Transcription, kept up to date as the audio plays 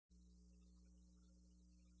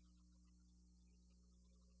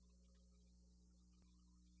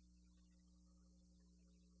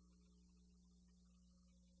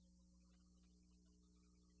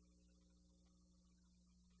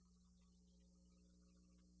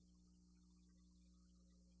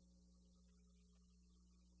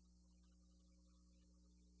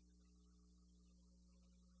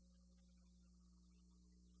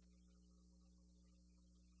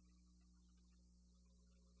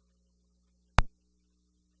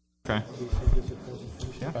Okay.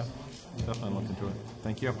 Yeah, definitely look into it.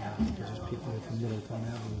 Thank you.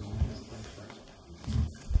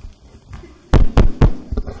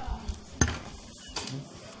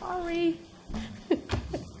 Sorry.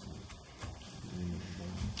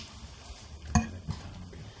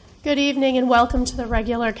 Good evening and welcome to the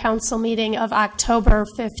regular council meeting of October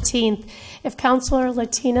 15th. If Councilor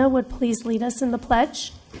Latina would please lead us in the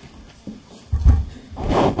pledge.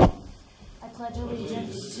 I pledge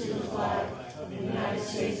allegiance to the flag of the United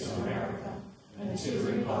States of America and to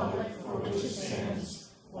the republic for which it stands,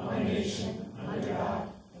 one nation, under God,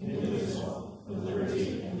 indivisible, with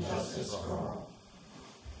liberty and justice for all.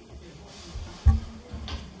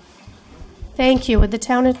 Thank you. Would the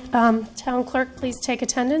town clerk please take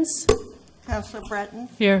attendance? Councilor Breton.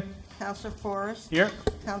 Here. Councilor Forrest. Here.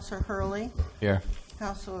 Councilor Hurley. Here.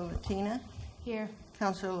 Councilor Latina. Here.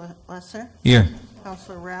 Councilor Lesser. Here.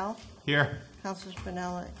 Councilor Ralph. Here. Councilor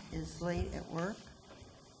Spinella is late at work.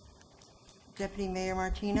 Deputy Mayor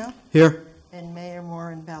Martino. Here. And Mayor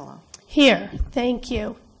Morin-Bello. Here. Thank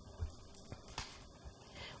you.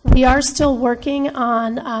 We are still working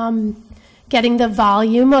on getting the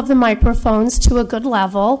volume of the microphones to a good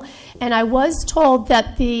level, and I was told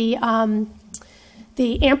that the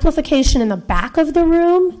amplification in the back of the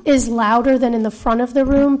room is louder than in the front of the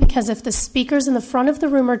room, because if the speakers in the front of the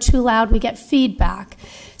room are too loud, we get feedback.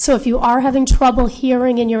 So if you are having trouble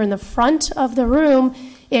hearing and you're in the front of the room,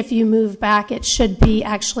 if you move back, it should be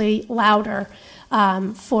actually louder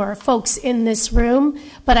for folks in this room.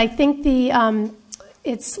 But I think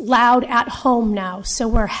it's loud at home now, so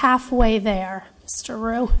we're halfway there, Mr.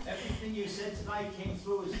 Rue. Everything you said tonight came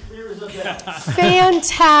through as clear as a bell.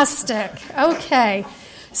 Fantastic. Okay.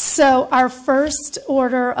 So our first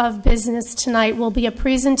order of business tonight will be a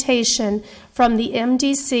presentation from the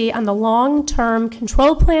MDC on the long-term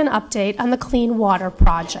control plan update on the Clean Water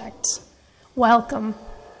Project. Welcome.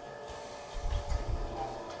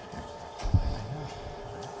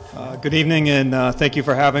 Good evening, and thank you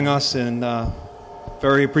for having us, and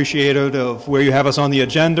very appreciative of where you have us on the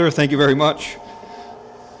agenda. Thank you very much.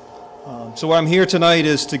 So what I'm here tonight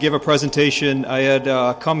is to give a presentation. I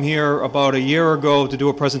had come here about a year ago to do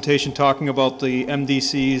a presentation talking about the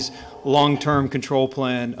MDC's long-term control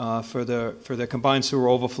plan for the combined sewer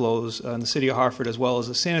overflows in the city of Hartford, as well as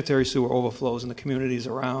the sanitary sewer overflows in the communities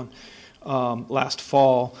around last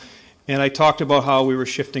fall. And I talked about how we were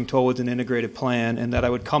shifting towards an integrated plan, and that I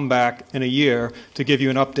would come back in a year to give you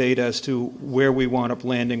an update as to where we wound up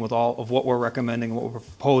landing with all of what we're recommending, what we're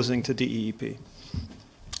proposing to DEP.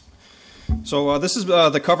 So this is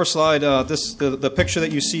the cover slide. The picture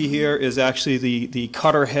that you see here is actually the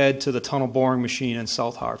cutter head to the tunnel boring machine in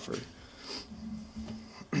South Hartford.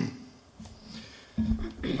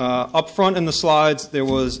 Up front in the slides, there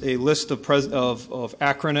was a list of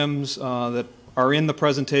acronyms that are in the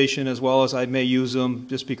presentation, as well as I may use them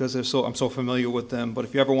just because I'm so familiar with them. But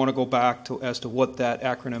if you ever want to go back as to what that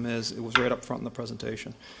acronym is, it was right up front in the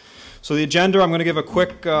presentation. So the agenda, I'm going to give a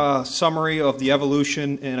quick summary of the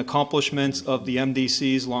evolution and accomplishments of the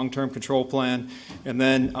MDC's long-term control plan, and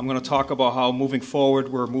then I'm going to talk about how moving forward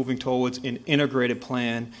we're moving towards an integrated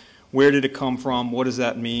plan. Where did it come from? What does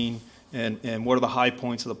that mean? And what are the high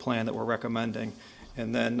points of the plan that we're recommending?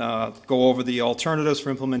 And then go over the alternatives for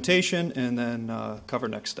implementation, and then cover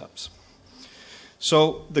next steps.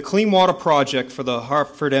 So the Clean Water Project for the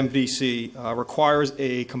Hartford MDC requires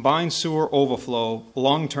a combined sewer overflow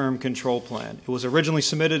long-term control plan. It was originally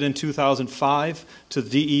submitted in 2005 to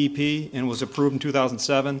the DEP and was approved in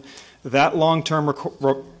 2007. That long-term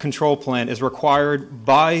control plan is required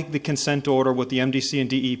by the consent order with the MDC and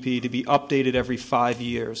DEP to be updated every 5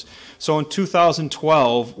 years. So in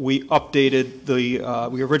 2012, we originally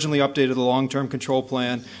updated the long-term control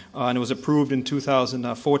plan, and it was approved in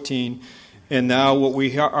 2014. And now what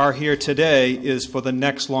we are here today is for the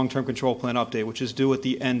next long-term control plan update, which is due at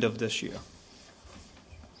the end of this year.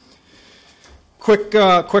 Quick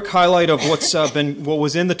highlight of what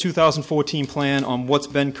was in the 2014 plan on what's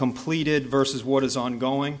been completed versus what is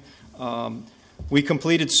ongoing. We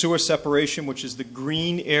completed sewer separation, which is the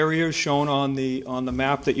green areas shown on the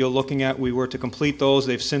map that you're looking at. We were to complete those.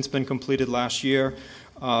 They've since been completed last year.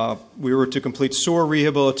 We were to complete sewer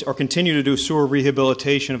rehabilitation, or continue to do sewer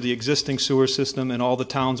rehabilitation of the existing sewer system in all the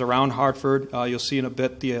towns around Hartford. You'll see in a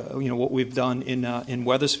bit what we've done in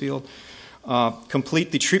Wethersfield.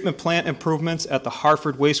 Complete the treatment plant improvements at the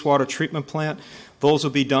Hartford wastewater treatment plant. Those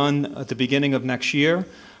will be done at the beginning of next year.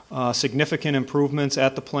 Significant improvements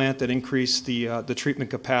at the plant that increase the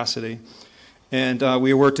treatment capacity. And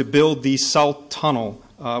we were to build the south tunnel,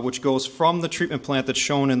 which goes from the treatment plant that's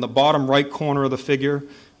shown in the bottom right corner of the figure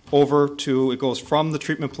it goes from the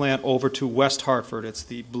treatment plant over to West Hartford. It's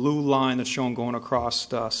the blue line that's shown going across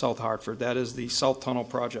South Hartford. That is the South Tunnel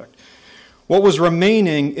project. What was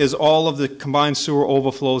remaining is all of the combined sewer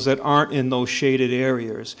overflows that aren't in those shaded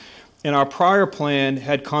areas. And our prior plan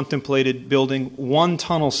had contemplated building one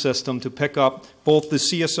tunnel system to pick up both the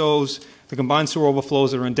CSOs, the combined sewer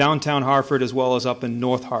overflows that are in downtown Hartford as well as up in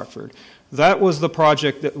North Hartford. That was the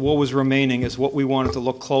project that what was remaining is what we wanted to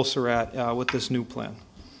look closer at with this new plan.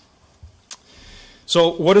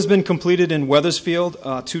 So what has been completed in Wethersfield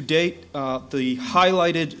to date, the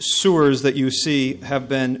highlighted sewers that you see have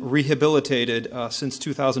been rehabilitated since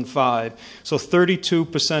 2005. So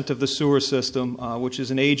 32% of the sewer system, which is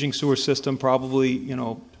an aging sewer system, probably, you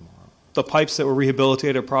know, the pipes that were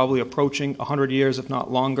rehabilitated are probably approaching 100 years, if not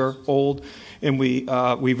longer, old. And we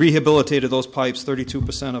rehabilitated those pipes,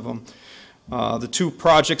 32% of them. The two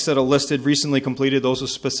projects that are listed recently completed, those are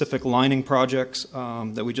specific lining projects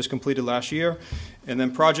that we just completed last year. And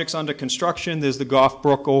then projects under construction, there's the Goff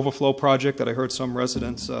Brook Overflow project that I heard some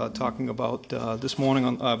residents talking about this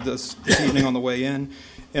morning, this evening on the way in.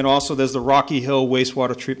 And also there's the Rocky Hill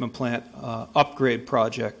Wastewater Treatment Plant upgrade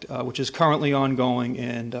project, which is currently ongoing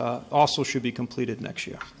and also should be completed next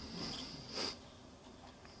year.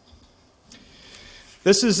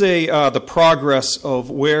 This is the progress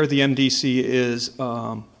of where the MDC is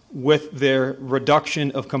with their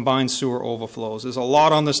reduction of combined sewer overflows. There's a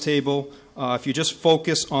lot on this table. If you just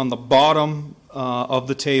focus on the bottom of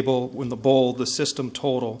the table in the bold, the system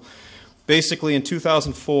total, basically in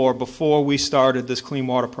 2004, before we started this clean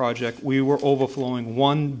water project, we were overflowing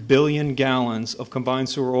 1 billion gallons of combined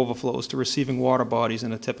sewer overflows to receiving water bodies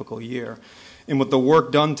in a typical year. And with the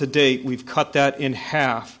work done to date, we've cut that in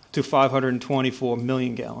half to 524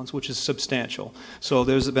 million gallons, which is substantial. So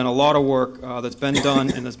there's been a lot of work that's been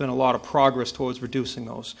done, and there's been a lot of progress towards reducing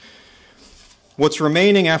those. What's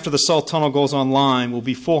remaining after the South Tunnel goes online will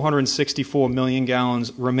be 464 million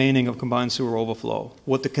gallons remaining of combined sewer overflow.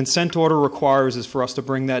 What the consent order requires is for us to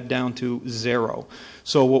bring that down to 0.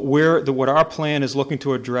 So what our plan is looking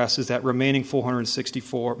to address is that remaining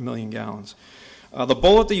 464 million gallons. The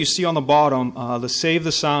bullet that you see on the bottom, the Save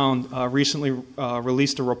the Sound recently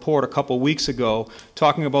released a report a couple weeks ago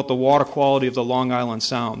talking about the water quality of the Long Island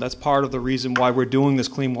Sound. That's part of the reason why we're doing this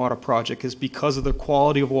clean water project, is because of the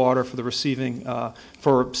quality of water for the receiving,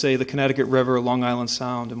 for say the Connecticut River, Long Island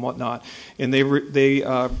Sound, and whatnot. And they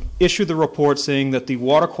issued the report saying that the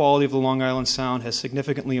water quality of the Long Island Sound has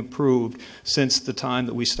significantly improved since the time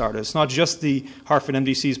that we started. It's not just the Hartford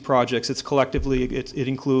MDC's projects; it's collectively it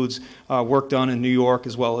includes work done in New York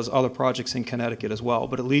as well as other projects in Connecticut as well.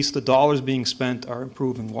 But at least the dollars being spent are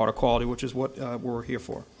improving water quality, which is what we're here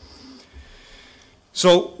for.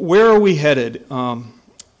 So where are we headed?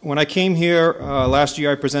 When I came here last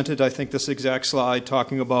year, I presented, I think, this exact slide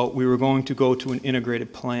talking about we were going to go to an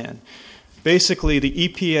integrated plan. Basically, the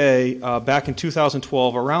EPA, back in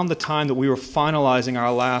 2012, around the time that we were finalizing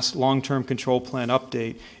our last long-term control plan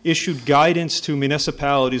update, issued guidance to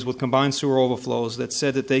municipalities with combined sewer overflows that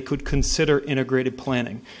said that they could consider integrated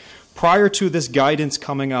planning. Prior to this guidance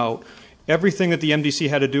coming out, everything that the MDC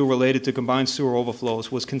had to do related to combined sewer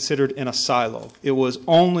overflows was considered in a silo. It was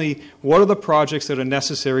only what are the projects that are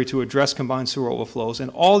necessary to address combined sewer overflows,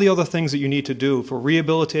 and all the other things that you need to do for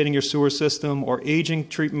rehabilitating your sewer system or aging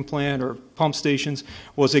treatment plant or pump stations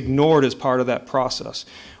was ignored as part of that process.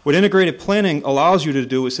 What integrated planning allows you to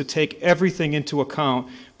do is to take everything into account,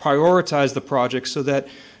 prioritize the project so that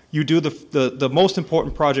you do the most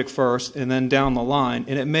important project first and then down the line,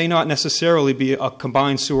 and it may not necessarily be a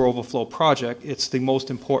combined sewer overflow project. It's the most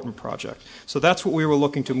important project. So that's what we were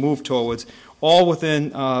looking to move towards, all within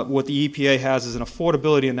what the EPA has as an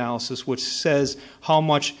affordability analysis, which says how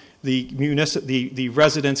much the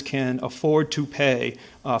residents can afford to pay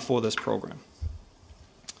for this program.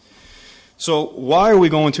 So why are we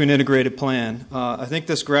going to an integrated plan? I think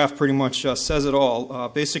this graph pretty much says it all.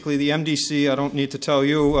 Basically, the MDC, I don't need to tell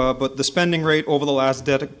you, but the spending rate over the last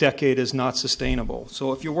decade is not sustainable.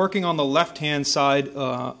 So if you're working on the left-hand side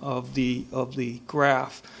of the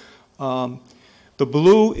graph, the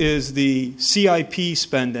blue is the CIP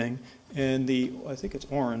spending, and I think it's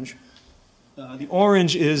orange. The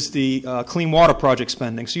orange is the clean water project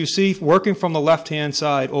spending. So you see, working from the left-hand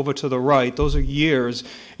side over to the right, those are years,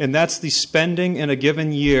 and that's the spending in a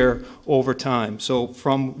given year over time. So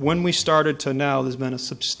from when we started to now, there's been a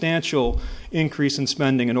substantial increase in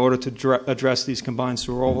spending in order to address these combined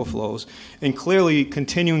sewer overflows. And clearly,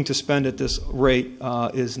 continuing to spend at this rate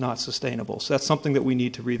is not sustainable. So that's something that we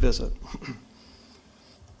need to revisit.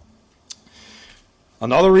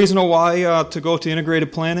 Another reason why to go to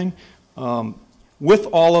integrated planning, with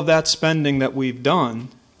all of that spending that we've done,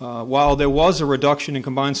 while there was a reduction in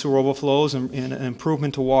combined sewer overflows and an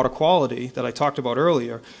improvement to water quality that I talked about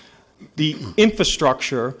earlier, the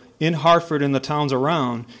infrastructure in Hartford and the towns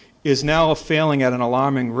around is now failing at an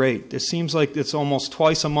alarming rate. It seems like it's almost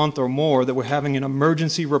twice a month or more that we're having an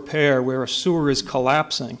emergency repair where a sewer is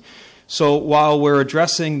collapsing. So while we're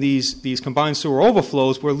addressing these combined sewer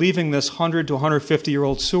overflows, we're leaving this 100 to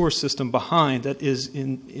 150-year-old sewer system behind that is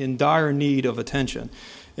in dire need of attention.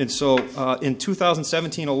 And so in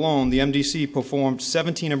 2017 alone, the MDC performed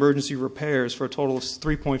 17 emergency repairs for a total of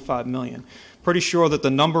 $3.5 million. Pretty sure that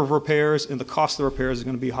the number of repairs and the cost of the repairs is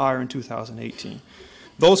going to be higher in 2018.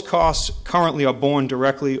 Those costs currently are borne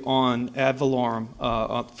directly on ad valorem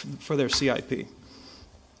for their CIP.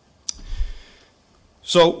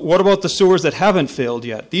 So what about the sewers that haven't failed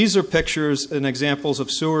yet? These are pictures and examples of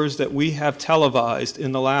sewers that we have televised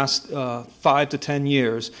in the last 5 to 10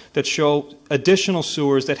 years that show additional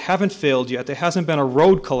sewers that haven't failed yet. There hasn't been a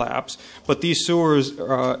road collapse, but these sewers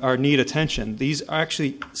need attention. These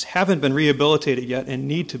actually haven't been rehabilitated yet and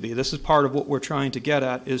need to be. This is part of what we're trying to get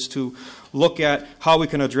at, is to look at how we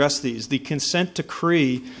can address these. The consent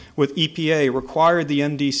decree with EPA required the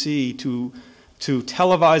MDC to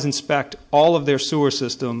televise inspect all of their sewer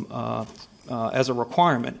system as a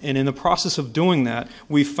requirement. And in the process of doing that,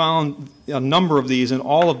 we found a number of these in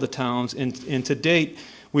all of the towns, and to date,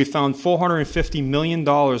 we found $450 million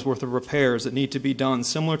worth of repairs that need to be done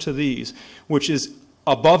similar to these, which is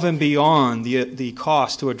above and beyond the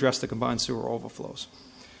cost to address the combined sewer overflows.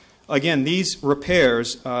 Again, these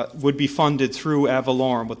repairs would be funded through ad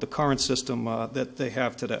valorem with the current system that they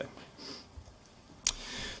have today.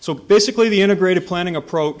 So basically, the integrated planning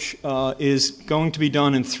approach is going to be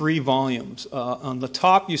done in 3 volumes. On the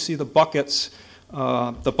top, you see the buckets.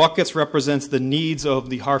 The buckets represents the needs of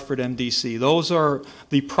the Hartford MDC. Those are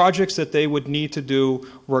the projects that they would need to do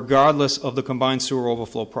regardless of the combined sewer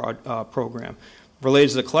overflow program, related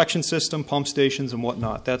to the collection system, pump stations, and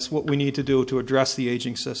whatnot. That's what we need to do to address the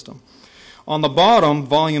aging system. On the bottom,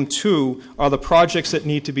 volume 2, are the projects that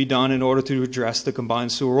need to be done in order to address the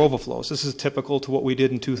combined sewer overflows. This is typical to what we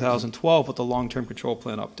did in 2012 with the long-term control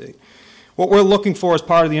plan update. What we're looking for as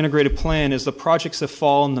part of the integrated plan is the projects that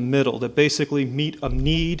fall in the middle, that basically meet a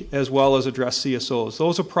need as well as address CSOs.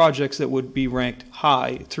 Those are projects that would be ranked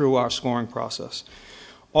high through our scoring process.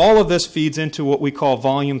 All of this feeds into what we call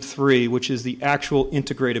volume 3, which is the actual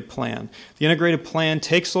integrated plan. The integrated plan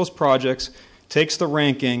takes those projects, takes the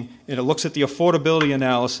ranking, and it looks at the affordability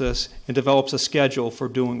analysis and develops a schedule for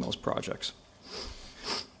doing those projects.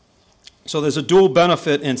 So there's a dual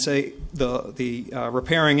benefit in, say, the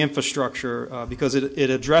repairing infrastructure because it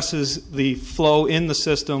addresses the flow in the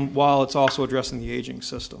system while it's also addressing the aging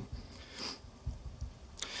system.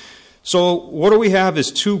 So what do we have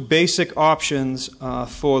is 2 basic options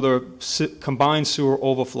for the combined sewer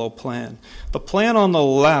overflow plan. The plan on the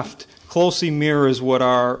left closely mirrors what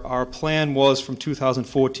our plan was from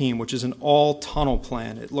 2014, which is an all-tunnel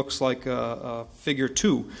plan. It looks like figure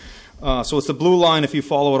 2. So it's the blue line if you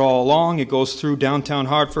follow it all along. It goes through downtown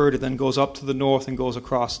Hartford, it then goes up to the north and goes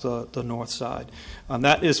across the north side.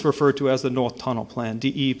 That is referred to as the North Tunnel Plan.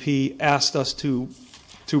 DEP asked us to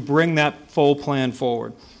bring that full plan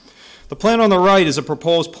forward. The plan on the right is a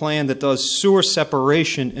proposed plan that does sewer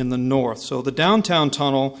separation in the north. So the downtown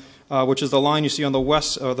tunnel, which is the line you see on the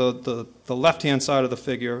west, or the left-hand side of the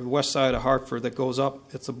figure, the west side of Hartford that goes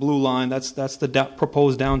up. It's a blue line. That's the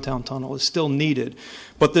proposed downtown tunnel. It's still needed,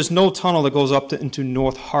 but there's no tunnel that goes up into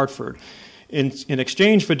North Hartford. In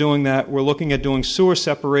exchange for doing that, we're looking at doing sewer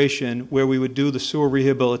separation where we would do the sewer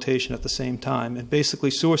rehabilitation at the same time. And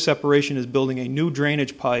basically, sewer separation is building a new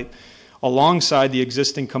drainage pipe alongside the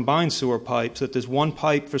existing combined sewer pipes, so that there's one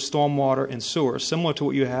pipe for stormwater and sewer, similar to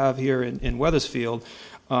what you have here in Wethersfield,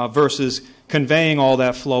 versus conveying all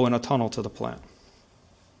that flow in a tunnel to the plant.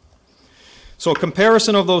 So a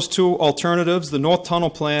comparison of those 2 alternatives, the North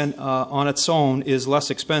Tunnel Plan on its own is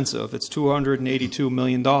less expensive. It's $282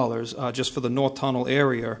 million just for the North Tunnel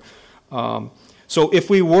area. So if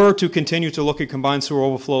we were to continue to look at combined sewer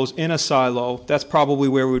overflows in a silo, that's probably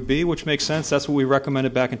where we would be, which makes sense. That's what we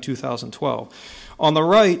recommended back in 2012. On the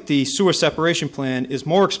right, the sewer separation plan is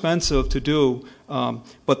more expensive to do,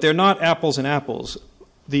 but they're not apples and apples.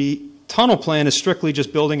 The tunnel plan is strictly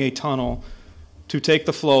just building a tunnel to take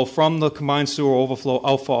the flow from the combined sewer overflow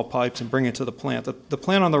outfall pipes and bring it to the plant. The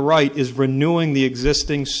plan on the right is renewing the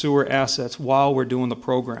existing sewer assets while we're doing the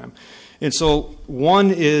program. And so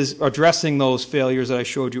one is addressing those failures that I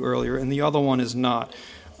showed you earlier, and the other one is not.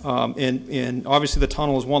 And obviously the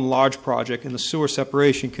tunnel is one large project, and the sewer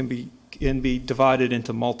separation can be divided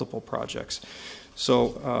into multiple projects.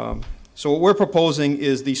 So So what we're proposing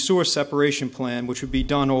is the sewer separation plan, which would be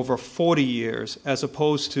done over 40 years, as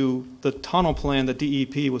opposed to the tunnel plan that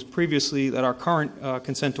DEP was previously, that our current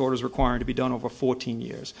consent order is requiring to be done over 14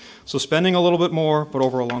 years. So spending a little bit more, but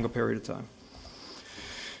over a longer period of time.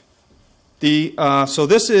 So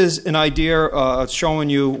this is an idea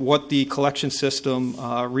showing you what the collection system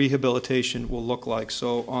rehabilitation will look like.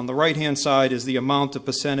 So on the right-hand side is the amount of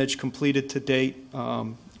percentage completed to date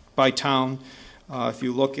by town. If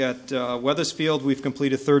you look at Wethersfield, we've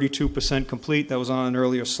completed 32% complete. That was on an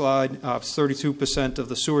earlier slide. 32% of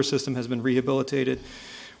the sewer system has been rehabilitated.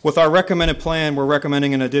 With our recommended plan, we're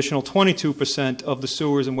recommending an additional 22% of the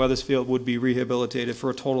sewers in Wethersfield would be rehabilitated for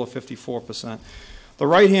a total of 54%. The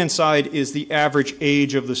right-hand side is the average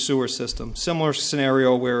age of the sewer system. Similar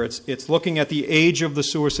scenario where it's looking at the age of the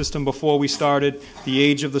sewer system before we started, the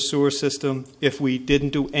age of the sewer system if we didn't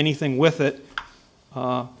do anything with it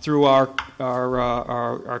through our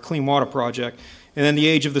clean water project, and then the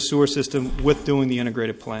age of the sewer system with doing the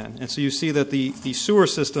integrated plan. And so you see that the sewer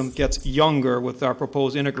system gets younger with our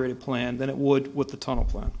proposed integrated plan than it would with the tunnel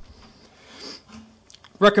plan.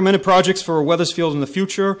 Recommended projects for Wethersfield in the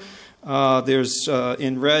future. There's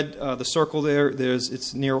in red, the circle there,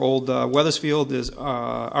 it's near old Wethersfield. There's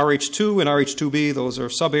RH2 and RH2B. Those are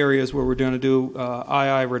sub-areas where we're going to do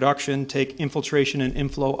II reduction, take infiltration and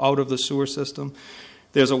inflow out of the sewer system.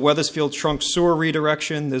 There's a Wethersfield trunk sewer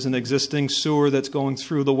redirection. There's an existing sewer that's going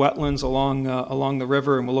through the wetlands along the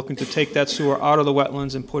river, and we're looking to take that sewer out of the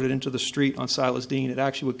wetlands and put it into the street on Silas Dean. It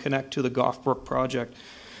actually would connect to the Goff Brook project.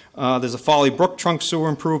 There's a Folly Brook trunk sewer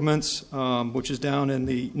improvements, which is down in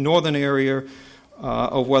the northern area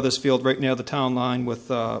of Wethersfield, right near the town line with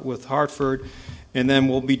Hartford. And then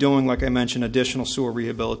we'll be doing, like I mentioned, additional sewer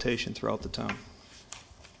rehabilitation throughout the town.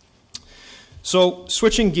 So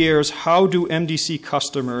switching gears, how do MDC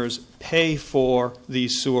customers pay for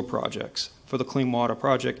these sewer projects, for the Clean Water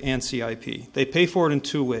Project and CIP? They pay for it in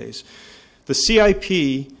two ways. The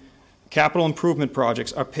CIP capital improvement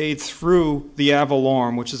projects are paid through the ad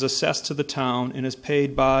valorem, which is assessed to the town and is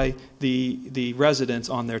paid by the residents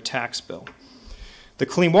on their tax bill. The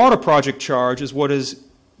Clean Water Project charge is what is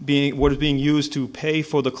being used to pay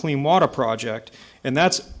for the Clean Water Project, and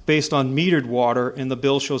that's based on metered water, and the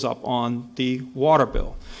bill shows up on the water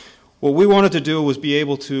bill. What we wanted to do was be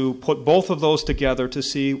able to put both of those together to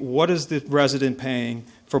see what is the resident paying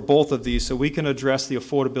for both of these so we can address the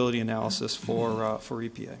affordability analysis for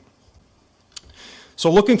EPA.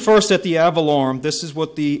 So looking first at the ad valorem, this is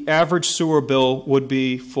what the average sewer bill would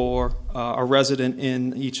be for a resident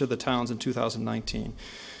in each of the towns in 2019.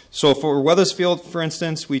 So for Wethersfield, for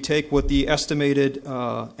instance, we take what the estimated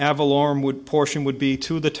ad valorem portion would be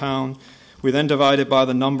to the town. We then divide it by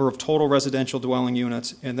the number of total residential dwelling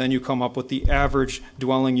units, and then you come up with the average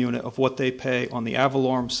dwelling unit of what they pay on the ad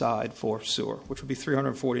valorem side for sewer, which would be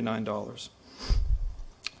 $349.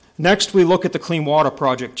 Next, we look at the Clean Water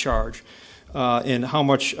Project charge. And how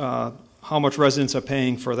much residents are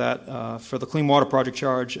paying for that for the Clean Water Project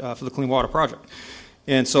charge for the Clean Water Project.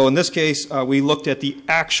 And so in this case, we looked at the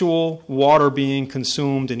actual water being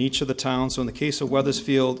consumed in each of the towns. So in the case of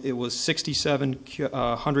Wethersfield, it was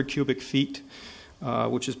 6,700 cubic feet,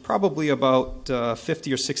 which is probably about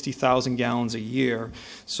 50 or 60,000 gallons a year.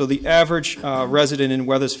 So the average resident in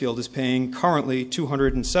Wethersfield is paying currently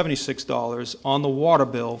 $276 on the water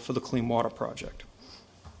bill for the Clean Water Project.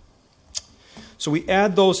 So we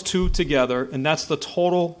add those two together, and that's the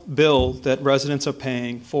total bill that residents are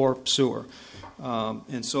paying for sewer.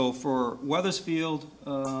 And so for Wethersfield,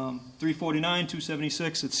 $349,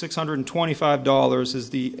 $276, it's $625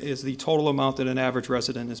 is the total amount that an average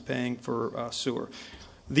resident is paying for sewer.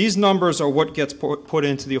 These numbers are what gets put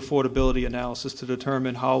into the affordability analysis to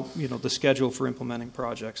determine how, the schedule for implementing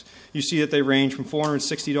projects. You see that they range from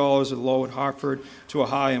 $460 at low in Hartford to a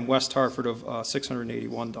high in West Hartford of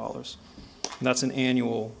 $681. And that's an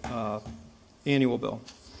annual bill.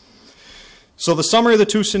 So the summary of the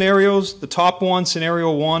two scenarios, the top one,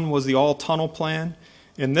 scenario one, was the all-tunnel plan.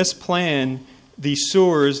 In this plan, the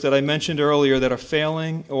sewers that I mentioned earlier that are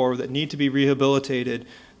failing or that need to be rehabilitated,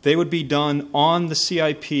 they would be done on the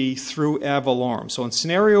CIP through ad valorem. So in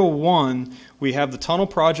scenario one, we have the tunnel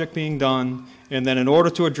project being done, and then in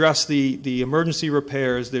order to address the emergency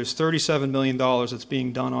repairs, there's $37 million that's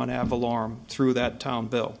being done on ad valorem through that town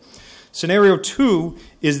bill. Scenario two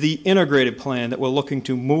is the integrated plan that we're looking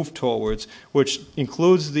to move towards, which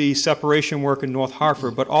includes the separation work in North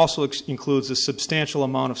Hartford, but also includes a substantial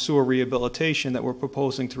amount of sewer rehabilitation that we're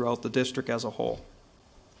proposing throughout the district as a whole.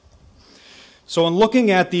 So in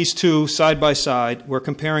looking at these two side by side, we're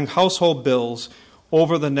comparing household bills.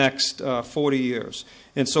 over the next 40 years.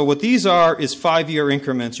 And so what these are is 5-year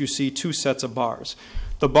increments. You see 2 sets of bars.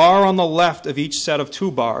 The bar on the left of each set of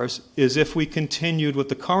 2 bars is if we continued with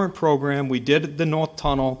the current program, we did the North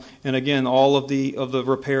Tunnel, and again, all of the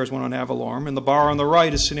repairs went on Avalorem. And the bar on the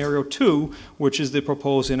right is scenario 2, which is the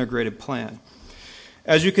proposed integrated plan.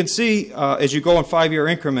 As you can see, as you go in 5-year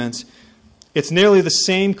increments, it's nearly the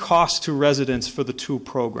same cost to residents for the 2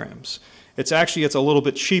 programs. It's a little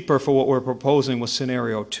bit cheaper for what we're proposing with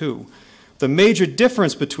scenario 2. The major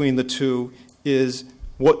difference between the 2 is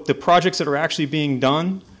what the projects that are actually being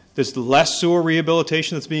done. There's less sewer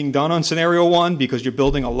rehabilitation that's being done on scenario 1 because you're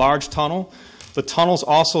building a large tunnel. The tunnel's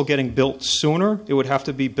also getting built sooner. It would have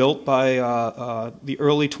to be built by the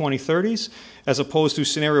early 2030s, as opposed to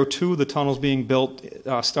scenario 2, the tunnel's being built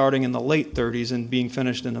starting in the late 30s and being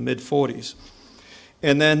finished in the mid 40s.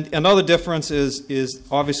 And then another difference is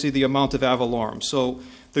obviously the amount of Avalorem. So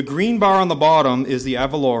the green bar on the bottom is the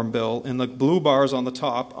Avalorem bill, and the blue bars on the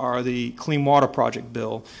top are the Clean Water Project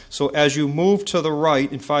bill. So as you move to the right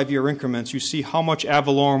in 5-year increments, you see how much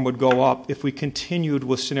Avalorem would go up if we continued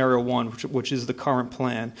with scenario 1, which is the current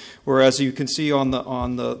plan. Whereas you can see on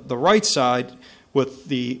the right side, with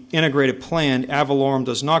the integrated plan, Avalorem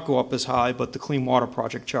does not go up as high, but the Clean Water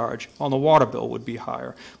Project charge on the water bill would be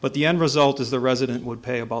higher. But the end result is the resident would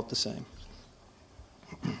pay about the same.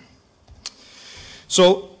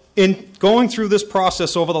 So in going through this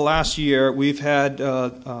process over the last year, we've had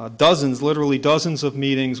dozens, literally dozens of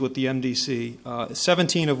meetings with the MDC,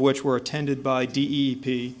 17 of which were attended by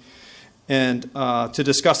DEEP, and to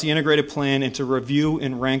discuss the integrated plan and to review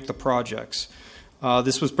and rank the projects.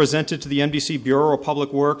 This was presented to the MDC Bureau of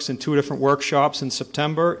Public Works in 2 different workshops in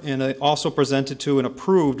September, and also presented to and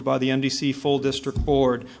approved by the MDC Full District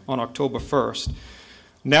Board on October 1st.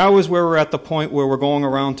 Now is where we're at the point where we're going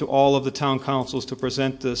around to all of the town councils to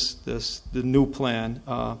present the new plan.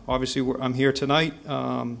 Obviously, I'm here tonight.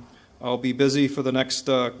 I'll be busy for the next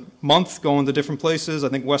month going to different places. I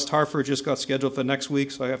think West Hartford just got scheduled for next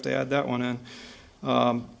week, so I have to add that one in.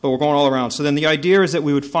 But we're going all around. So then the idea is that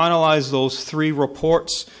we would finalize those 3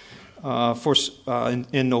 reports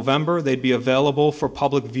in November. They'd be available for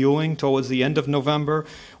public viewing towards the end of November.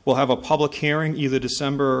 We'll have a public hearing either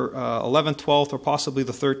December 11th, 12th, or possibly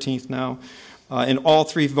the 13th now. And all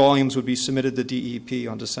 3 volumes would be submitted to DEP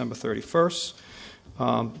on December 31st.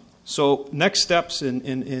 So next steps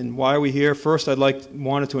in why are we here. First,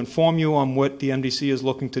 wanted to inform you on what the MDC is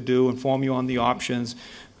looking to do, inform you on the options.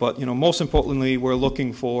 But most importantly, we're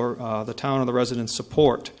looking for the town and the residents'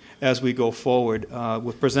 support as we go forward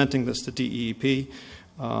with presenting this to DEP.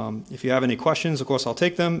 If you have any questions, of course, I'll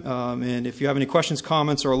take them. And if you have any questions,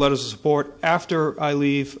 comments, or letters of support after I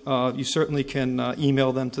leave, you certainly can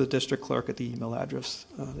email them to the district clerk at the email address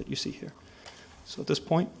that you see here. So at this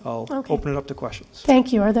point, I'll open it up to questions.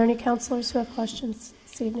 Thank you. Are there any councilors who have questions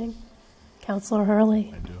this evening? Councilor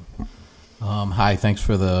Hurley. I do. Hi, thanks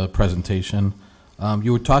for the presentation.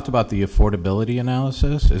 You talked about the affordability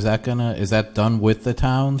analysis. Is that done with the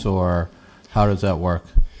towns, or how does that work?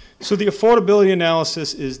 So the affordability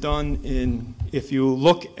analysis is done if you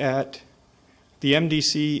look at the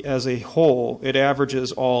MDC as a whole, it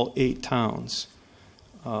averages all 8 towns.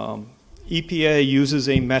 EPA uses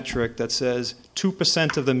a metric that says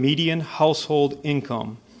 2% of the median household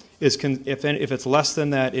income is, if it's less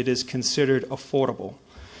than that, it is considered affordable.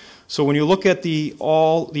 So when you look at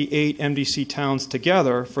all the 8 MDC towns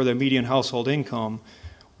together for their median household income,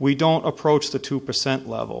 we don't approach the 2%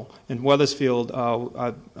 level. In Wethersfield,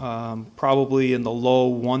 probably in the low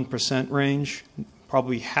 1% range,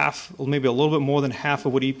 probably half, maybe a little bit more than half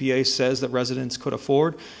of what EPA says that residents could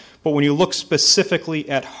afford. But when you look specifically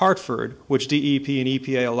at Hartford, which DEP and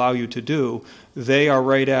EPA allow you to do, they are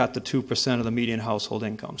right at the 2% of the median household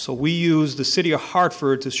income. So we use the city of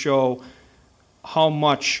Hartford to show how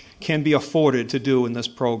much can be afforded to do in this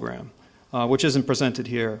program, which isn't presented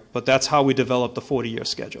here, but that's how we develop the 40-year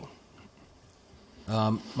schedule.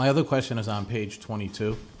 My other question is on page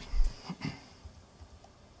 22.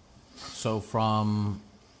 So from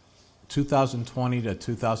 2020 to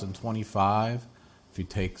 2025, if you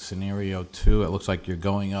take scenario 2, it looks like you're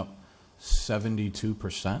going up 72%.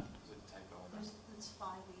 It's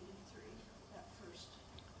 583 at first.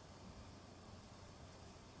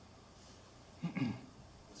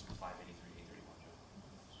 It's 583,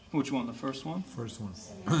 831. Which one, the first one? First one.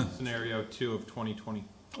 Scenario 2 of 2020.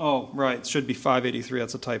 Oh, right, it should be 583,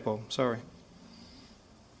 that's a typo, sorry.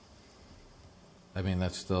 I mean,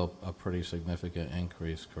 that's still a pretty significant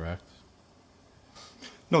increase, correct?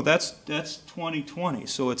 No, that's 2020,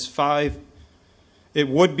 so it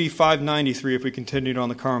would be 593 if we continued on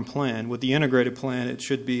the current plan. With the integrated plan, it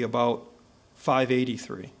should be about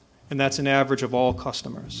 583, and that's an average of all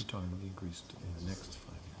customers. You're talking about the increase in the next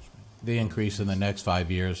 5 years, right? The increase in the next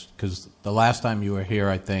 5 years, because the last time you were here,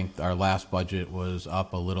 I think our last budget was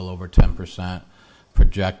up a little over 10%,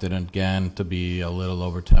 projected again to be a little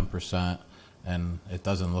over 10%, and it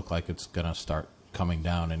doesn't look like it's going to start coming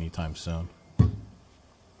down anytime soon.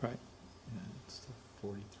 Right. Yeah, it's the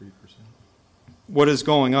 43%. What is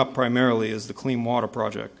going up primarily is the Clean Water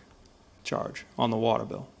Project charge on the water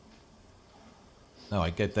bill. No, I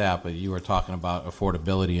get that, but you were talking about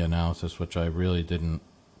affordability analysis, which I really didn't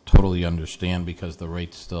totally understand because the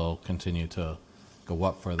rates still continue to go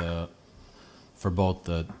up for both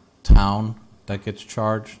the town that gets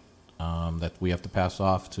charged, that we have to pass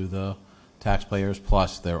off to the taxpayers,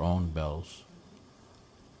 plus their own bills.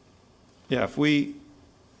 Yeah,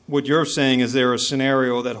 what you're saying is there a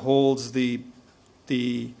scenario that holds the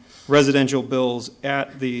residential bills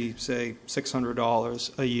at the, say,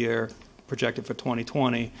 $600 a year projected for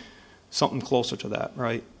 2020, something closer to that,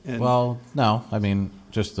 right? And Well, no, I mean,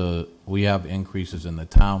 we have increases in the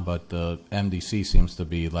town, but the MDC seems to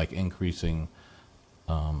be like increasing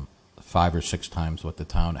 5 or 6 times what the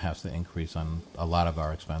town has to increase on a lot of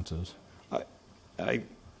our expenses.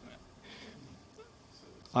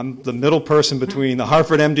 I'm the middle person between the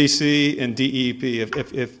Hartford MDC and DEP.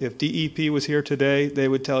 If DEP was here today, they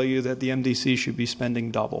would tell you that the MDC should be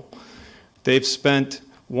spending double. They've spent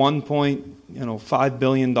 $1.5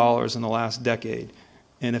 billion in the last decade.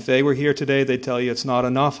 And if they were here today, they'd tell you it's not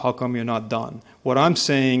enough. How come you're not done? What I'm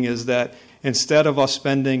saying is that instead of us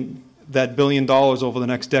spending that $1 billion over the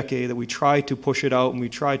next decade, that we try to push it out and we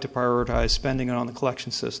try to prioritize spending it on the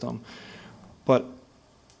collection system. But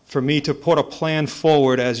for me to put a plan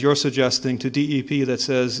forward, as you're suggesting, to DEP that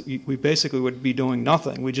says we basically would be doing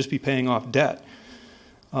nothing, we'd just be paying off debt,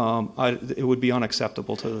 it would be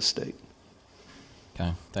unacceptable to the state.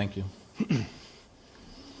 Okay, thank you.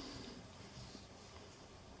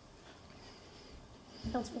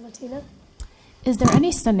 Councilman Latina? Is there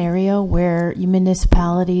any scenario where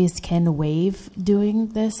municipalities can waive doing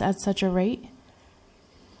this at such a rate?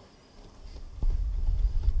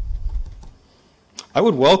 I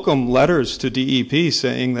would welcome letters to DEP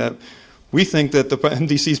saying that we think that the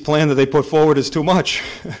MDC's plan that they put forward is too much.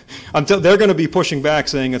 They're going to be pushing back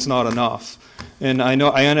saying it's not enough. And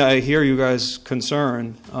I hear you guys'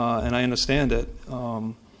 concern, and I understand it.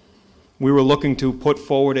 We were looking to put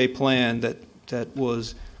forward a plan that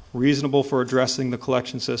was reasonable for addressing the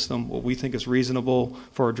collection system, what we think is reasonable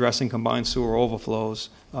for addressing combined sewer overflows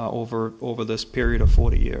over this period of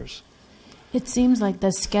 40 years. It seems like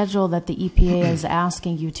the schedule that the EPA is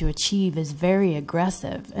asking you to achieve is very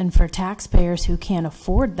aggressive. And for taxpayers who can't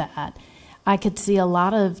afford that, I could see a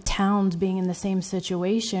lot of towns being in the same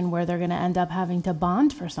situation where they're going to end up having to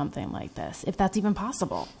bond for something like this, if that's even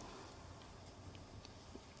possible.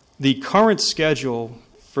 The current schedule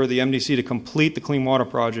for the MDC to complete the Clean Water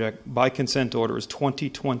Project by consent order is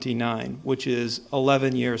 2029, which is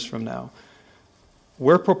 11 years from now.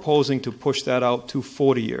 We're proposing to push that out to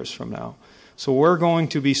 40 years from now. So we're going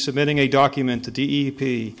to be submitting a document to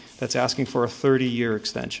DEP that's asking for a 30-year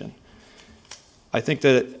extension. I think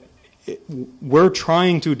that we're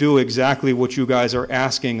trying to do exactly what you guys are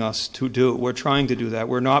asking us to do. We're trying to do that.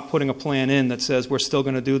 We're not putting a plan in that says we're still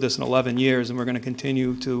going to do this in 11 years and we're going to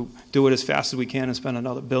continue to do it as fast as we can and spend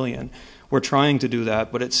another $1 billion. We're trying to do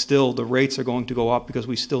that, but it's still, the rates are going to go up because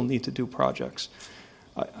we still need to do projects.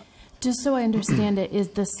 Just so I understand it, is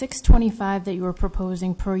the $625 that you were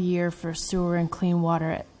proposing per year for sewer and clean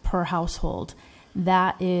water per household,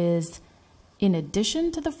 that is in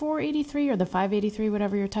addition to the 483 or the 583,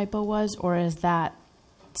 whatever your typo was, or is that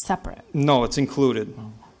separate? No, it's included.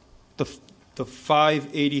 The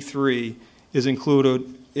 583 is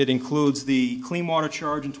included. It includes the clean water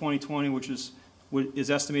charge in 2020, which is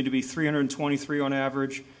estimated to be $323 on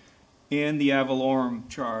average, and the ad valorem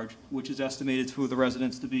charge, which is estimated for the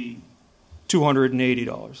residents to be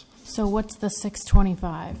 $280. So what's the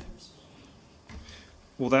 625?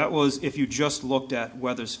 Well, that was if you just looked at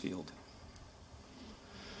Wethersfield.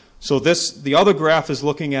 So the other graph is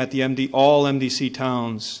looking at all MDC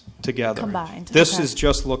towns together. Combined. This Okay. is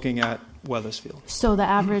just looking at Wethersfield. So the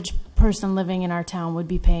average person living in our town would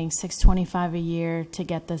be paying $625 a year to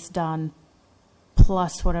get this done,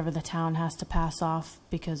 plus whatever the town has to pass off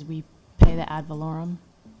because we pay the ad valorem.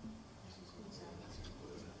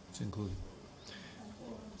 It's included.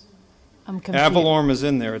 I'm confused. Ad valorem is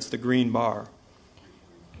in there. It's the green bar.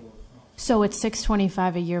 So it's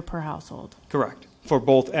 $625 a year per household. Correct. For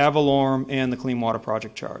both ad valorem and the Clean Water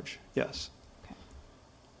Project charge. Yes. Okay.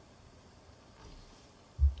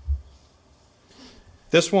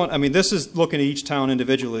 This one, I mean, this is looking at each town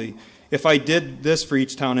individually. If I did this for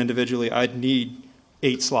each town individually, I'd need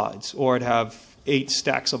 8 slides, or I'd have 8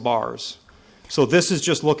 stacks of bars. So this is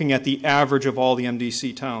just looking at the average of all the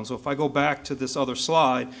MDC towns. So if I go back to this other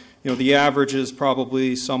slide, the average is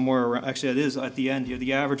probably somewhere around, actually it is at the end here,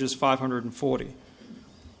 the average is 540.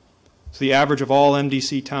 So the average of all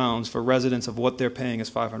MDC towns for residents of what they're paying is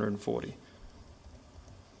 540.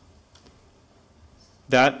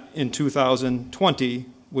 That in 2020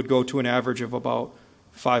 would go to an average of about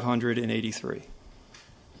 583.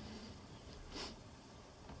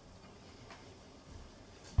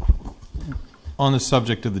 On the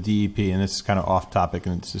subject of the DEP, and this is kind of off topic,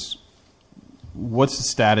 and it's just, what's the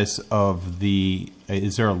status of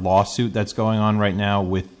is there a lawsuit that's going on right now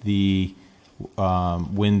with the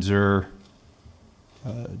Windsor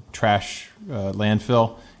trash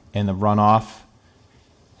landfill and the runoff?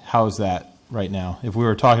 How's that right now? If we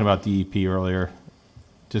were talking about DEP earlier,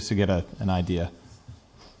 just to get an idea.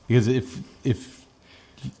 Because if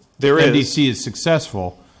MDC is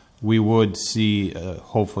successful, we would see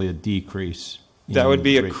hopefully a decrease. That would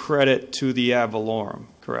be a credit to the ad valorem,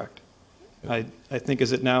 correct? I think,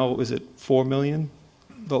 is it 4 million,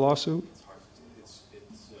 the lawsuit? It's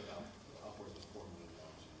upwards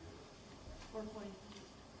of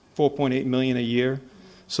 $4 million a year. $4.8 million a year.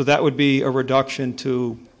 So that would be a reduction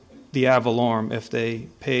to the ad valorem if they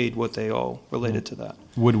paid what they owe related to that.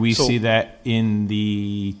 Would we see that in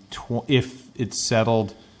if it's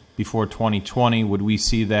settled before 2020, would we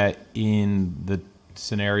see that in the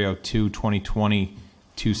scenario 2020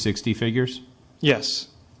 260 figures? Yes.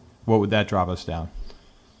 What would that drop us down?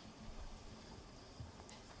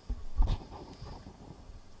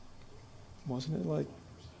 Wasn't it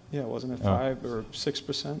 5 or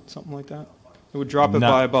 6%, something like that? It would drop it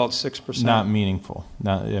by about 6%. Not meaningful.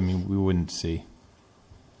 We wouldn't see.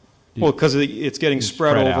 Well, because it's getting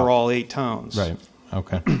spread over out. all 8 towns. Right.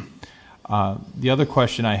 Okay. The other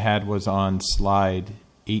question I had was on slide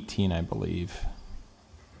 18, I believe.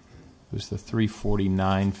 It was the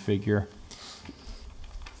 349 figure.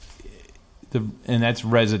 And that's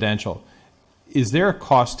residential. Is there a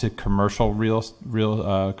cost to commercial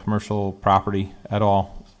commercial property at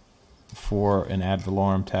all for an ad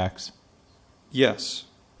valorem tax? Yes.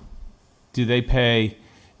 Do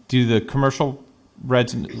the commercial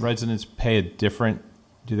residents pay a different?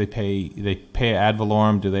 Do they pay ad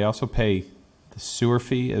valorem? Do they also pay the sewer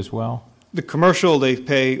fee as well? The commercial, they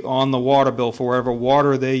pay on the water bill for wherever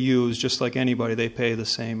water they use, just like anybody. They pay the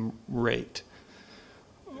same rate.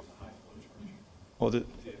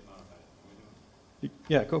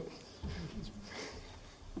 Yeah, go.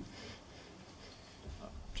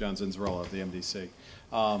 John Zinzarella of the MDC.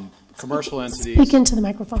 Commercial entities. Speak into the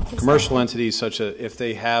microphone, please. Commercial entities, such as if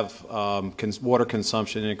they have water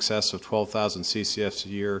consumption in excess of 12,000 CCFs a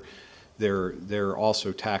year, they're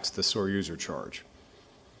also taxed the sewer user charge.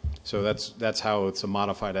 So that's how it's a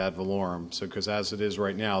modified ad valorem. So because as it is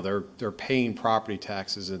right now, they're paying property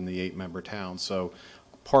taxes in the 8-member town. So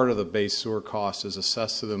part of the base sewer cost is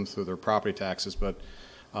assessed to them through their property taxes. But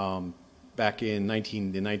back in the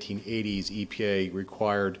 1980s, EPA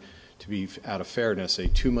required, to be out of fairness, a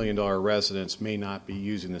 $2 million residence may not be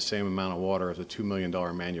using the same amount of water as a $2 million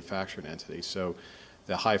manufacturing entity. So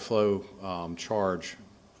the high flow charge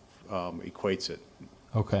equates it.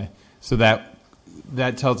 Okay. So that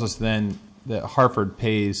tells us then that Hartford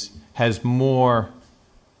has more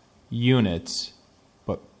units,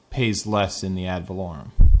 but pays less in the ad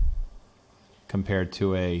valorem compared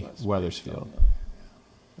to a Wethersfield.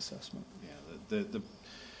 Assessment. Yeah,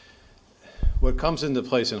 what comes into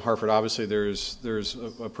place in Hartford, obviously there's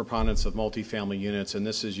a preponderance of multifamily units, and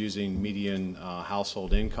this is using median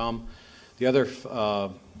household income. The other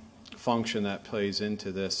function that plays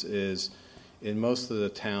into this is in most of the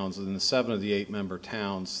towns, in the 7 of the 8-member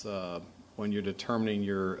towns, when you're determining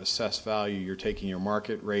your assessed value, you're taking your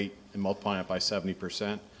market rate and multiplying it by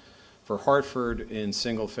 70%. For Hartford, in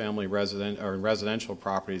single-family residential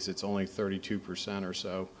properties, it's only 32% or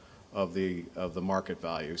so of the market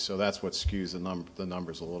value. So that's what skews the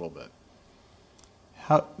numbers a little bit.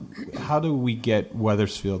 How do we get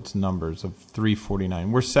Wethersfield's numbers of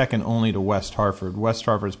 349? We're second only to West Hartford. West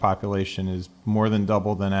Hartford's population is more than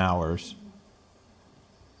double than ours.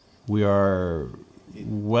 We are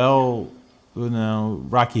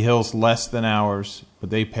Rocky Hill's less than ours, but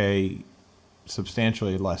they pay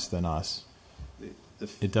substantially less than us.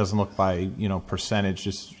 It doesn't look by percentage,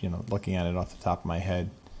 just looking at it off the top of my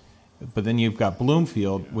head. But then you've got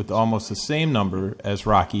Bloomfield with almost the same number as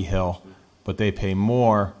Rocky Hill, but they pay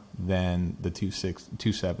more than the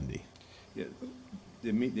 270. Yeah,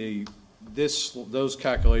 the those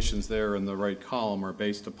calculations there in the right column are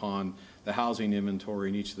based upon the housing inventory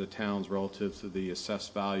in each of the towns relative to the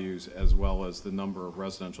assessed values as well as the number of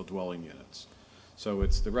residential dwelling units. So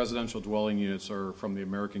it's the residential dwelling units are from the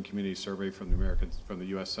American Community Survey from the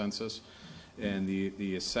U.S. Census, and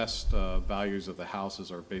the assessed values of the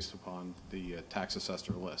houses are based upon the tax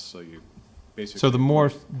assessor list. So you basically. So the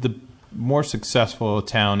more successful a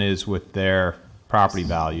town is with their property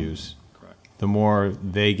values, correct, the more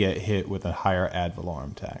they get hit with a higher ad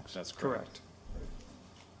valorem tax. That's correct.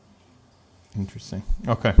 Interesting.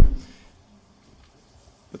 Okay.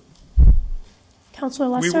 Councilor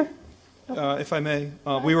Lester? If I may,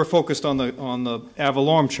 we were focused on the ad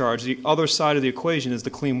valorem charge. The other side of the equation is the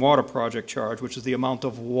Clean Water Project charge, which is the amount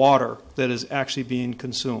of water that is actually being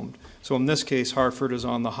consumed. So in this case, Hartford is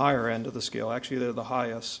on the higher end of the scale. Actually, they're the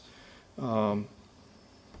highest. And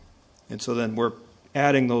so then we're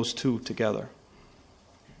adding those two together.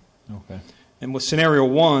 Okay. And with scenario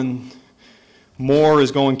 1, more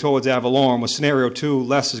is going towards ad valorem. With scenario 2,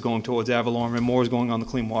 less is going towards ad valorem, and more is going on the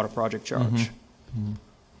Clean Water Project charge.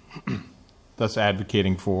 Thus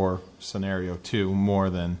advocating for scenario 2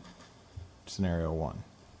 more than scenario 1,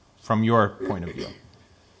 from your point of view.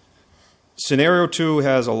 Scenario 2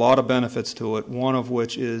 has a lot of benefits to it, one of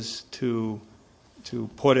which is to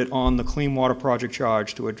put it on the Clean Water Project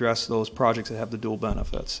charge to address those projects that have the dual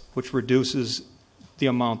benefits, which reduces the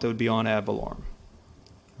amount that would be on ad valorem.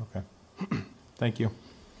 Okay. Thank you.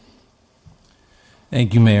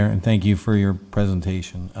 Thank you, Mayor, and thank you for your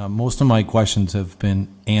presentation. Most of my questions have been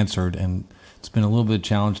answered, and it's been a little bit of a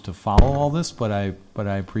challenge to follow all this, but I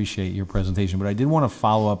appreciate your presentation. But I did want to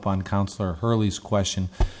follow up on Councilor Hurley's question,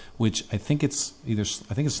 which I think it's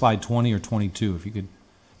slide 20 or 22. If you could,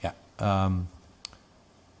 yeah,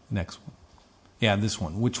 next one, yeah, this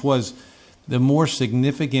one, which was the more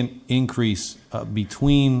significant increase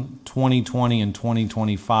between 2020 and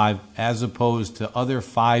 2025, as opposed to other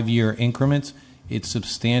 5-year increments. It's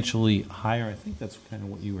substantially higher. I think that's kind of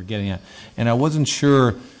what you were getting at. And I wasn't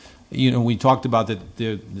sure, we talked about that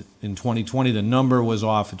in 2020 the number was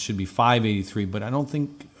off. It should be 583, but I don't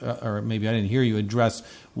think, or maybe I didn't hear you address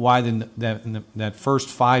why in that first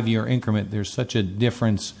 5-year increment there's such a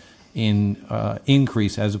difference in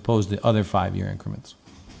increase as opposed to other 5-year increments.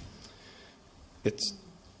 It's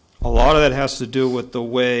a lot of that has to do with the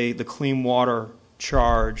way the clean water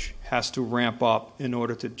charge has to ramp up in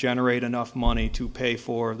order to generate enough money to pay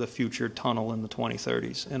for the future tunnel in the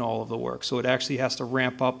 2030s and all of the work. So it actually has to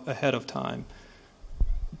ramp up ahead of time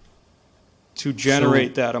to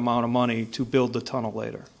generate that amount of money to build the tunnel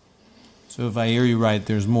later. So if I hear you right,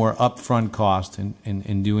 there's more upfront cost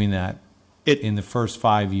in doing that in the first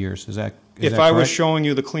 5 years. Is that if I was showing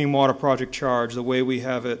you the Clean Water Project charge, the way we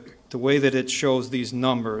have it, the way that it shows these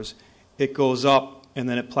numbers, it goes up and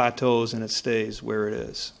then it plateaus and it stays where it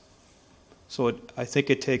is. So I think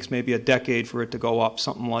it takes maybe a decade for it to go up,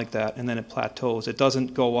 something like that, and then it plateaus. It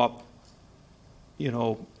doesn't go up,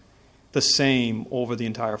 the same over the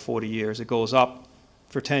entire 40 years. It goes up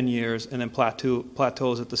for 10 years and then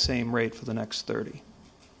plateaus at the same rate for the next 30.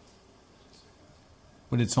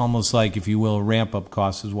 But it's almost like, if you will, ramp-up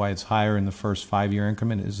cost is why it's higher in the first 5-year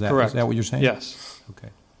increment. Is that Correct. Is that what you're saying? Yes. Okay.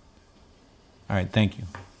 All right. Thank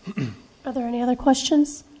you. Are there any other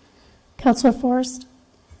questions? Councilor Forrest?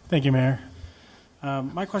 Thank you, Mayor.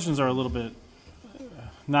 My questions are a little bit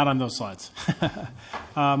not on those slides.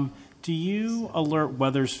 Do you alert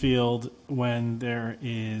Wethersfield when there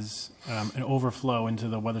is an overflow into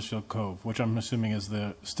the Wethersfield Cove, which I'm assuming is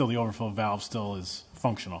the overflow valve still is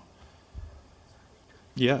functional?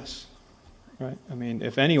 Yes. Right. I mean,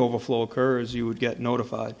 if any overflow occurs, you would get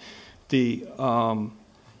notified. The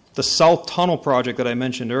South Tunnel project that I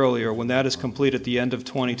mentioned earlier, when that is complete at the end of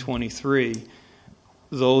 2023,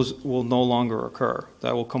 those will no longer occur.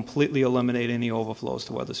 That will completely eliminate any overflows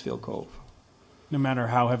to Wethersfield Cove. No matter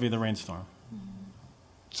how heavy the rainstorm?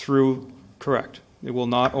 Correct. It will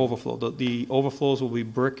not overflow. The overflows will be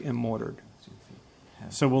brick and mortared.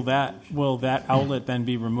 So will that outlet then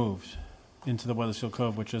be removed into the Wethersfield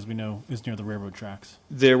Cove, which, as we know, is near the railroad tracks?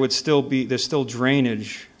 There's still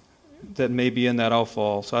drainage that may be in that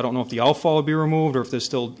outfall. So I don't know if the outfall would be removed or if there's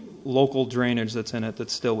still local drainage that's in it that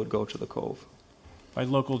still would go to the cove. By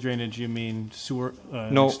local drainage, you mean sewer?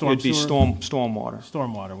 No, it'd be stormwater.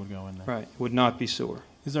 Stormwater would go in there. Right, would not be sewer.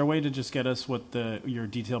 Is there a way to just get us what your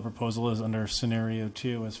detailed proposal is under scenario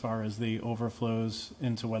 2 as far as the overflows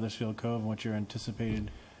into Wethersfield Cove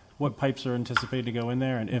and what pipes are anticipated to go in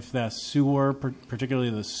there, and if the sewer, particularly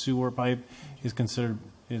the sewer pipe, is going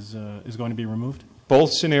to be removed?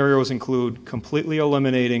 Both scenarios include completely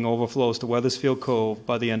eliminating overflows to Wethersfield Cove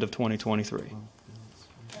by the end of 2023.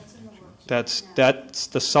 That's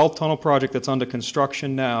the South Tunnel project that's under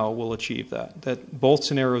construction now will achieve that. That both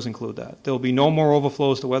scenarios include that. There will be no more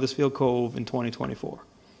overflows to Wethersfield Cove in 2024.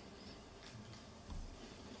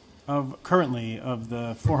 Currently, of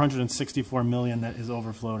the 464 million that is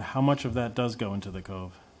overflowed, how much of that does go into the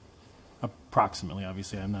cove? Approximately,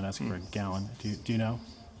 obviously. I'm not asking for a gallon. Do you know?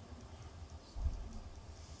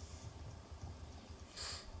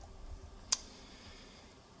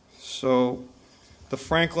 So the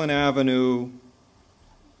Franklin Avenue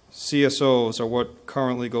CSOs are what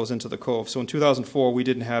currently goes into the cove. So in 2004, we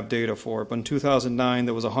didn't have data for it, but in 2009,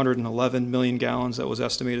 there was 111 million gallons that was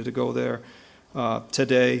estimated to go there.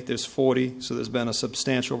 Today, there's 40, so there's been a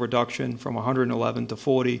substantial reduction from 111 to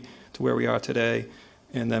 40 to where we are today.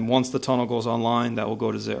 And then once the tunnel goes online, that will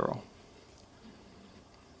go to 0.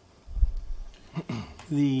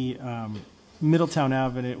 The Middletown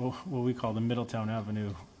Avenue, what we call the Middletown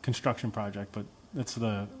Avenue construction project, but that's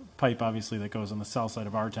the pipe, obviously, that goes on the south side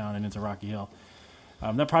of our town and into Rocky Hill.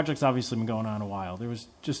 That project's obviously been going on a while. There was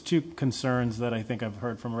just 2 concerns that I think I've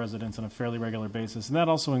heard from residents on a fairly regular basis, and that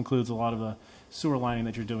also includes a lot of the sewer lining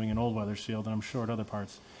that you're doing in Old Wethersfield, and I'm sure at other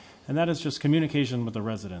parts. And that is just communication with the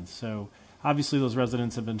residents. So obviously those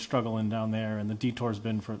residents have been struggling down there, and the detour's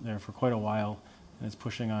been there for quite a while, and it's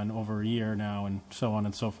pushing on over a year now, and so on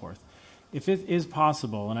and so forth. If it is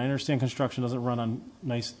possible, and I understand construction doesn't run on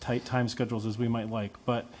nice, tight time schedules as we might like,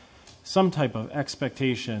 but some type of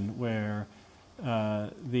expectation where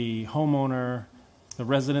the homeowner, the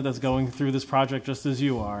resident that's going through this project just as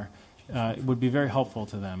you are, would be very helpful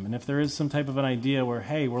to them. And if there is some type of an idea where,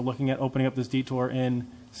 hey, we're looking at opening up this detour in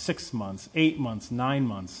 6 months, 8 months, 9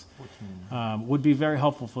 months, would be very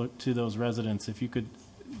helpful to those residents. If you could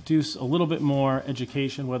do a little bit more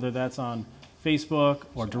education, whether that's on Facebook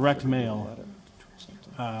or direct mail.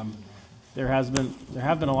 There have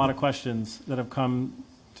been a lot of questions that have come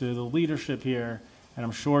to the leadership here, and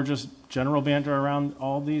I'm sure just general banter around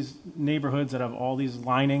all these neighborhoods that have all these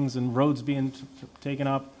linings and roads being taken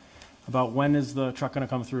up about when is the truck going to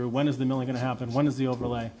come through, when is the milling going to happen, when is the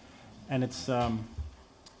overlay, and it's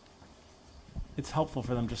helpful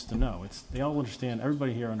for them just to know. They all understand.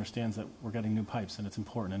 Everybody here understands that we're getting new pipes, and it's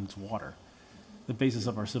important, and it's water, the basis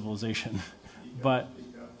of our civilization. But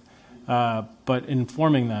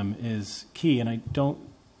informing them is key, and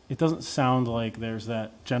it doesn't sound like there's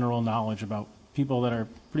that general knowledge about people that are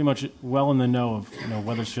pretty much well in the know of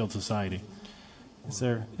Wethersfield society. Is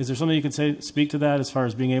there something you could speak to that as far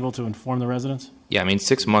as being able to inform the residents? Yeah, I mean,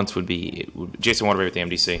 6 months would be Jason Waterbury with the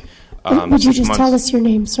MDC. Would you just tell us your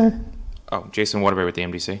name, sir? Oh, Jason Waterbury with the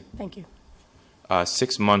MDC. Thank you.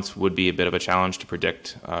 6 months would be a bit of a challenge to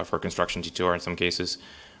predict for a construction detour in some cases.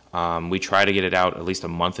 We try to get it out at least a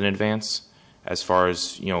month in advance as far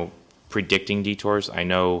as, predicting detours. I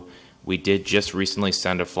know we did just recently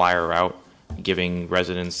send a flyer out giving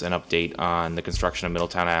residents an update on the construction of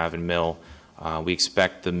Middletown Ave and Mill. We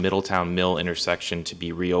expect the Middletown Mill intersection to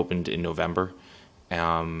be reopened in November.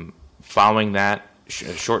 Following that,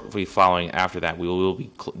 shortly following after that, we will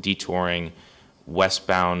be detouring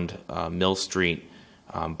westbound Mill Street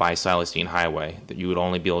by Celestine Highway. That you would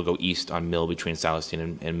only be able to go east on Mill between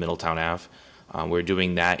Celestine and Middletown Ave. We're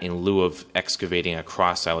doing that in lieu of excavating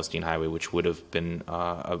across Celestine Highway, which would have been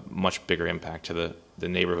a much bigger impact to the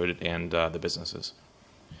neighborhood and the businesses.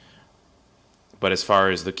 But as far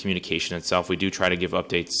as the communication itself, we do try to give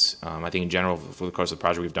updates. I think in general, for the course of the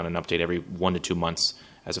project, we've done an update every 1 to 2 months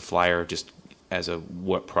as a flyer, just as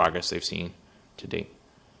what progress they've seen to date.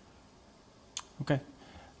 Okay.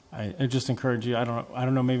 I just encourage you. I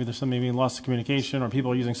don't know. Maybe there's some loss of communication, or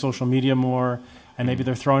people are using social media more, and maybe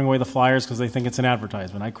they're throwing away the flyers because they think it's an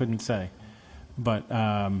advertisement. I couldn't say, but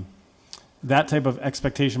that type of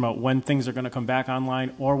expectation about when things are going to come back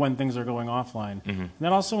online or when things are going offline. And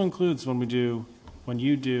that also includes when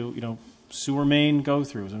you do sewer main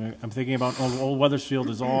go-throughs. I mean, I'm thinking about Old Wethersfield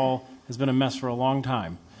has been a mess for a long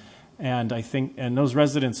time, and and those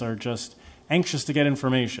residents are just anxious to get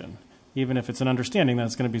information, even if it's an understanding that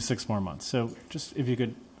it's going to be 6 more months. So just if you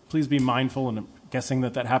could please be mindful, and I'm guessing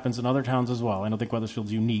that happens in other towns as well. I don't think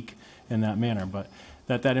Wethersfield's unique in that manner, but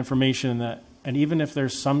that information and even if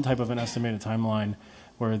there's some type of an estimated timeline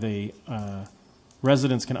where the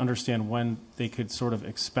residents can understand when they could sort of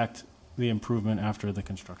expect the improvement after the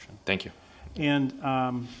construction. Thank you. And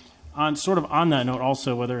on that note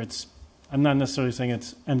also, whether it's, I'm not necessarily saying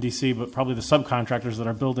it's MDC, but probably the subcontractors that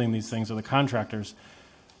are building these things or the contractors,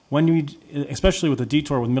 especially with the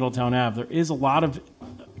detour with Middletown Ave, there is a lot of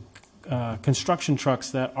construction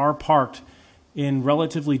trucks that are parked in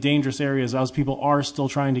relatively dangerous areas as people are still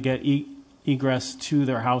trying to get egress to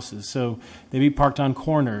their houses. So they'd be parked on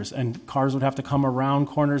corners, and cars would have to come around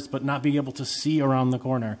corners but not be able to see around the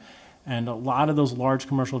corner. And a lot of those large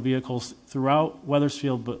commercial vehicles throughout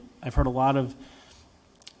Wethersfield, but I've heard a lot of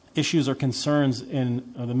issues or concerns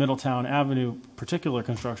in the Middletown Avenue particular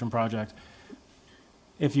construction project.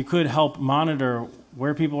 If you could help monitor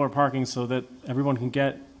where people are parking so that everyone can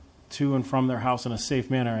get to and from their house in a safe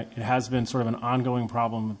manner. It has been sort of an ongoing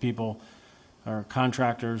problem with people or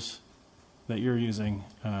contractors that you're using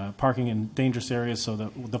parking in dangerous areas, so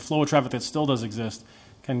that the flow of traffic that still does exist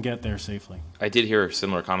can get there safely. I did hear a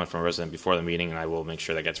similar comment from a resident before the meeting, and I will make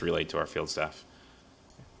sure that gets relayed to our field staff.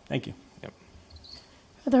 Thank you. Yep.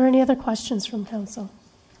 Are there any other questions from council?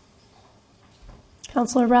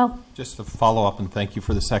 Councilor Rell? Just to follow up, and thank you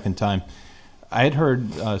for the second time. I had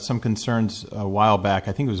heard some concerns a while back,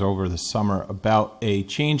 I think it was over the summer, about a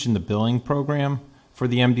change in the billing program for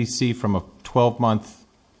the MDC from a 12-month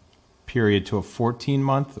period to a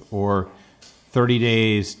 14-month, or 30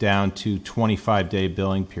 days down to 25-day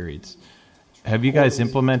billing periods. Have you guys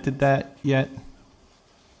implemented that yet?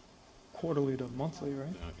 Quarterly to monthly,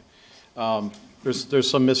 right? There's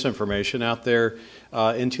some misinformation out there.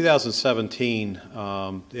 In 2017,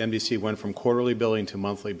 the MDC went from quarterly billing to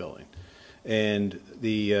monthly billing. And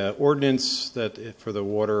the ordinance that for the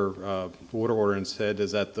water ordinance said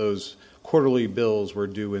is that those quarterly bills were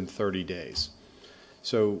due in 30 days.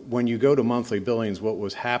 So when you go to monthly billings, what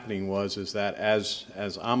was happening is that as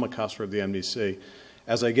I'm a customer of the MDC,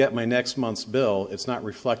 as I get my next month's bill, it's not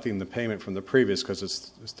reflecting the payment from the previous because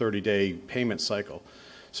it's a 30-day payment cycle.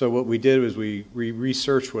 So what we did was we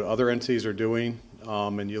researched what other entities are doing,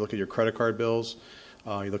 and you look at your credit card bills,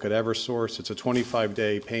 you look at Eversource, it's a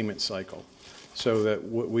 25-day payment cycle. So that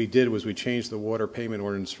what we did was we changed the water payment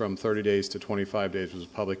ordinance from 30 days to 25 days. It was a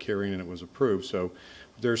public hearing and it was approved. So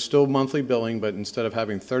there's still monthly billing, but instead of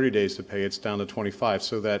having 30 days to pay, it's down to 25,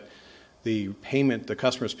 so that the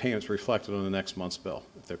customer's payments reflected on the next month's bill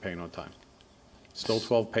if they're paying on time. Still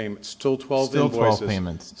 12 payments, still 12 invoices. 12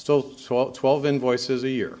 payments. Still 12 invoices a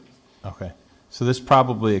year. Okay. So this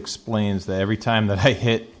probably explains that every time that I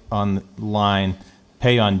hit on line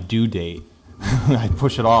pay on due date, I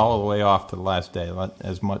push it all the way off to the last day, let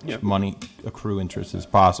as much money accrue interest as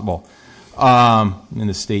possible. In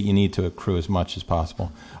the state, you need to accrue as much as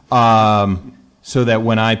possible. So that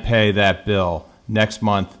when I pay that bill next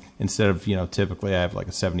month, instead of, typically I have like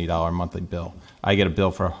a $70 monthly bill, I get a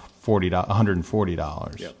bill for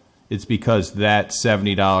 $140. Yep. It's because that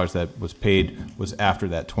 $70 that was paid was after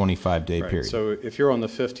that 25-day period. So if you're on the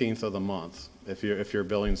 15th of the month, if your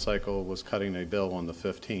billing cycle was cutting a bill on the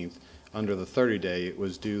 15th, under the 30-day, it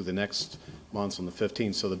was due the next month on the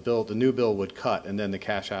 15th. So the new bill would cut, and then the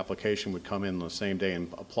cash application would come in on the same day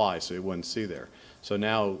and apply, so you wouldn't see there. So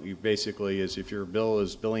now you basically if your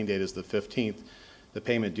billing date is the 15th, the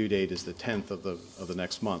payment due date is the 10th of the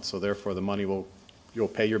next month. So therefore, the money you'll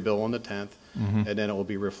pay your bill on the 10th, and then it will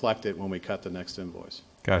be reflected when we cut the next invoice.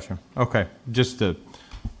 Gotcha. Okay. Just to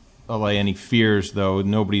allay any fears, though,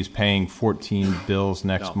 nobody's paying 14 bills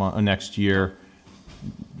next year.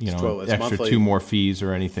 Extra monthly, 2 more fees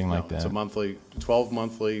or anything like that. It's 12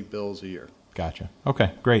 monthly bills a year. Gotcha.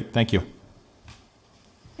 Okay, great. Thank you.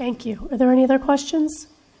 Thank you. Are there any other questions?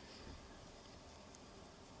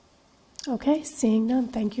 Okay, seeing none.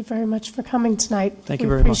 Thank you very much for coming tonight. Thank you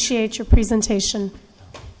very much. We appreciate your presentation.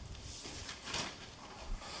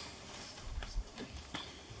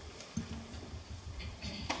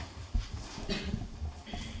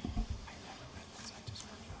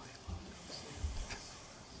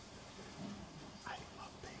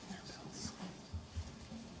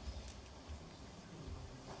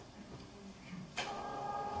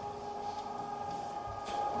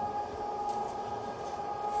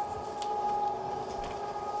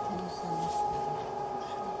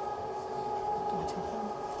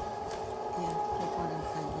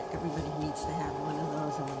 Everybody needs to have one of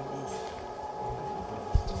those on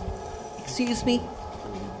these. Excuse me.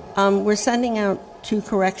 We're sending out 2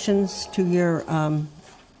 corrections to your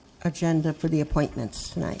agenda for the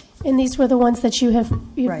appointments tonight. And these were the ones that you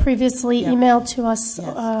Right. previously Yep. emailed to us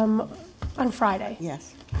Yes. on Friday.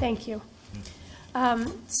 Yes. Thank you.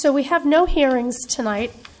 So we have no hearings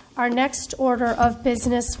tonight. Our next order of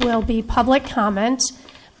business will be public comment.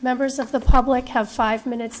 Members of the public have 5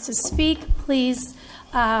 minutes to speak. Please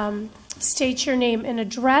state your name and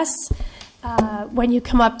address when you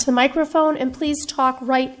come up to the microphone, and please talk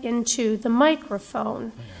right into the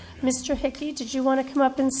microphone. Mr. Hickey, did you want to come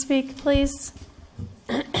up and speak, please?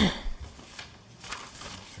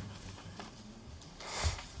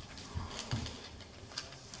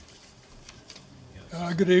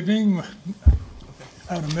 Good evening.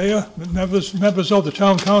 Madam Mayor, members of the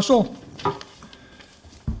Town Council.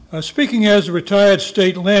 Speaking as a retired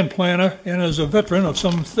state land planner and as a veteran of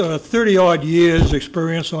some 30-odd years'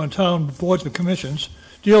 experience on town boards and commissions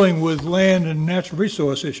dealing with land and natural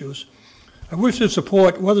resource issues, I wish to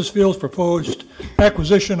support Wethersfield's proposed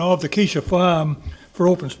acquisition of the Keisha Farm for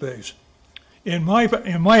open space. In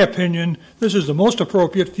my opinion, this is the most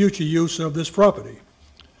appropriate future use of this property.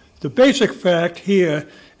 The basic fact here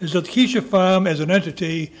is that the Keisha Farm as an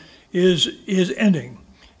entity is ending,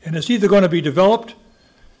 and it's either going to be developed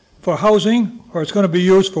for housing or it's going to be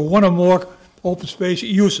used for one or more open space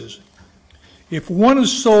uses. If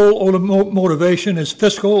one's sole motivation is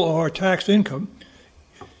fiscal or tax income,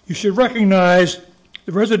 you should recognize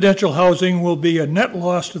the residential housing will be a net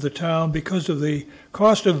loss to the town because of the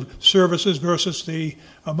cost of services versus the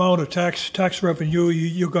amount of tax revenue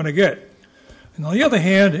you're going to get. And on the other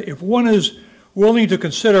hand, if one is willing to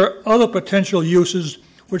consider other potential uses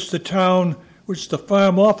which the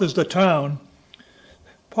farm offers the town,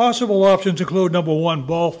 possible options include, number one,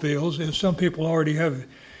 ball fields, as some people already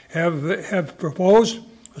have proposed,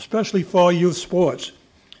 especially for youth sports.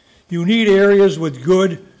 You need areas with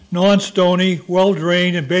good, non-stony,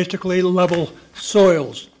 well-drained, and basically level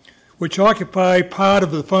soils, which occupy part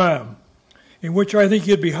of the farm, in which I think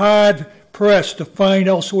you'd be hard-pressed to find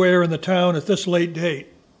elsewhere in the town at this late date.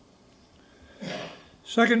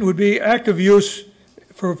 Second would be active use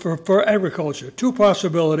for agriculture. Two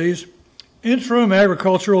possibilities: interim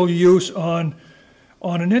agricultural use on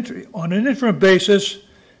an interim basis,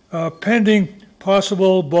 pending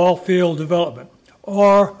possible ball field development,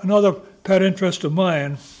 or another pet interest of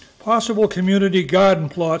mine, possible community garden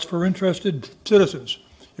plots for interested citizens.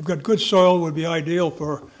 You've got good soil, would be ideal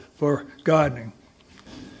for gardening.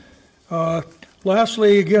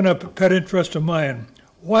 Lastly, again, a pet interest of mine,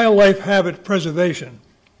 wildlife habitat preservation.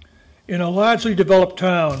 In a largely developed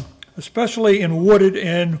town, especially in wooded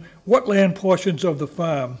and wetland portions of the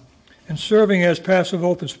farm, and serving as passive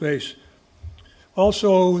open space.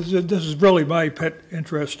 Also, this is really my pet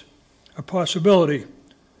interest, a possibility.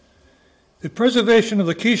 The preservation of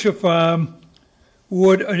the Keisha Farm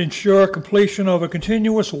would ensure completion of a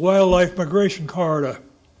continuous wildlife migration corridor,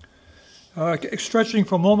 stretching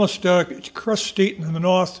from almost Crest Street in the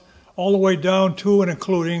north all the way down to and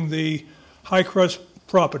including the High Crest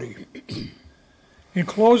property. In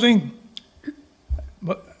closing,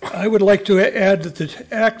 I would like to add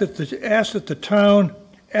that ask that the town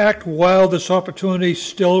act while this opportunity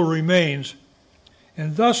still remains,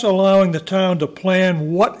 and thus allowing the town to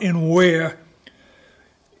plan what and where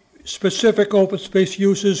specific open space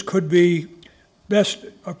uses could be best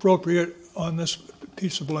appropriate on this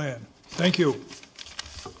piece of land. Thank you.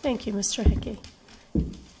 Thank you, Mr. Hickey.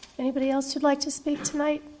 Anybody else who'd like to speak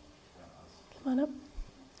tonight? Come on up.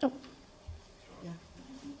 Oh.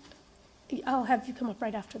 I'll have you come up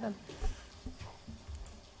right after them.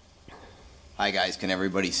 Hi guys, can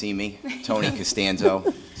everybody see me? Tony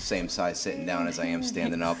Costanzo, same size sitting down as I am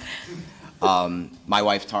standing up. My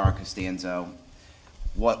wife Tara Costanzo.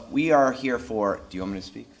 What we are here for, do you want me to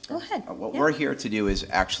speak? Go ahead. What we're here to do is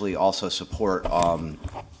actually also support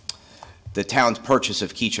the town's purchase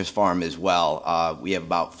of Keisha's Farm as well. We have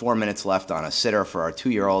about 4 minutes left on a sitter for our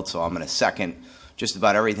 2-year-old, so I'm going to second just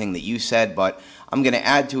about everything that you said, but I'm going to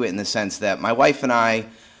add to it in the sense that my wife and I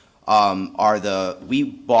we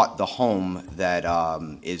bought the home that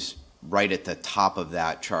is right at the top of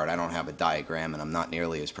that chart. I don't have a diagram, and I'm not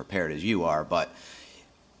nearly as prepared as you are, but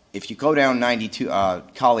if you go down 92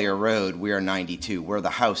 Collier Road, we are 92. We're the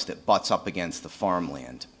house that butts up against the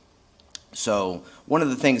farmland. So one of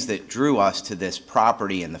the things that drew us to this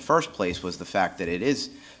property in the first place was the fact that it is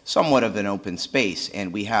somewhat of an open space,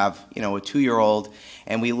 and we have, a 2-year-old,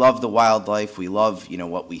 and we love the wildlife. We love,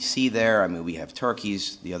 what we see there. I mean, we have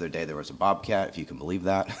turkeys. The other day there was a bobcat, if you can believe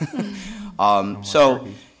that. So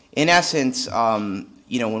in essence,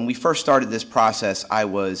 when we first started this process, I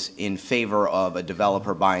was in favor of a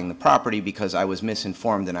developer buying the property because I was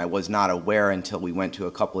misinformed and I was not aware until we went to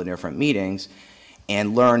a couple of different meetings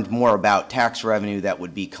and learned more about tax revenue that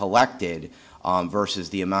would be collected versus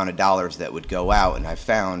the amount of dollars that would go out. And I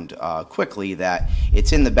found quickly that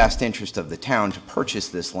it's in the best interest of the town to purchase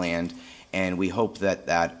this land, and we hope that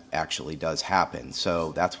that actually does happen.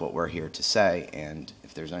 So that's what we're here to say, and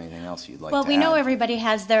if there's anything else you'd like to add. Well, we know everybody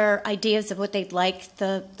has their ideas of what they'd like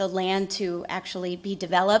the land to actually be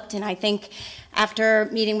developed, and I think after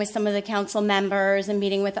meeting with some of the council members and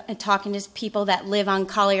meeting with and talking to people that live on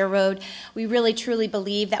Collier Road, we really truly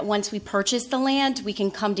believe that once we purchase the land, we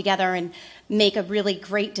can come together and make a really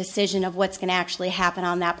great decision of what's going to actually happen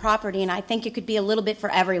on that property. And I think it could be a little bit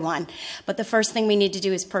for everyone. But the first thing we need to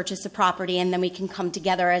do is purchase the property, and then we can come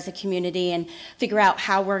together as a community and figure out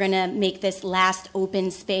how we're going to make this last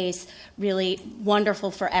open space really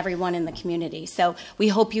wonderful for everyone in the community. So we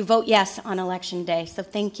hope you vote yes on Election Day. So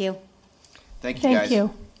thank you. Thank you, guys. Thank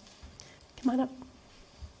you. Come on up.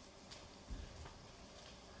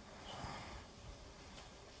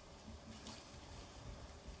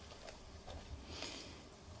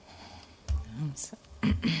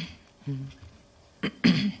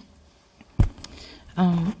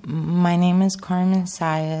 My name is Carmen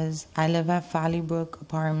Saez. I live at Folly Brook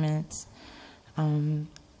Apartments.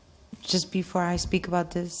 Just before I speak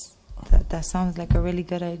about this, that sounds like a really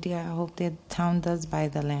good idea. I hope the town does buy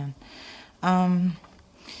the land. I'm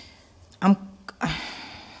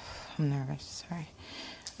nervous. Sorry.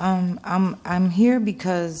 I'm here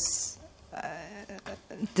because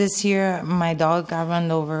this year my dog got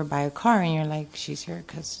run over by a car, and you're like, she's here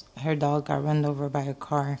because her dog got run over by a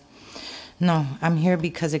car. No, I'm here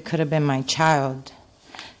because it could have been my child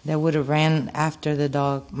that would have ran after the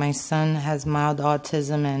dog. My son has mild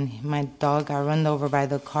autism, and my dog got run over by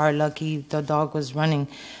the car. Lucky the dog was running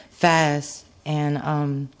fast,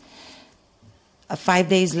 and 5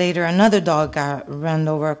 days later, another dog got run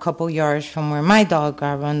over a couple yards from where my dog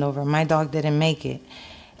got run over. My dog didn't make it.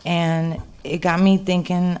 And it got me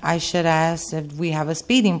thinking I should ask if we have a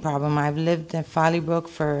speeding problem. I've lived in Folly Brook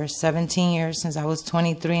for 17 years, since I was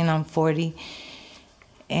 23 and I'm 40.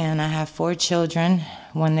 And I have 4 children.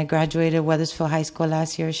 One that graduated Wethersfield High School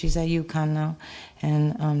last year. She's at UConn now.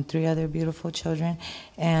 And 3 other beautiful children.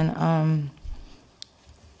 And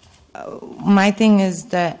my thing is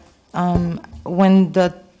that when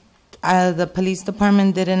the police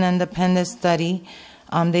department did an independent study,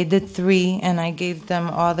 they did 3, and I gave them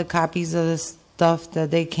all the copies of the stuff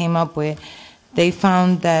that they came up with. They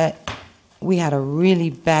found that we had a really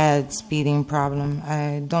bad speeding problem.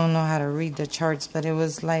 I don't know how to read the charts, but it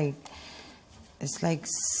was like, it's like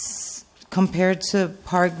compared to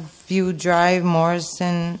Parkview Drive,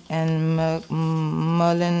 Morrison, and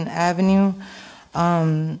Mullen Avenue,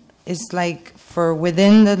 it's like for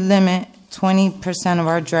within the limit, 20% of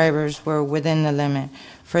our drivers were within the limit.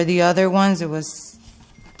 For the other ones, it was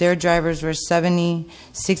their drivers were 70,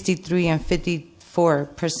 63, and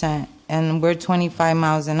 54%, and we're 25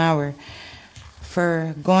 miles an hour.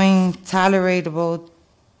 For going tolerable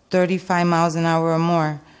 35 miles an hour or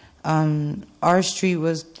more, our street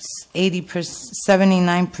was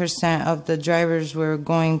 79% of the drivers were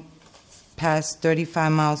going past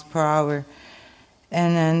 35 miles per hour.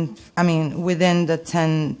 And then, I mean, within the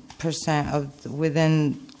 10% of,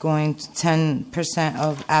 within going to 10%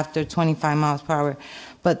 of after 25 miles per hour.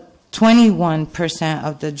 But 21%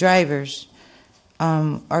 of the drivers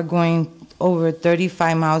are going over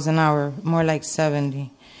 35 miles an hour, more like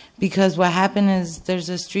 70. Because what happened is there's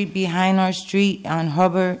a street behind our street on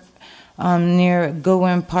Hubbard near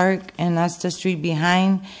Goodwin Park, and that's the street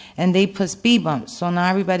behind, and they put speed bumps. So now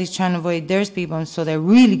everybody's trying to avoid their speed bumps, so they're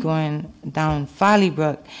really going down Folly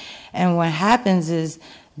Brook. And what happens is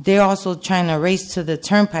they're also trying to race to the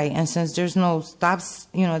turnpike, and since there's no stops,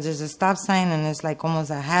 you know, there's a stop sign, and it's like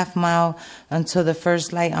almost a half mile until the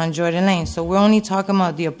first light on Jordan Lane. So we're only talking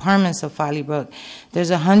about the apartments of Folly Brook.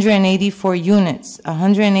 There's 184 units,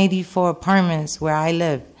 184 apartments where I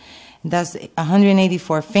live. That's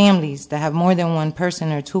 184 families that have more than one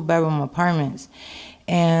person or 2-bedroom apartments.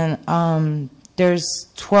 And there's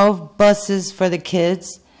 12 buses for the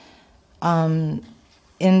kids in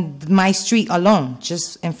my street alone,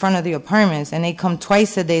 just in front of the apartments. And they come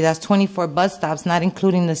twice a day. That's 24 bus stops, not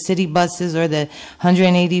including the city buses or the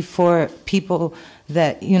 184 people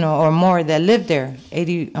that, you know, or more that live there,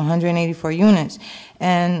 184 units.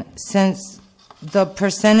 And since the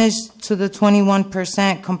percentage to the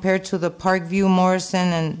 21% compared to the Parkview, Morrison,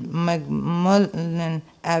 and McMullen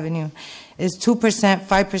Avenue is 2%, 5%,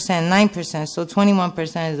 9%. So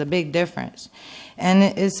 21% is a big difference. And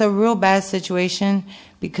it's a real bad situation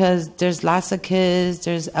because there's lots of kids,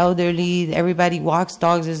 there's elderly, everybody walks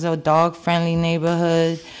dogs, it's a dog-friendly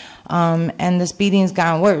neighborhood. And the speeding's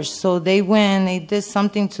gotten worse. So they went, they did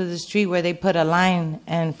something to the street where they put a line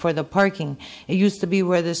and for the parking. It used to be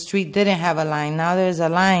where the street didn't have a line. Now there's a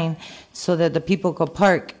line so that the people could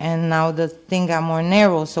park, and now the thing got more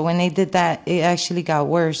narrow. So when they did that, it actually got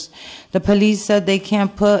worse. The police said they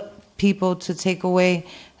can't put people to take away,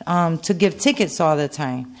 to give tickets all the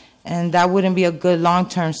time. And that wouldn't be a good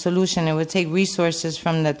long-term solution. It would take resources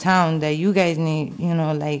from the town that you guys need, you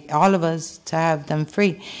know, like all of us, to have them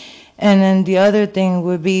free. And then the other thing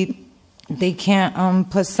would be they can't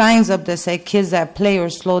put signs up that say kids that play or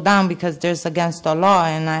slow down because there's against the law,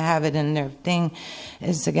 and I have it in their thing.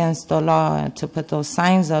 It's against the law to put those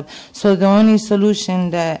signs up. So the only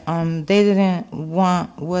solution that they didn't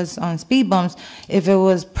want was on speed bumps. If it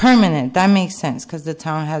was permanent, that makes sense because the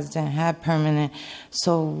town hasn't had permanent.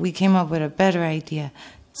 So we came up with a better idea.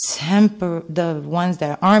 The ones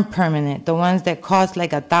that aren't permanent, the ones that cost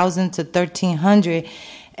like $1,000 to $1,300,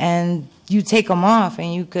 and you take them off,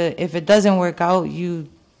 and you could, if it doesn't work out, you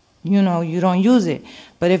know, you don't use it.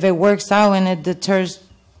 But if it works out and it deters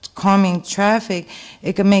calming traffic,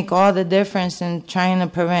 it could make all the difference in trying to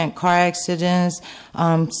prevent car accidents,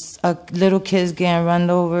 little kids getting run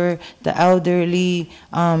over, the elderly.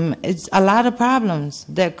 It's a lot of problems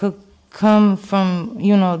that could come from,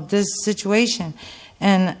 you know, this situation.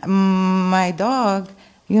 And my dog,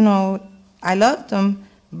 you know, I loved him,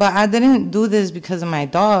 but I didn't do this because of my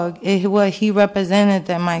dog. He represented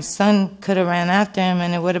that my son could have ran after him,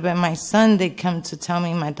 and it would have been my son that come to tell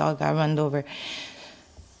me my dog got run over.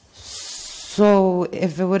 So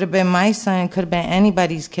if it would have been my son, it could have been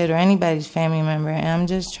anybody's kid or anybody's family member. And I'm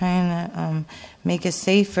just trying to make it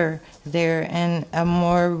safer there and a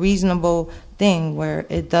more reasonable thing where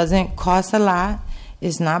it doesn't cost a lot.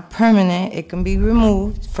 It's not permanent. It can be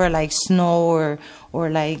removed for like snow or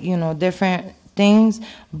like, you know, different things.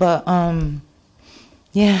 But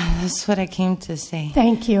yeah, that's what I came to say.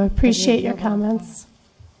 Thank you. I appreciate your comments.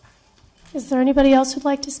 Is there anybody else who'd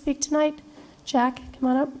like to speak tonight? Jack, come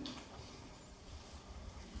on up.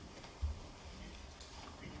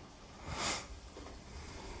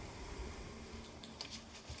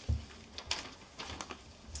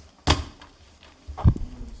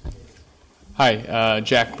 Hi,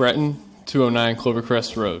 Jack Breton, 209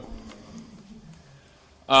 Clovercrest Road.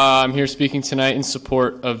 I'm here speaking tonight in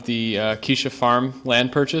support of the Keisha Farm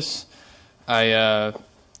land purchase. I'm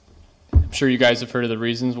sure you guys have heard of the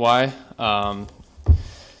reasons why.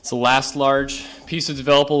 It's the last large piece of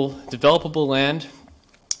developable land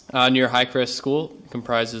near Highcrest School. It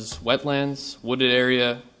comprises wetlands, wooded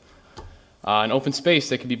area, an open space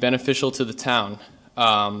that could be beneficial to the town.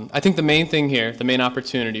 I think the main thing here, the main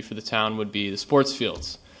opportunity for the town would be the sports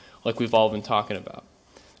fields, like we've all been talking about.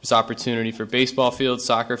 There's opportunity for baseball fields,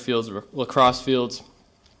 soccer fields, lacrosse fields.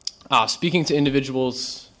 Speaking to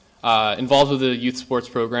individuals involved with the youth sports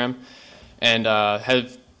program and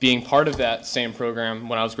being part of that same program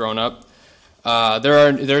when I was growing up,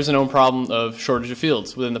 there's a known problem of shortage of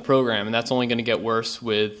fields within the program, and that's only going to get worse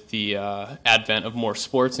with the advent of more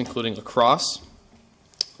sports, including lacrosse.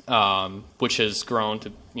 Which has grown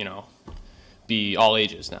to, you know, be all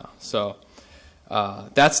ages now. So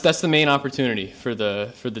that's the main opportunity for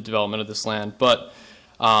the development of this land. But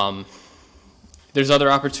there's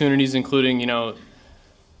other opportunities, including, you know,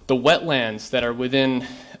 the wetlands that are within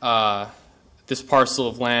this parcel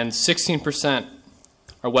of land. 16%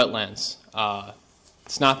 are wetlands.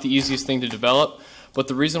 It's not the easiest thing to develop, but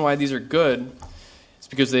the reason why these are good is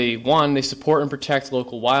because they support and protect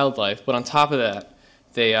local wildlife, but on top of that,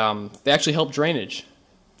 they actually help drainage.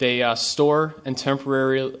 They store and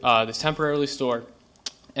temporarily store,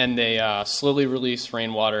 and they slowly release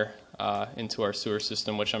rainwater into our sewer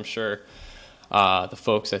system, which I'm sure the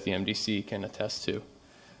folks at the MDC can attest to.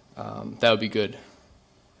 That would be good.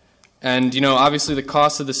 And, you know, obviously the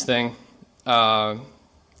cost of this thing,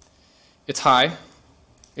 it's high.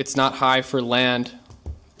 It's not high for land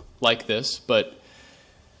like this, but,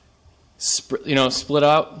 split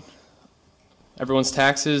out. Everyone's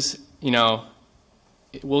taxes, you know,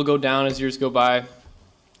 it will go down as years go by.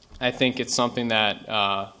 I think it's something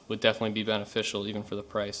that would definitely be beneficial even for the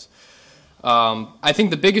price. I think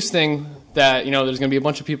the biggest thing that, you know, there's going to be a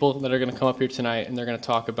bunch of people that are going to come up here tonight and they're going to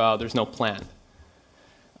talk about there's no plan.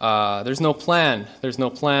 There's no plan. There's no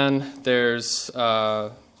plan. There's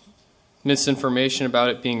misinformation about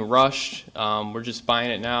it being rushed. We're just buying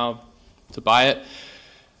it now to buy it.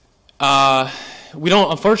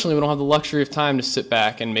 Unfortunately, we don't have the luxury of time to sit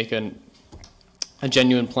back and make a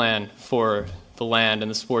genuine plan for the land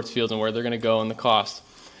and the sports fields and where they're going to go and the cost.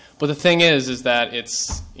 But the thing is that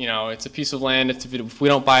it's, you know, it's a piece of land. If we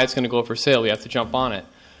don't buy it, it's going to go up for sale. We have to jump on it.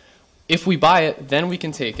 If we buy it, then we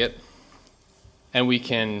can take it and we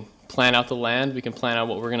can plan out the land. We can plan out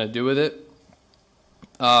what we're going to do with it.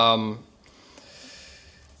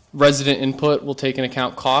 Resident input will take into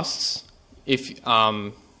account costs. If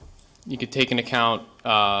you could take into account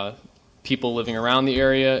people living around the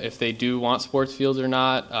area, if they do want sports fields or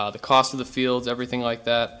not, the cost of the fields, everything like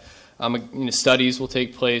that. Studies will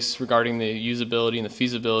take place regarding the usability and the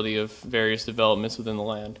feasibility of various developments within the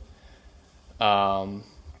land.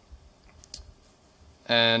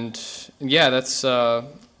 And yeah, that's.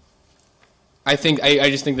 I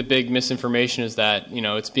just think the big misinformation is that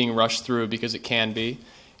it's being rushed through because it can be.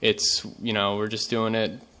 It's we're just doing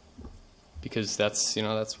it because that's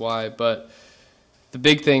that's why. But the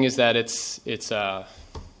big thing is that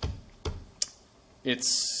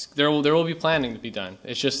there will be planning to be done.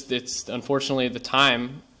 It's unfortunately the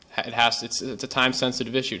time it's a time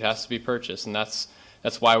sensitive issue. It has to be purchased, and that's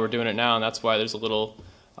why we're doing it now, and that's why there's a little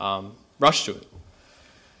rush to it.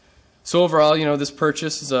 So overall, this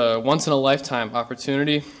purchase is a once in a lifetime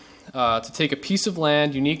opportunity to take a piece of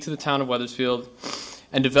land unique to the town of Wethersfield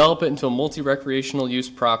and develop it into a multi-recreational use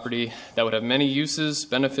property that would have many uses,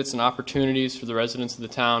 benefits, and opportunities for the residents of the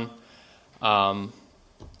town. And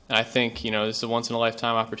I think, this is a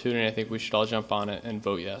once-in-a-lifetime opportunity. I think we should all jump on it and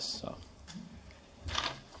vote yes. So.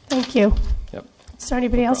 Thank you. Yep. Is there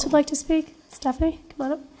anybody else who'd like to speak? Stephanie,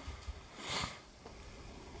 come on up.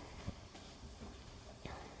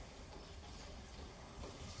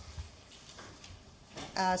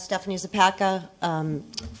 Stephanie Zapaka,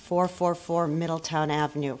 444 Middletown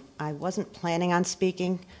Avenue. I wasn't planning on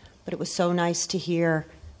speaking, but it was so nice to hear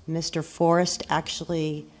Mr. Forrest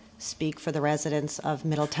actually speak for the residents of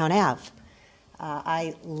Middletown Ave.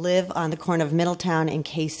 I live on the corner of Middletown and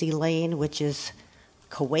Casey Lane, which is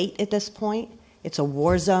Kuwait at this point. It's a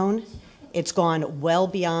war zone. It's gone well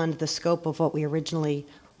beyond the scope of what we originally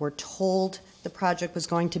were told the project was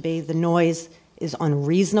going to be. The noise is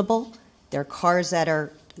unreasonable. There are cars that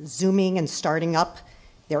are zooming and starting up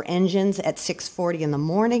their engines at 6:40 in the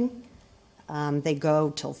morning. They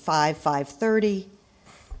go till 5:30.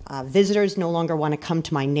 Visitors no longer want to come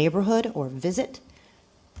to my neighborhood or visit.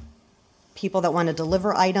 People that want to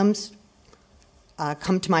deliver items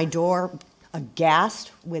come to my door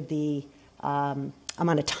aghast with the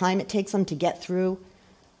amount of time it takes them to get through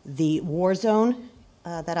the war zone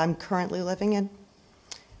that I'm currently living in.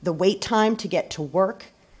 The wait time to get to work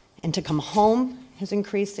and to come home has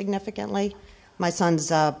increased significantly. My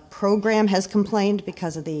son's program has complained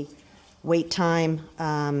because of the wait time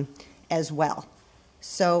as well.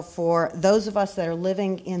 So for those of us that are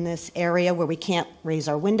living in this area where we can't raise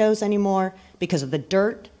our windows anymore because of the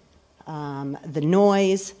dirt, the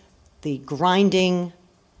noise, the grinding,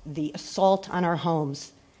 the assault on our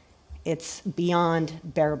homes, it's beyond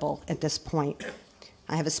bearable at this point.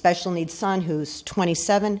 I have a special needs son who's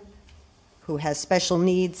 27, who has special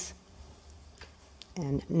needs,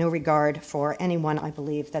 and no regard for anyone, I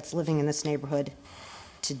believe, that's living in this neighborhood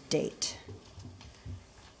to date.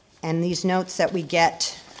 And these notes that we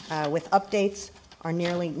get with updates are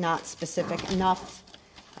nearly not specific enough.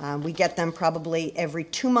 We get them probably every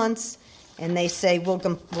 2 months, and they say will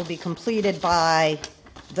be completed by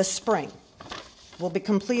the spring. Will be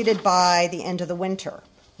completed by the end of the winter.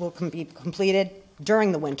 Will be completed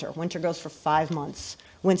during the winter. Winter goes for 5 months.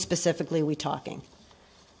 When specifically are we talking?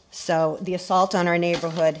 So the assault on our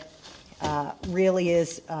neighborhood really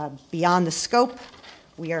is beyond the scope.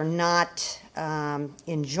 We are not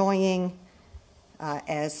enjoying,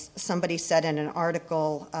 as somebody said in an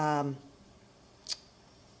article,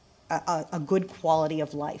 a good quality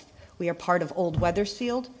of life. We are part of Old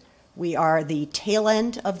Wethersfield. We are the tail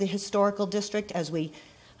end of the historical district. As we,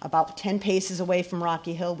 about 10 paces away from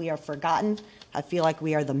Rocky Hill, we are forgotten. I feel like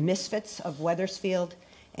we are the misfits of Wethersfield,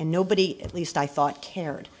 and nobody, at least I thought,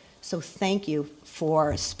 cared. So thank you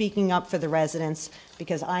for speaking up for the residents,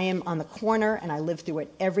 because I am on the corner and I live through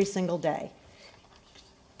it every single day.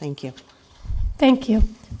 Thank you. Thank you.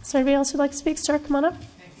 Is there anybody else who'd like to speak? Sir, come on up.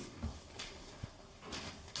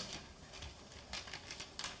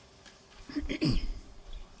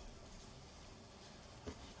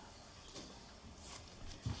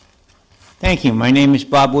 Thank you. My name is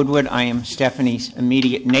Bob Woodward. I am Stephanie's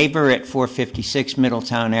immediate neighbor at 456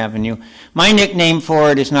 Middletown Avenue. My nickname for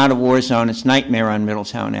it is not a war zone. It's Nightmare on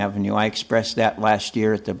Middletown Avenue. I expressed that last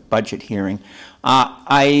year at the budget hearing.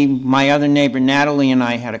 My other neighbor, Natalie, and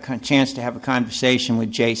I had a chance to have a conversation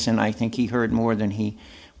with Jason. I think he heard more than he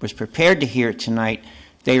was prepared to hear tonight.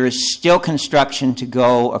 There is still construction to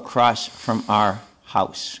go across from our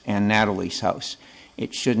house and Natalie's house.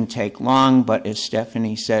 It shouldn't take long, but as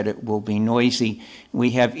Stephanie said, it will be noisy.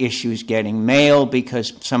 We have issues getting mail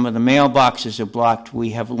because some of the mailboxes are blocked. We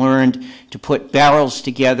have learned to put barrels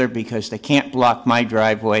together because they can't block my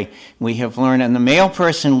driveway. We have learned, and the mail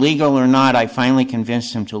person, legal or not, I finally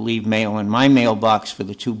convinced him to leave mail in my mailbox for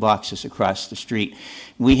the 2 boxes across the street.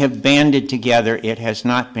 We have banded together. It has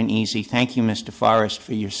not been easy. Thank you, Mr. Forrest,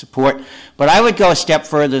 for your support. But I would go a step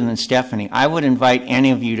further than Stephanie. I would invite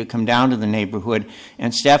any of you to come down to the neighborhood,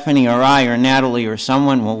 and Stephanie or I or Natalie or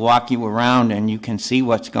someone will walk you around and you can see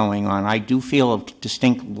what's going on. I do feel a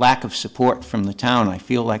distinct lack of support from the town. I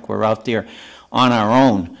feel like we're out there on our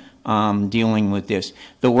own dealing with this.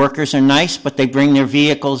 The workers are nice, but they bring their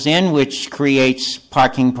vehicles in, which creates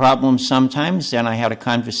parking problems sometimes, and I had a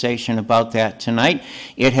conversation about that tonight.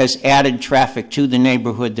 It has added traffic to the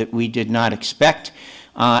neighborhood that we did not expect,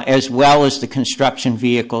 as well as the construction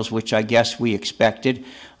vehicles, which I guess we expected.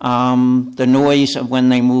 The noise of when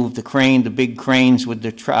they move the crane, the big cranes with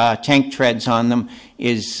the tank treads on them,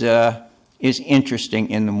 is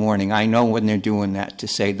interesting in the morning. I know when they're doing that, to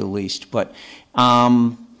say the least. But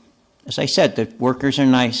as I said, the workers are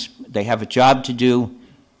nice. They have a job to do,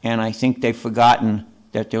 and I think they've forgotten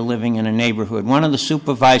that they're living in a neighborhood. One of the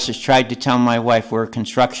supervisors tried to tell my wife we're a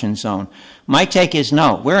construction zone. My take is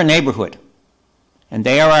no, we're a neighborhood, and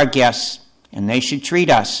they are our guests, and they should treat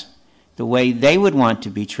us the way they would want to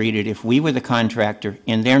be treated if we were the contractor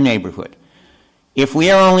in their neighborhood. If we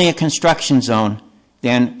are only a construction zone,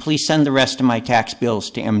 then please send the rest of my tax bills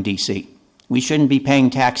to MDC. We shouldn't be paying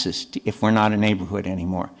taxes if we're not a neighborhood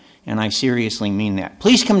anymore. And I seriously mean that.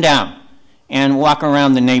 Please come down and walk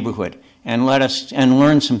around the neighborhood and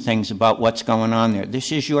learn some things about what's going on there.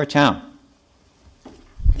 This is your town.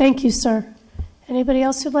 Thank you, sir. Anybody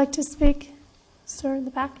else who'd like to speak? Sir, in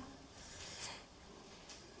the back.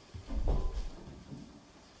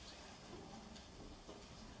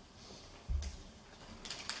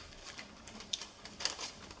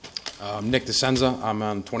 Nick DeSenza. I'm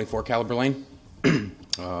on 24 Caliber Lane.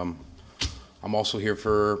 I'm also here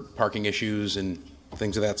for parking issues and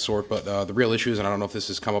things of that sort, but the real issues, and I don't know if this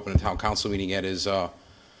has come up in a town council meeting yet, is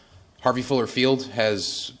Harvey Fuller Field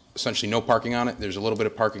has essentially no parking on it. There's a little bit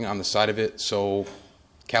of parking on the side of it, so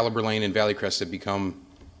Caliber Lane and Valley Crest have become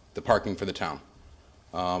the parking for the town.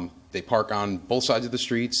 They park on both sides of the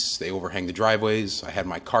streets. They overhang the driveways. I had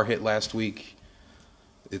my car hit last week.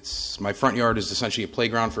 My front yard is essentially a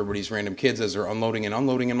playground for everybody's random kids as they're unloading and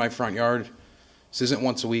unloading in my front yard. This isn't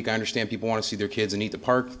once a week. I understand people want to see their kids and need to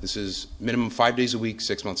park. This is minimum 5 days a week,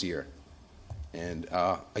 6 months a year. And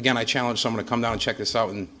again, I challenge someone to come down and check this out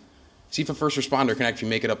and see if a first responder can actually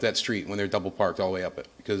make it up that street when they're double parked all the way up it.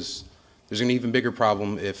 Because there's an even bigger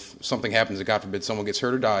problem if something happens, that God forbid someone gets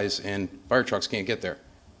hurt or dies and fire trucks can't get there.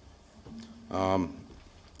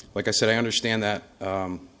 Like I said, I understand that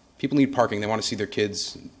people need parking. They want to see their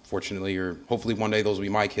kids, fortunately, or hopefully one day those will be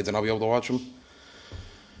my kids and I'll be able to watch them.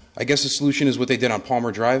 I guess the solution is what they did on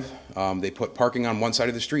Palmer Drive. They put parking on one side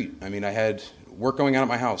of the street. I mean, I had work going on at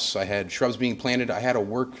my house. I had shrubs being planted. I had to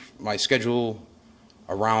work my schedule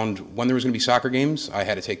around when there was going to be soccer games. I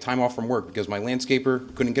had to take time off from work because my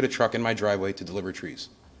landscaper couldn't get a truck in my driveway to deliver trees.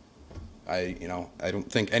 I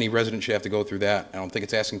don't think any resident should have to go through that. I don't think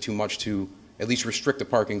it's asking too much to at least restrict the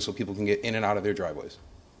parking so people can get in and out of their driveways.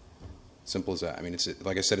 Simple as that. I mean,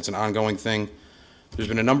 like I said, it's an ongoing thing. There's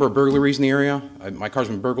been a number of burglaries in the area. My car's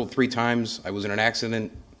been burgled 3 times. I was in an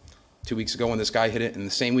accident 2 weeks ago when this guy hit it. And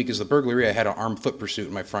the same week as the burglary, I had an armed foot pursuit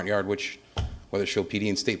in my front yard, which Wethersfield PD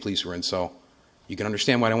and state police were in. So you can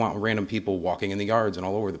understand why I don't want random people walking in the yards and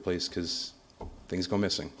all over the place, because things go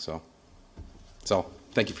missing. So that's all.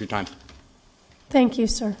 Thank you for your time. Thank you,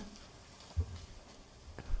 sir.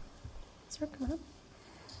 Sir, come on.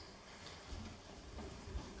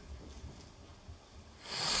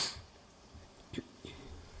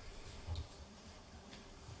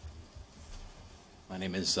 My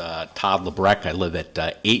name is Todd Lebrecht. I live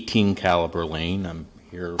at 18 Caliber Lane. I'm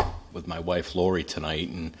here with my wife Lori tonight,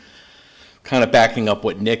 and kind of backing up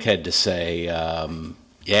what Nick had to say.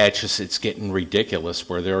 Yeah, it's getting ridiculous.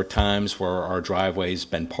 Where there are times where our driveway's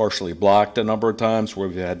been partially blocked, a number of times where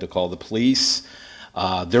we've had to call the police.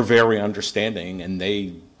 They're very understanding, and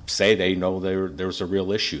they say they know there's a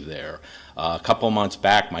real issue there. A couple of months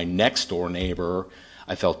back, my next door neighbor,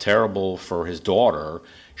 I felt terrible for his daughter.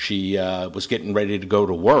 She was getting ready to go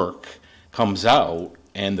to work, comes out,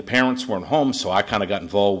 and the parents weren't home, so I kind of got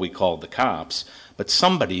involved. We called the cops. But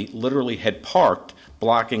somebody literally had parked,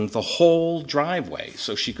 blocking the whole driveway,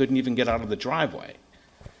 so she couldn't even get out of the driveway.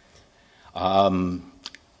 And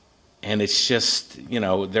it's just,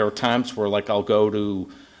 there are times where, like, I'll go to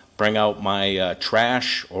bring out my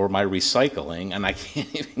trash or my recycling, and I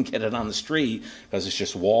can't even get it on the street because it's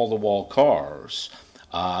just wall-to-wall cars.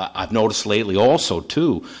 I've noticed lately also,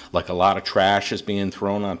 too, like a lot of trash is being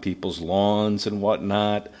thrown on people's lawns and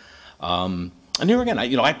whatnot. And here again,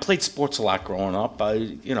 I played sports a lot growing up.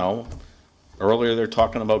 Earlier they're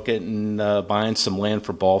talking about buying some land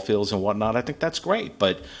for ball fields and whatnot. I think that's great,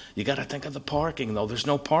 but you got to think of the parking, though. There's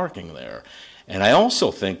no parking there. And I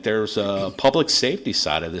also think there's a public safety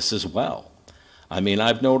side of this as well. I mean,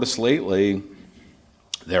 I've noticed lately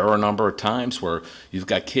there are a number of times where you've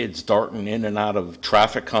got kids darting in and out of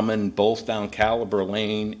traffic coming both down Caliber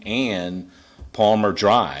Lane and Palmer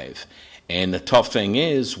Drive. And the tough thing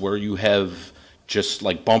is where you have just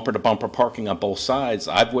like bumper-to-bumper parking on both sides.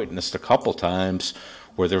 I've witnessed a couple times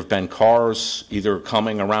where there have been cars either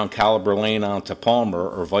coming around Caliber Lane onto Palmer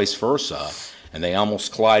or vice versa, and they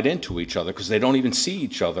almost collide into each other because they don't even see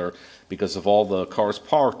each other because of all the cars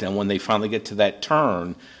parked. And when they finally get to that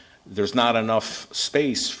turn, there's not enough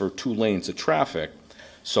space for 2 lanes of traffic.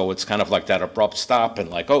 So it's kind of like that abrupt stop and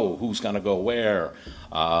like, oh, who's going to go where?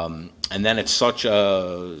 And then it's such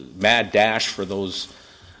a mad dash for those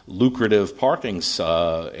lucrative parking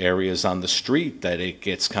areas on the street that it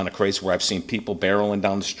gets kind of crazy, where I've seen people barreling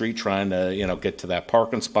down the street trying to get to that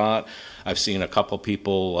parking spot. I've seen a couple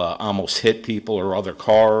people almost hit people or other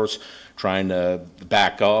cars trying to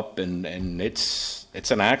back up, and it's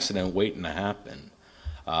an accident waiting to happen.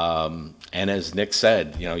 And as Nick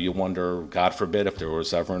said, you wonder, God forbid, if there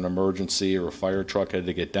was ever an emergency or a fire truck had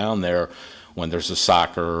to get down there when there's a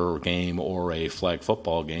soccer game or a flag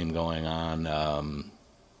football game going on.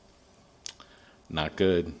 Not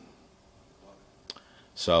good.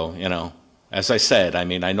 So, as I said, I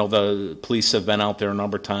mean, I know the police have been out there a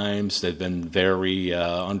number of times. They've been very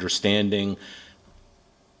understanding.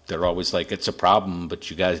 They're always like, it's a problem, but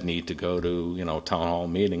you guys need to go to, town hall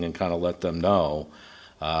meeting and kind of let them know.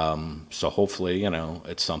 So hopefully,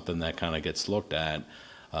 it's something that kind of gets looked at.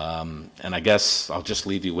 And I guess I'll just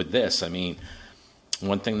leave you with this. I mean,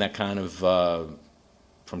 one thing that kind of,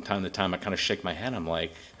 from time to time, I kind of shake my head. I'm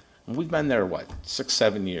like, we've been there, 6,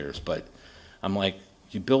 7 years, but I'm like,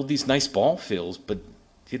 you build these nice ball fields, but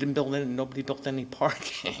nobody built any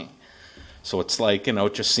parking. So it's like,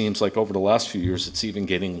 it just seems like over the last few years, it's even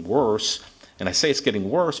getting worse. And I say it's getting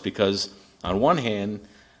worse because on one hand,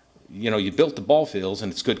 you built the ball fields,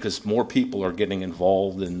 and it's good because more people are getting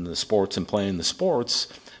involved in the sports and playing the sports,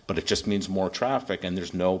 but it just means more traffic, and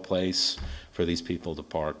there's no place for these people to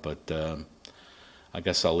park. But I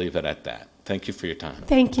guess I'll leave it at that. Thank you for your time.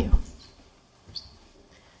 Thank you.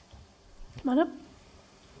 Come on up.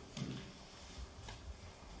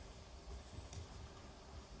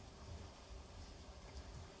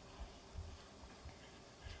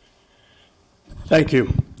 Thank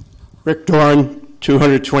you. Rick Dorn,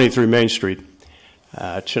 223 Main Street.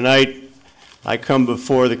 Tonight, I come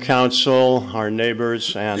before the council, our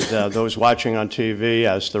neighbors, and those watching on TV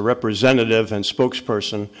as the representative and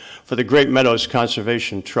spokesperson for the Great Meadows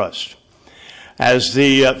Conservation Trust. As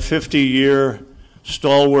the 50-year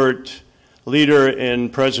stalwart leader in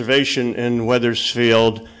preservation in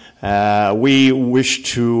Wethersfield, we wish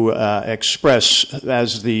to express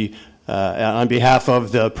as on behalf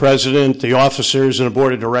of the president, the officers, and the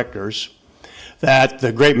board of directors, that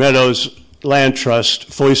the Great Meadows Land Trust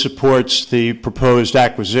fully supports the proposed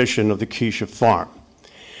acquisition of the Keisha Farm.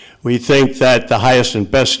 We think that the highest and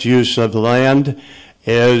best use of the land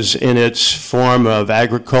is in its form of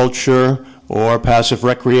agriculture or passive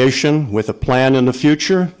recreation, with a plan in the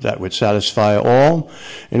future that would satisfy all,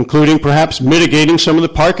 including perhaps mitigating some of the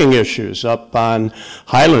parking issues up on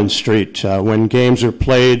Highland Street when games are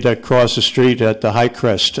played across the street at the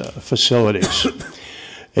Highcrest facilities.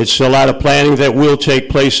 It's a lot of planning that will take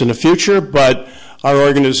place in the future, but our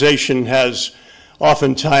organization has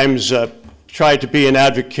oftentimes tried to be an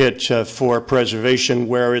advocate for preservation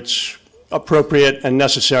where it's appropriate and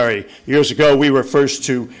necessary. Years ago, we were first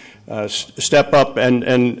to step up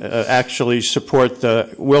and actually support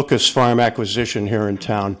the Wilkes Farm acquisition here in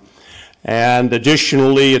town. And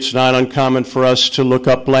additionally, it's not uncommon for us to look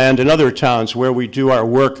up land in other towns where we do our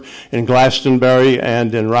work in Glastonbury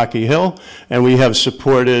and in Rocky Hill, and we have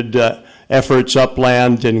supported efforts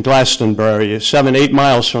upland in Glastonbury, 7-8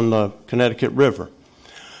 miles from the Connecticut River.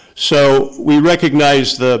 So we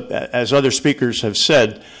recognize, as other speakers have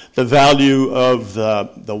said, the value of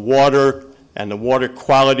the water and the water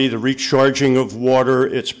quality, the recharging of water,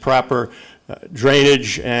 its proper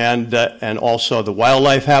drainage, and also the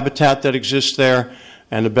wildlife habitat that exists there.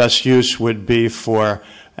 And the best use would be for,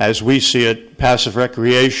 as we see it, passive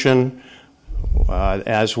recreation,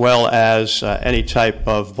 as well as any type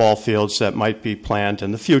of ball fields that might be planned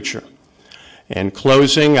in the future. In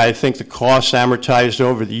closing, I think the costs amortized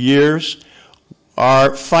over the years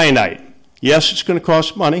are finite. Yes, it's going to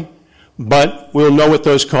cost money, but we'll know what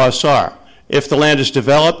those costs are. If the land is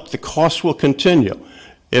developed, the costs will continue.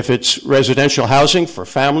 If it's residential housing for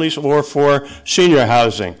families or for senior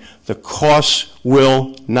housing, the costs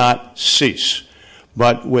will not cease.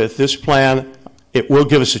 But with this plan, it will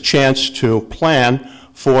give us a chance to plan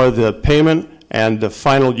for the payment and the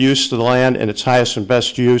final use of the land in its highest and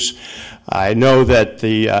best use. I know that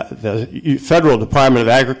the Federal Department of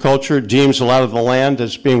Agriculture deems a lot of the land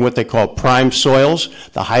as being what they call prime soils,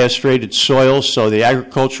 the highest rated soils, so the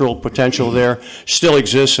agricultural potential there still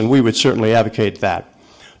exists, and we would certainly advocate that.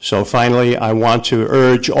 So finally, I want to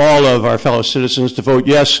urge all of our fellow citizens to vote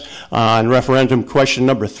yes on referendum question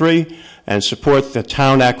number 3 and support the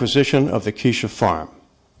town acquisition of the Keisha Farm.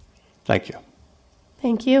 Thank you.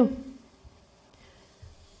 Thank you.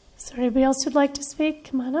 Is there anybody else who'd like to speak?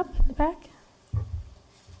 Come on up in the back.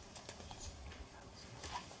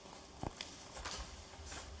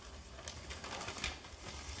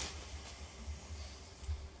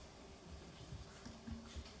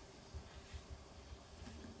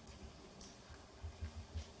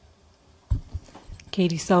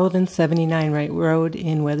 Katie Sullivan, 79 Wright Road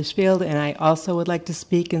in Wethersfield, and I also would like to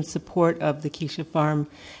speak in support of the Keisha Farm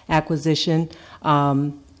acquisition.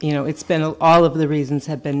 You know, it's been, all of the reasons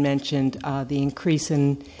have been mentioned, the increase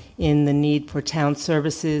in the need for town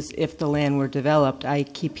services if the land were developed. I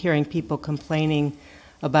keep hearing people complaining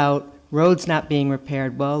about roads not being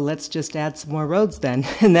repaired. Well, let's just add some more roads then,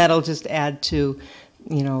 and that'll just add to,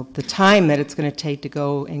 you know, the time that it's going to take to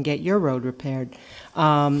go and get your road repaired.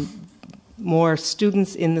 More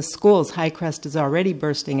students in the schools. Highcrest is already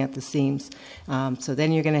bursting at the seams. So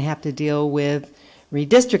then you're going to have to deal with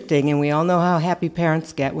redistricting, and we all know how happy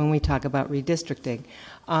parents get when we talk about redistricting.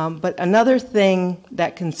 But another thing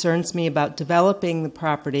that concerns me about developing the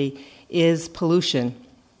property is pollution.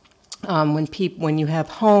 When you have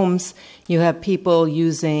homes, you have people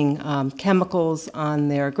using chemicals on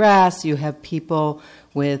their grass, you have people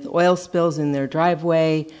with oil spills in their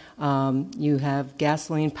driveway, you have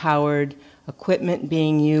gasoline-powered equipment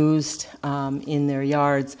being used in their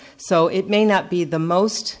yards. So it may not be the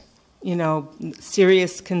most, you know,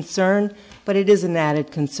 serious concern, but it is an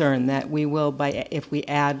added concern that we will, if we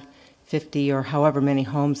add 50 or however many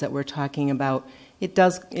homes that we're talking about, it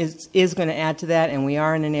is going to add to that, and we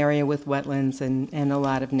are in an area with wetlands and a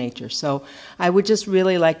lot of nature. So I would just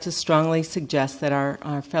really like to strongly suggest that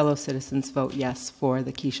our fellow citizens vote yes for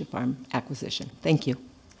the Keisha Farm acquisition. Thank you.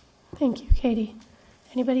 Thank you, Katie.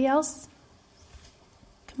 Anybody else?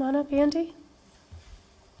 Come on up, Andy.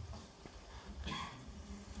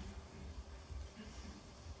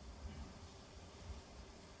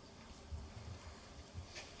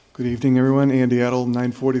 Good evening, everyone. Andy Edel,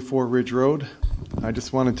 944 Ridge Road. I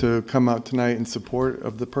just wanted to come out tonight in support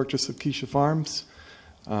of the purchase of Keisha Farms.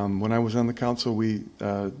 When I was on the council, we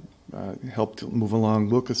helped move along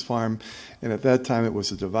Lucas Farm, and at that time it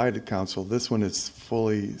was a divided council. This one is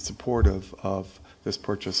fully supportive of this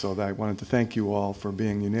purchase, so I wanted to thank you all for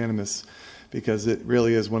being unanimous, because it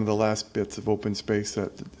really is one of the last bits of open space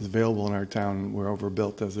that is available in our town. We're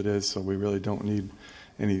overbuilt as it is, so we really don't need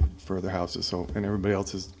any further houses. So, and everybody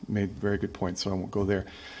else has made very good points, so I won't go there.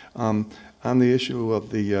 On the issue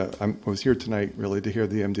of the, I was here tonight really to hear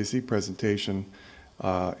the MDC presentation,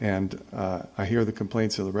 and I hear the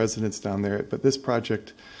complaints of the residents down there, but this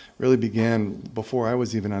project really began before I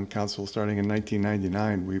was even on council, starting in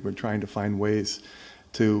 1999. We were trying to find ways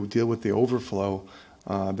to deal with the overflow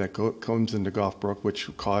that comes into Gulf Brook,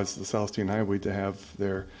 which caused the South Stream Highway to have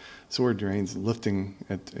their sewer drains lifting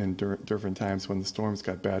in different times when the storms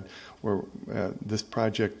got bad. Where this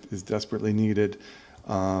project is desperately needed.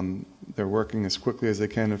 They're working as quickly as they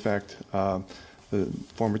can. In fact, the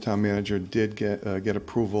former town manager did get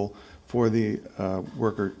approval for the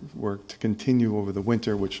work to continue over the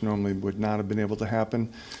winter, which normally would not have been able to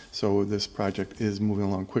happen. So this project is moving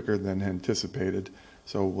along quicker than anticipated.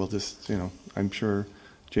 So we'll just, you know, I'm sure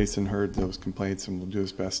Jason heard those complaints and will do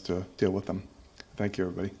his best to deal with them. Thank you,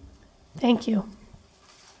 everybody. Thank you.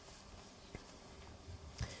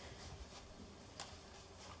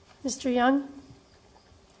 Mr. Young?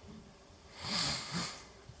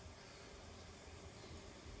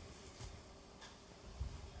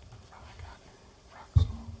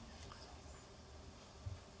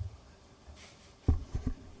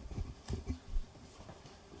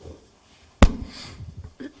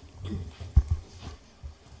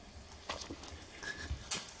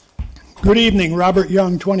 Good evening, Robert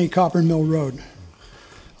Young, 20 Copper Mill Road.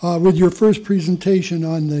 with your first presentation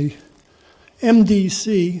on the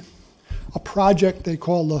MDC, a project they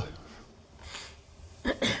call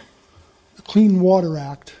the Clean Water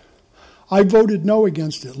Act. I voted no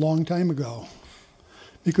against it a long time ago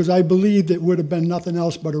because I believed it would have been nothing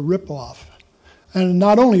else but a ripoff. And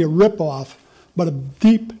not only a ripoff, but a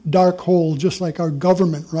deep, dark hole just like our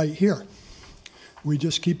government right here. We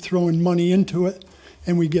just keep throwing money into it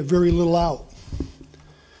and we get very little out.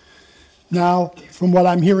 Now, from what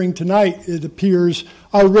I'm hearing tonight, it appears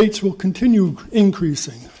our rates will continue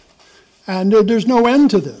increasing. And there's no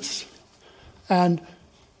end to this. And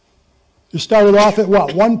it started off at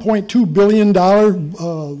what, $1.2 billion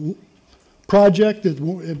project.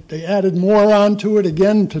 They added more onto it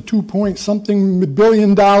again to 2-point-something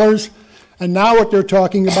billion dollars. And now what they're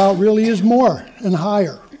talking about really is more and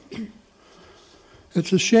higher.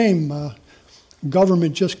 It's a shame.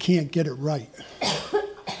 Government just can't get it right.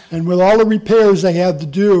 And with all the repairs they have to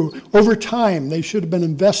do, over time, they should have been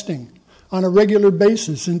investing on a regular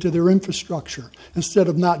basis into their infrastructure instead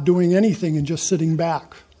of not doing anything and just sitting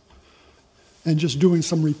back and just doing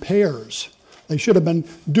some repairs. They should have been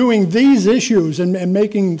doing these issues and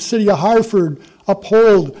making City of Hartford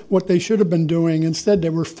uphold what they should have been doing. Instead, they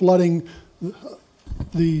were flooding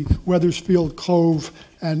the Wethersfield Cove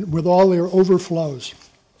and with all their overflows,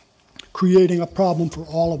 creating a problem for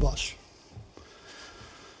all of us.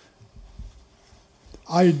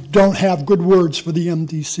 I don't have good words for the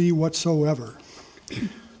MDC whatsoever.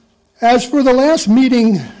 As for the last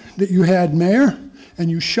meeting that you had, Mayor,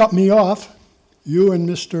 and you shut me off, you and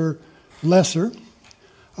Mr. Lesser,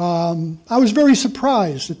 I was very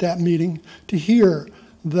surprised at that meeting to hear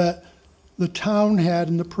that the town had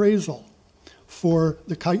an appraisal for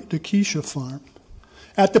the Keisha farm.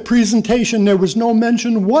 At the presentation, there was no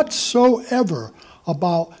mention whatsoever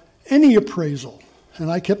about any appraisal,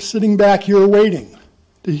 and I kept sitting back here waiting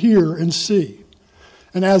to hear and see.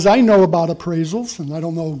 And as I know about appraisals, and I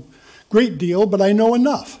don't know a great deal, but I know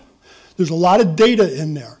enough, there's a lot of data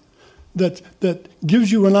in there that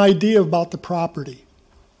gives you an idea about the property.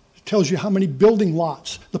 It tells you how many building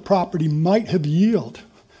lots the property might have yielded.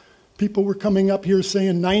 People were coming up here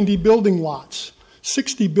saying 90 building lots,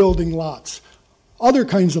 60 building lots, other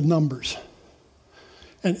kinds of numbers.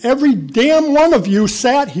 And every damn one of you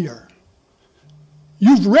sat here.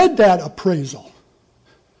 You've read that appraisal.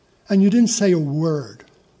 And you didn't say a word.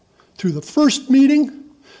 Through the first meeting,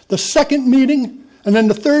 the second meeting, and then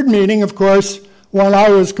the third meeting, of course, while I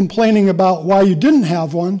was complaining about why you didn't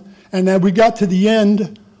have one, and then we got to the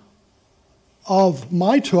end of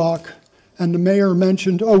my talk, and the mayor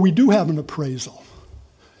mentioned, oh, we do have an appraisal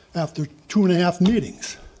after 2.5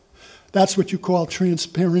 meetings. That's what you call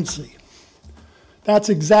transparency. That's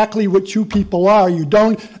exactly what you people are. You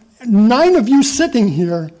don't, 9 of you sitting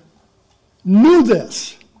here knew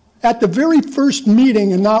this. At the very first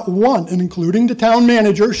meeting, and not one, and including the town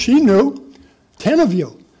manager, she knew, 10 of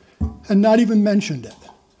you, and not even mentioned it.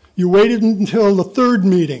 You waited until the third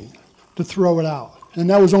meeting to throw it out.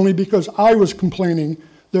 And that was only because I was complaining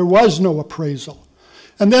there was no appraisal.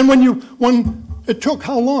 And then when it took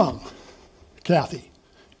how long, Kathy?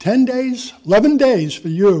 10 days, 11 days for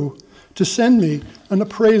you to send me an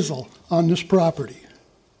appraisal on this property.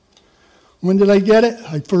 When did I get it?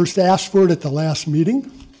 I first asked for it at the last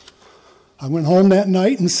meeting. I went home that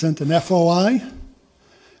night and sent an FOI,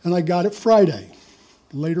 and I got it Friday,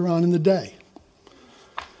 later on in the day.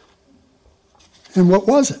 And what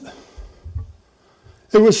was it?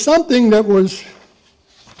 It was something that was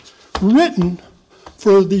written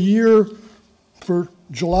for the year, for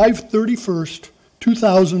July 31st,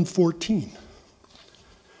 2014.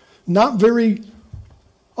 Not very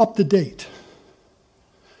up to date.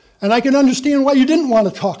 And I can understand why you didn't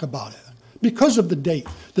want to talk about it, because of the date.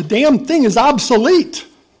 The damn thing is obsolete.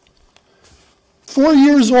 4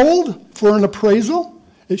 years old for an appraisal.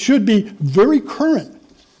 It should be very current.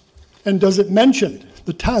 And does it mention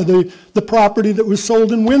the property that was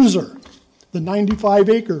sold in Windsor, the 95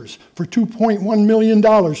 acres for $2.1 million?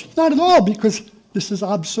 Not at all, because this is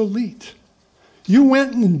obsolete. You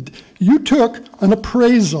went and you took an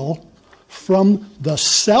appraisal from the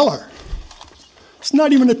seller. It's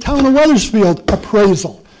not even a town of Wethersfield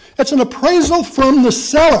appraisal. It's an appraisal from the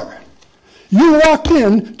seller. You walked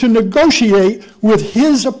in to negotiate with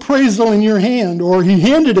his appraisal in your hand, or he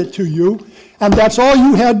handed it to you, and that's all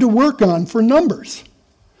you had to work on for numbers.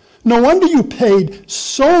 No wonder you paid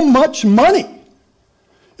so much money.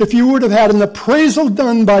 If you would have had an appraisal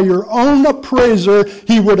done by your own appraiser,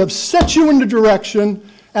 he would have set you in the direction,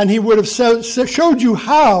 and he would have showed you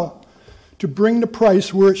how to bring the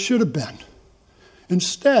price where it should have been.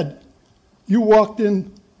 Instead, you walked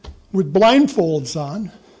in with blindfolds on,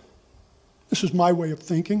 this is my way of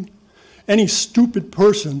thinking, any stupid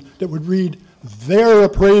person that would read their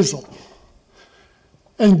appraisal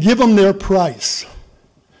and give them their price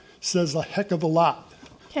says a heck of a lot.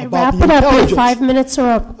 Okay, about wrap the it up. Your intelligence. 5 minutes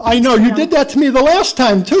are up. I know, you did that to me the last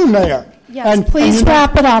time too, Mayor. Yes, please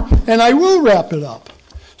wrap it up. And I will wrap it up.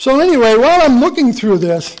 So anyway, while I'm looking through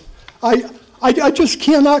this, I just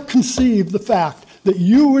cannot conceive the fact that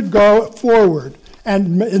you would go forward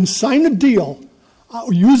and sign a deal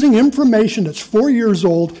using information that's 4 years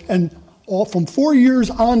old, and all from 4 years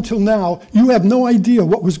on till now, you have no idea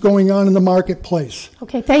what was going on in the marketplace.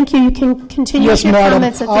 Okay, thank you. You can continue Yes, with your madam.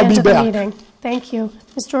 comments at the I'll end be of the back. meeting. Thank you.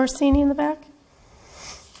 Mr. Orsini in the back?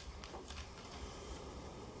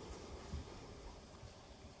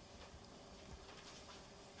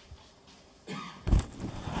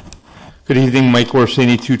 Good evening, Mike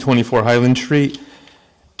Orsini, 224 Highland Street.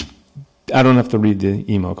 I don't have to read the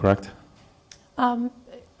email, correct?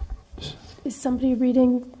 Is somebody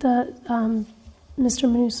reading the Mr.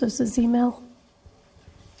 Manousos' email?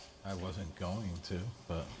 I wasn't going to,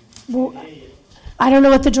 but Well, I don't know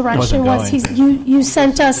what the direction was. Wasn't You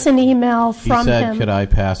sent us an email he from said, him. could I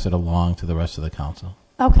pass it along to the rest of the council?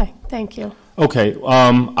 Okay, thank you. Okay,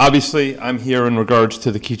 obviously, I'm here in regards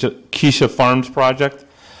to the Keisha Farms project.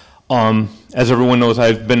 As everyone knows,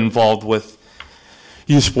 I've been involved with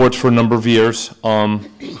youth sports for a number of years.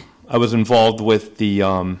 I was involved with the,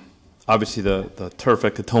 obviously, the turf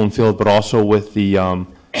at Catone Field, but also with the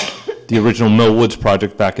original Mill Woods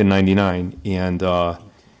project back in '99. And I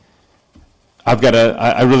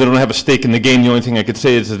really don't have a stake in the game. The only thing I could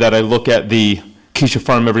say is that I look at the Keisha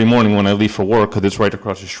Farm every morning when I leave for work, because it's right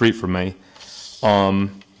across the street from me.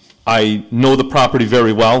 I know the property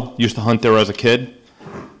very well. Used to hunt there as a kid.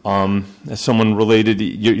 As someone related,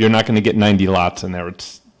 you're not going to get 90 lots in there.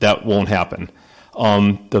 That won't happen.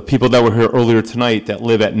 The people that were here earlier tonight that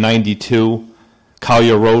live at 92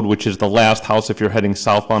 Collier Road, which is the last house if you're heading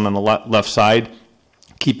southbound on the left side,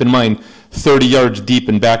 keep in mind, 30 yards deep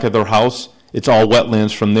in back of their house, it's all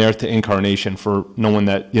wetlands from there to Incarnation, for no one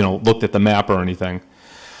that looked at the map or anything.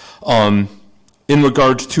 In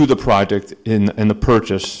regards to the project and the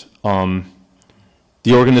purchase, the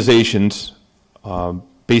organizations,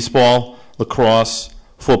 baseball, lacrosse,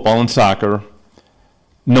 football, and soccer,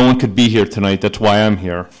 no one could be here tonight. That's why I'm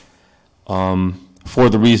here, for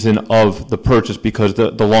the reason of the purchase, because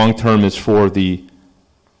the long term is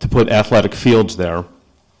to put athletic fields there.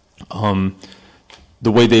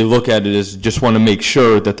 The way they look at it is just want to make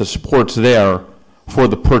sure that the support's there for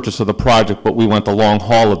the purchase of the project, but we want the long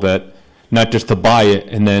haul of it, not just to buy it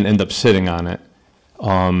and then end up sitting on it.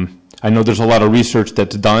 I know there's a lot of research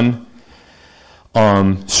that's done,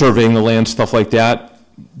 surveying the land, stuff like that.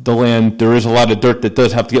 The land, there is a lot of dirt that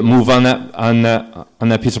does have to get moved on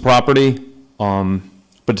that piece of property,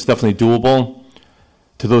 but it's definitely doable.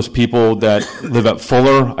 To those people that live at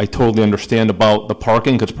Fuller, I totally understand about the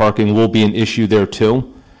parking, because parking will be an issue there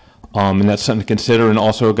too, and that's something to consider. And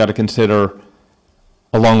also got to consider,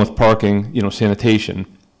 along with parking, sanitation,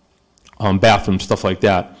 bathrooms, stuff like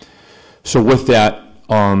that. So with that,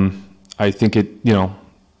 I think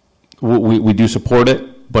we do support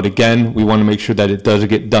it, but again, we want to make sure that it does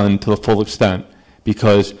get done to the full extent,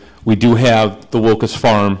 because we do have the Wilkes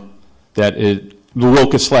Farm, the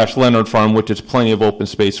Wilkes/Leonard Farm, which is plenty of open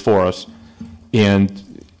space for us,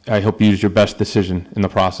 and I hope you use your best decision in the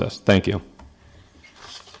process. Thank you.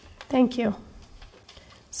 Thank you.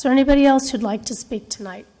 Is there anybody else who'd like to speak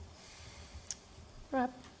tonight?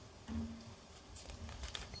 Rep.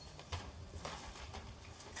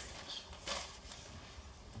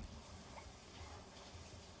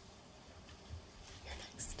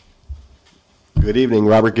 Good evening,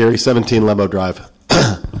 Robert Gary, 17 Lembo Drive.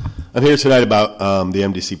 I'm here tonight about the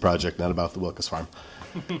MDC project, not about the Wilkes Farm.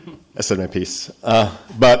 I said my piece.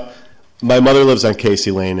 But my mother lives on Casey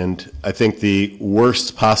Lane, and I think the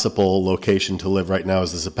worst possible location to live right now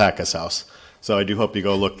is the Zapaka's house. So I do hope you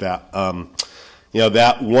go look that.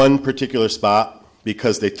 That one particular spot,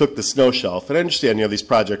 because they took the snow shelf, and I understand, these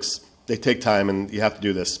projects, they take time and you have to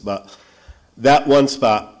do this, but that one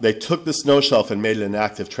spot, they took the snow shelf and made it an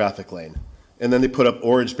active traffic lane. And then they put up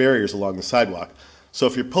orange barriers along the sidewalk. So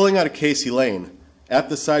if you're pulling out of Casey Lane, at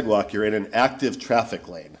the sidewalk, you're in an active traffic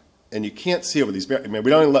lane. And you can't see over these barriers. I mean,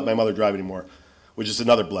 we don't even let my mother drive anymore, which is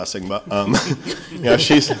another blessing. But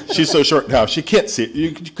she's so short now, she can't see it.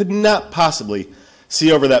 You could not possibly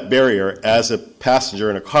see over that barrier as a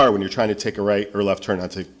passenger in a car when you're trying to take a right or left turn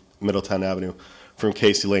onto Middletown Avenue from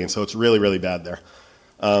Casey Lane. So it's really, really bad there.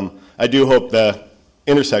 I do hope the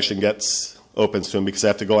intersection gets open soon, because I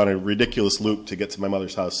have to go on a ridiculous loop to get to my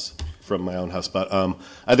mother's house from my own house. But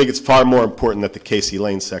I think it's far more important that the Casey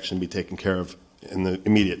Lane section be taken care of in the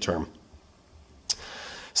immediate term.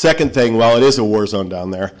 Second thing, while it is a war zone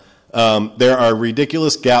down there, there are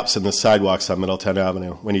ridiculous gaps in the sidewalks on Middletown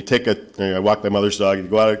Avenue. When you take I walk my mother's dog, you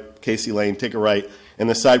go out of Casey Lane, take a right, and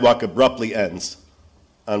the sidewalk abruptly ends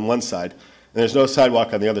on one side. And there's no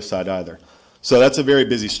sidewalk on the other side either. So that's a very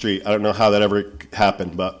busy street. I don't know how that ever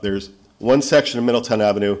happened, but there's one section of Middletown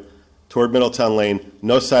Avenue toward Middletown Lane,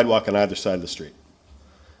 no sidewalk on either side of the street.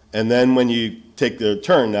 And then when you take the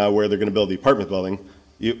turn now where they're going to build the apartment building,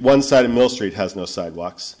 one side of Mill Street has no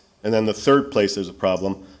sidewalks. And then the third place there's a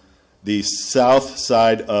problem, the south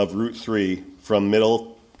side of Route 3 from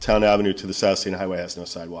Middletown Avenue to the South Scene Highway has no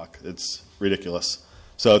sidewalk. It's ridiculous.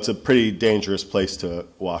 So it's a pretty dangerous place to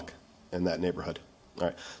walk in that neighborhood. All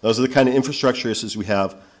right. Those are the kind of infrastructure issues we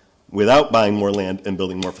have without buying more land and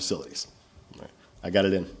building more facilities. All right. I got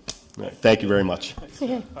it in. All right. Thank you very much.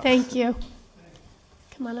 Okay, thank you.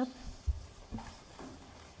 Come on up.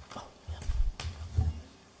 Of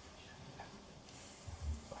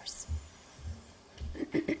course.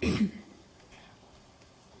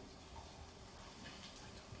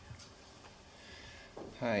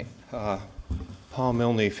 Hi, Paul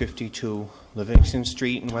Milne, 52 Livingston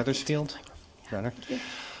Street in Wethersfield. Runner.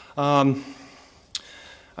 I'm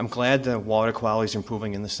glad the water quality is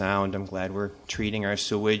improving in the Sound. I'm glad we're treating our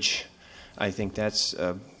sewage. I think that's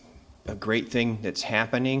a great thing that's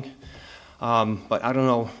happening. But I don't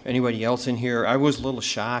know anybody else in here. I was a little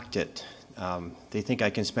shocked at they think I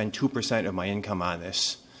can spend 2% of my income on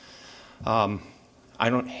this. I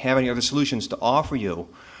don't have any other solutions to offer you,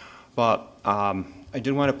 but I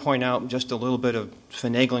did want to point out just a little bit of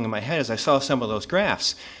finagling in my head as I saw some of those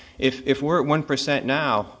graphs. If we're at 1%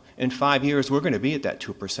 now, in 5 years we're going to be at that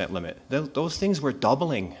 2% limit. Those things were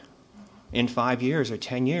doubling in 5 years or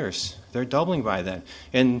 10 years. They're doubling by then.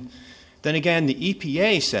 And then again, the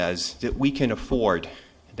EPA says that we can afford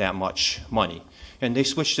that much money. And they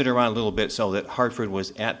switched it around a little bit so that Hartford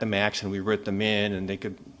was at the max and we writ them in and they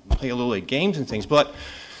could play a little at games and things. But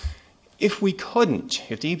if we couldn't,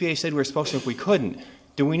 if the EPA said we're supposed to, if we couldn't,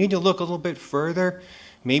 do we need to look a little bit further?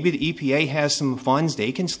 Maybe the EPA has some funds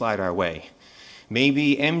they can slide our way.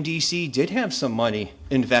 Maybe MDC did have some money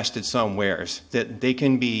invested somewheres that they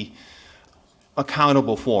can be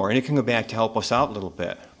accountable for, and it can go back to help us out a little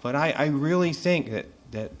bit. But I really think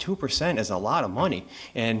that 2% is a lot of money,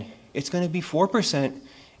 and it's going to be 4%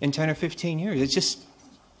 in 10 or 15 years. It's just,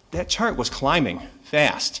 that chart was climbing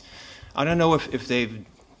fast. I don't know if they've,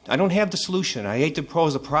 I don't have the solution. I hate to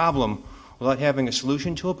pose a problem without having a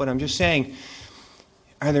solution to it, but I'm just saying,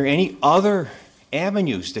 are there any other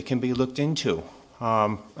avenues that can be looked into?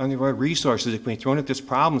 Are there resources that can be thrown at this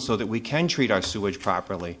problem so that we can treat our sewage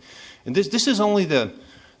properly? And this is only the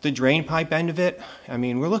drain pipe end of it. I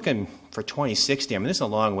mean, we're looking for 2060. I mean, this is a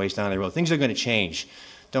long ways down the road. Things are going to change.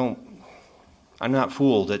 I'm not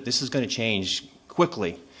fooled that this is going to change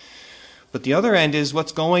quickly. But the other end is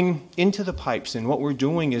what's going into the pipes and what we're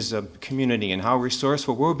doing as a community and how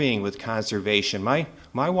resourceful we're being with conservation. My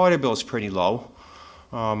water bill is pretty low.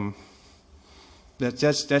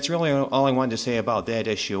 That's really all I wanted to say about that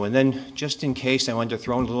issue. And then just in case, I wanted to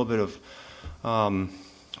throw in a little bit of,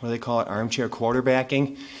 what do they call it, armchair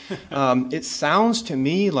quarterbacking. It sounds to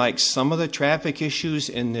me like some of the traffic issues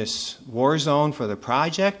in this war zone for the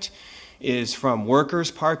project is from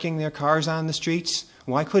workers parking their cars on the streets.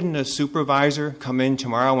 Why couldn't a supervisor come in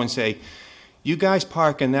tomorrow and say, you guys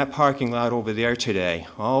park in that parking lot over there today.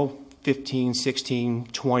 Oh, 15, 16,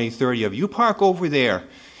 20, 30 of you park over there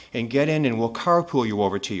and get in and we'll carpool you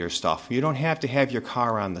over to your stuff. You don't have to have your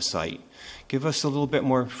car on the site. Give us a little bit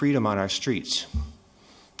more freedom on our streets.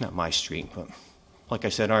 Not my street, but like I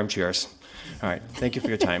said, armchairs. All right, thank you for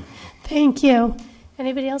your time. Thank you.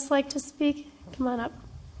 Anybody else like to speak? Come on up.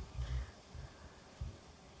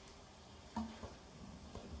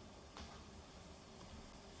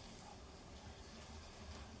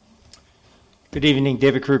 Good evening,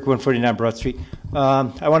 David Krug, 149 Broad Street.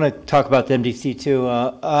 I want to talk about the MDC too.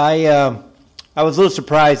 I was a little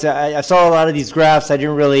surprised. I saw a lot of these graphs. I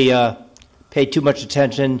didn't really pay too much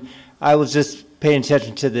attention. I was just paying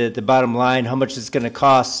attention to the bottom line, how much it's going to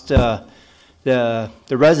cost the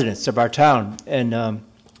residents of our town, and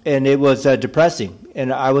it was depressing.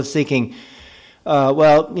 And I was thinking,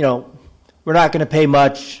 well, you know, we're not going to pay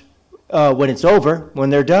much. When it's over, when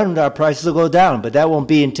they're done, our prices will go down, but that won't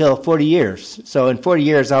be until 40 years. So in 40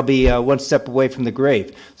 years, I'll be one step away from the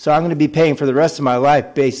grave. So I'm going to be paying for the rest of my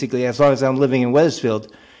life, basically, as long as I'm living in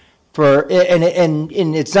Wethersfield. And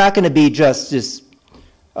it's not going to be just this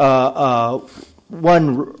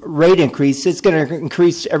one rate increase, it's going to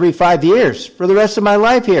increase every 5 years for the rest of my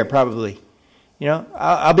life here, probably. You know,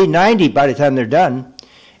 I'll be 90 by the time they're done.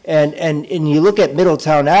 And you look at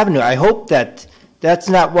Middletown Avenue, I hope that that's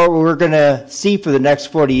not what we're going to see for the next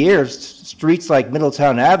 40 years, streets like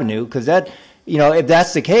Middletown Avenue, because that, you know, if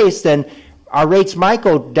that's the case, then our rates might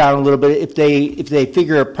go down a little bit if they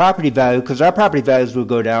figure a property value, because our property values will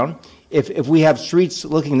go down if we have streets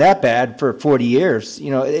looking that bad for 40 years.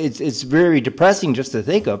 You know, it's very depressing just to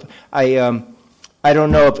think of. I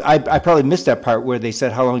don't know if I probably missed that part where they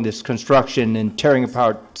said how long this construction and tearing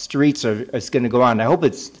apart streets is going to go on. I hope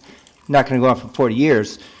it's not going to go on for 40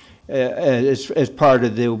 years as part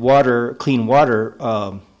of the clean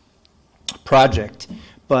water project.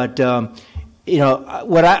 But you know,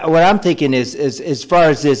 what I'm thinking is as far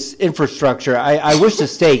as this infrastructure, I wish the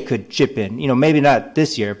state could chip in. You know, maybe not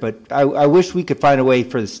this year, but I wish we could find a way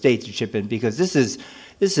for the state to chip in, because this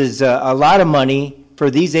is a lot of money for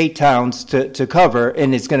these 8 towns to cover,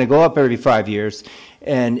 and it's going to go up every 5 years.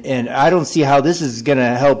 And I don't see how this is going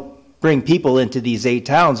to help bring people into these 8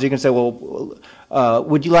 towns. You're going to say, well,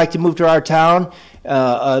 would you like to move to our town?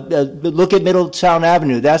 Look at Middletown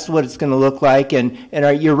Avenue. That's what it's going to look like, and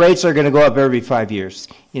your rates are going to go up every 5 years.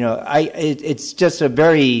 You know, it's just a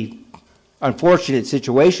very unfortunate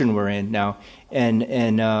situation we're in now, and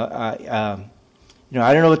you know,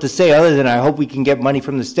 I don't know what to say other than I hope we can get money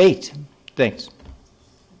from the state. Thanks.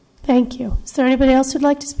 Thank you. Is there anybody else who'd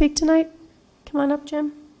like to speak tonight? Come on up,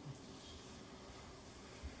 Jim.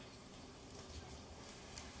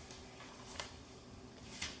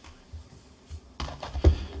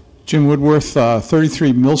 Jim Woodworth,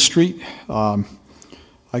 33 Mill Street. I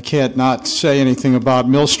can't not say anything about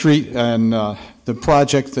Mill Street and the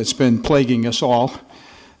project that's been plaguing us all.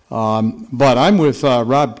 But I'm with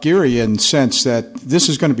Rob Geary in the sense that this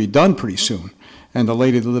is going to be done pretty soon. And the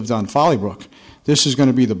lady that lived on Folleybrook, this is going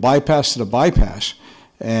to be the bypass to the bypass.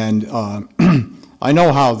 And I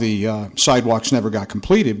know how the sidewalks never got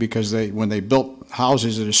completed, because when they built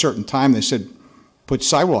houses at a certain time, they said put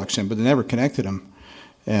sidewalks in, but they never connected them.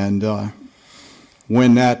 And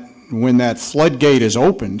when that floodgate is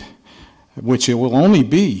opened, which it will only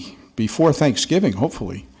be before Thanksgiving,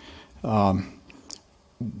 hopefully, the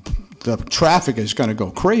traffic is going to go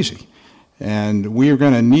crazy. And we are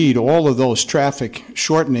going to need all of those traffic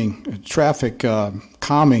shortening, traffic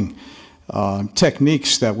calming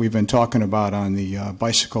techniques that we've been talking about on the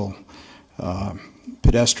bicycle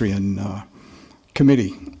pedestrian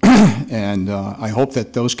committee. And I hope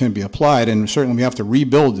that those can be applied, and certainly we have to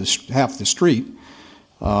rebuild half the street,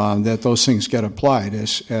 that those things get applied.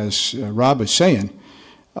 As Rob is saying,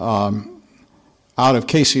 out of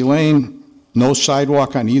Casey Lane, no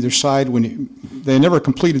sidewalk on either side. They never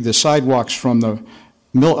completed the sidewalks from the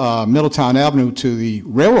Middletown Avenue to the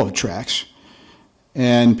railroad tracks,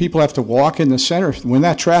 and people have to walk in the center. When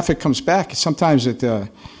that traffic comes back, sometimes it's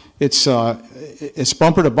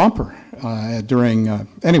bumper to bumper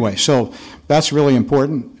anyway. So that's really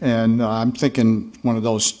important, and I'm thinking one of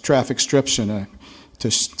those traffic strips, and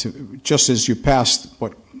just as you pass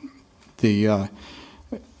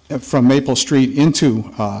from Maple Street into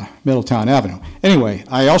Middletown Avenue. Anyway,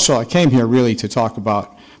 I came here really to talk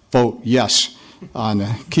about vote yes on the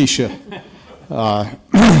Keisha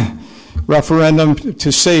referendum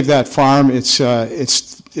to save that farm. It's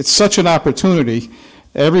such an opportunity.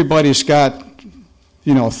 Everybody's got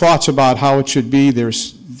thoughts about how it should be.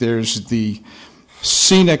 There's the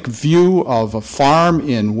scenic view of a farm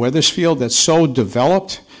in Wethersfield that's so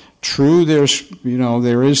developed. True, there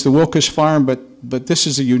is the Wilkes farm, but this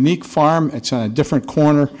is a unique farm. It's on a different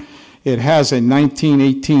corner. It has a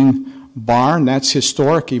 1918 barn. That's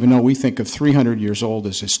historic, even though we think of 300 years old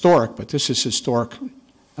as historic, but this is historic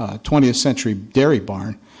 20th century dairy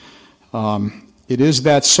barn. It is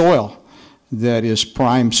that soil that is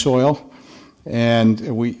prime soil, and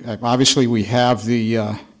we have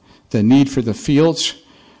the need for the fields,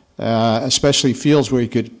 especially fields where you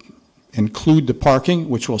could include the parking,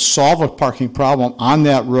 which will solve a parking problem on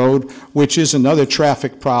that road, which is another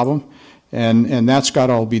traffic problem, and that's got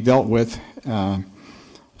to all be dealt with.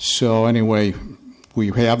 So anyway, we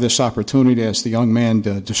have this opportunity, as the young man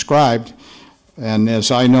described, and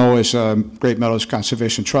as I know as a Great Meadows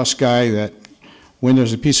Conservation Trust guy, that when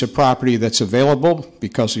there's a piece of property that's available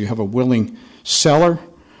because you have a willing seller,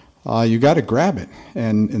 you got to grab it,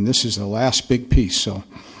 and this is the last big piece. So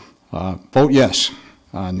vote yes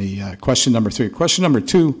on the question number 3. Question number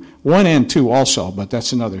 2, 1 and 2 also, but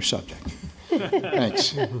that's another subject.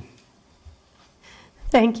 Thanks.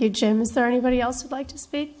 Thank you, Jim. Is there anybody else who'd like to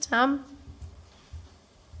speak? Tom?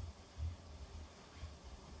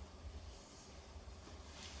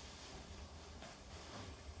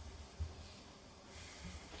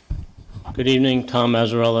 Good evening, Tom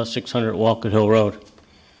Mazzarella, 600 Walcott Hill Road.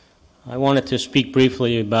 I wanted to speak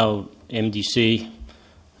briefly about MDC,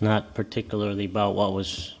 not particularly about what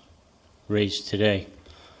was raised today.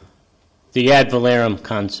 The ad valorem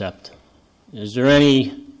concept. Is there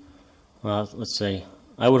any, let's say,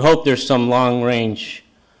 I would hope there's some long-range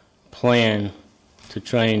plan to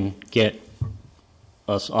try and get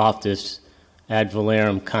us off this ad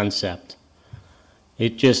valorem concept.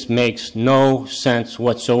 It just makes no sense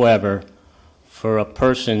whatsoever for a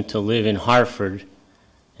person to live in Hartford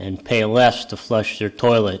and pay less to flush their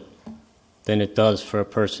toilet than it does for a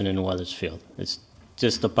person in Wethersfield. It's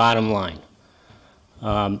just the bottom line.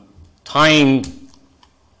 Tying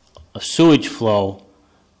a sewage flow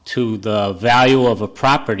to the value of a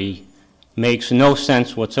property makes no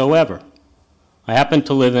sense whatsoever. I happen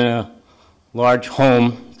to live in a large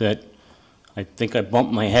home that I think I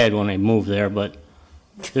bumped my head when I moved there, but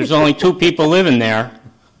there's only 2 people living there.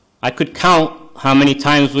 I could count how many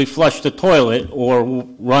times we flush the toilet or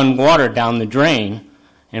run water down the drain,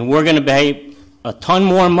 and we're going to pay a ton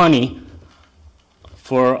more money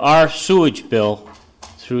for our sewage bill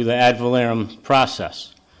through the ad valorem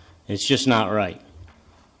process. It's just not right.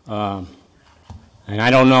 And I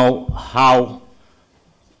don't know how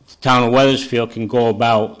the town of Wethersfield can go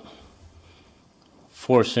about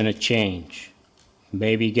forcing a change.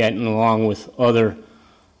 Maybe getting along with other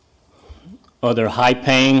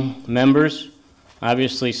high-paying members.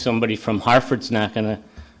 Obviously, somebody from Hartford's not going to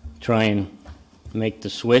try and make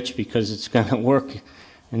the switch because it's going to work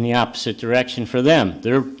in the opposite direction for them.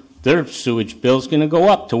 Their sewage bill's going to go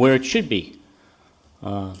up to where it should be.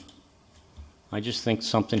 I just think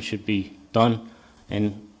something should be done,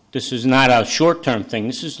 and this is not a short-term thing.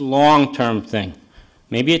 This is a long-term thing.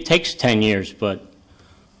 Maybe it takes 10 years, but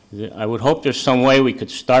I would hope there's some way we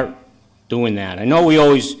could start doing that. I know you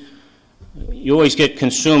always get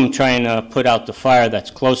consumed trying to put out the fire that's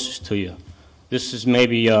closest to you. This is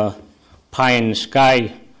maybe a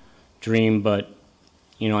pie-in-the-sky dream, but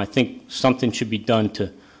I think something should be done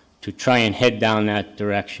to try and head down that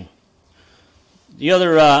direction. The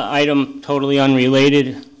other item, totally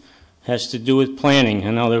unrelated, has to do with planning.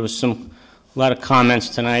 I know there was a lot of comments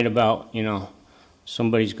tonight about,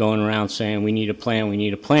 somebody's going around saying we need a plan, we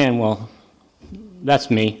need a plan. Well, that's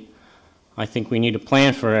me. I think we need a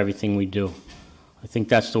plan for everything we do. I think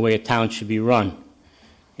that's the way a town should be run.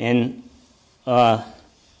 And the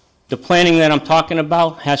planning that I'm talking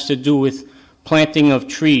about has to do with planting of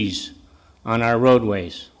trees on our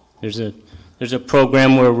roadways. There's a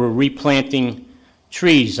program where we're replanting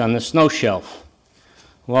trees on the snow shelf.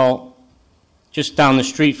 Well, just down the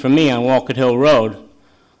street from me on Walcott Hill Road,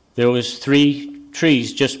 there was 3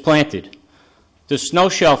 trees just planted. The snow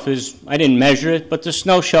shelf is, I didn't measure it, but the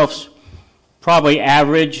snow shelf's probably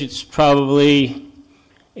average. It's probably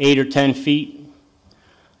 8 or 10 feet.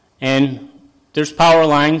 And there's power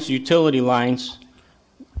lines, utility lines,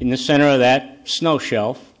 in the center of that snow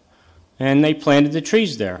shelf, and they planted the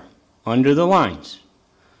trees there under the lines.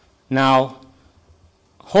 Now,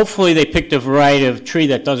 hopefully they picked a variety of tree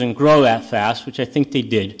that doesn't grow that fast, which I think they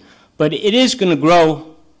did, but it is going to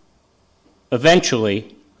grow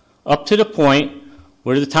eventually up to the point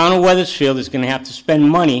where the town of Wethersfield is going to have to spend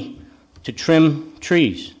money to trim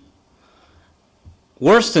trees.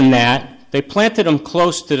 Worse than that, they planted them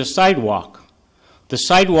close to the sidewalk. The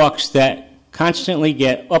sidewalks that constantly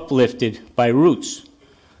get uplifted by roots,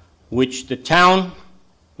 which the town,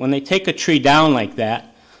 when they take a tree down like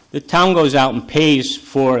that, the town goes out and pays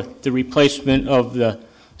for the replacement of the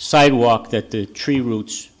sidewalk that the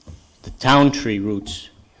town tree roots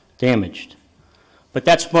damaged. But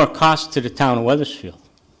that's more cost to the town of Wethersfield.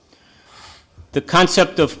 The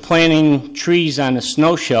concept of planting trees on a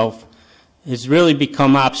snow shelf has really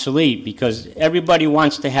become obsolete because everybody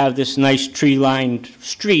wants to have this nice tree-lined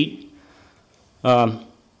street,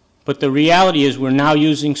 but the reality is we're now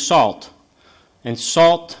using salt, and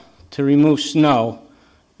salt to remove snow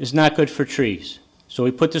is not good for trees. So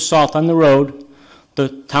we put the salt on the road, the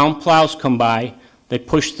town plows come by, they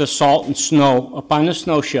push the salt and snow up on the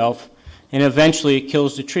snow shelf, and eventually it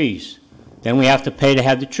kills the trees. Then we have to pay to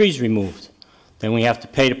have the trees removed. Then we have to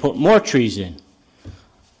pay to put more trees in.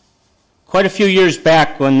 Quite a few years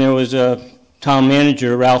back when there was a town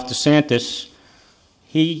manager, Ralph DeSantis,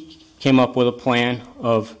 he came up with a plan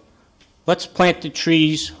of let's plant the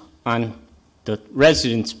trees on the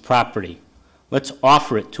residents' property. Let's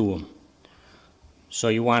offer it to them. So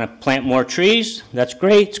you want to plant more trees? That's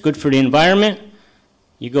great. It's good for the environment.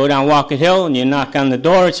 You go down Walcott Hill and you knock on the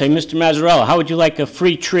door and say, Mr. Mazzarella, how would you like a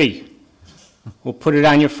free tree? We'll put it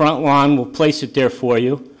on your front lawn. We'll place it there for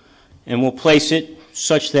you. And we'll place it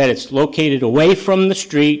such that it's located away from the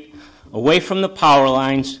street away from the power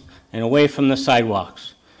lines and away from the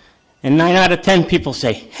sidewalks. And 9 out of 10 people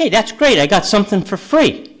say, hey, that's great, I got something for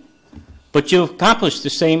free. But you accomplished the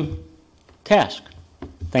same task.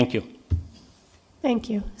 Thank you. Thank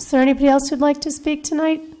you. Is there anybody else who'd like to speak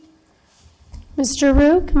tonight? Mr.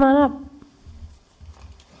 Rue, come on up.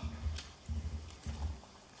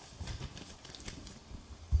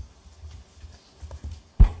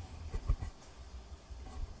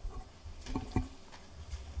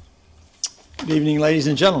 Good evening, ladies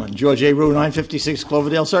and gentlemen. George A. Rue, 956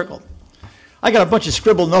 Cloverdale Circle. I got a bunch of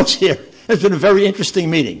scribbled notes here. It's been a very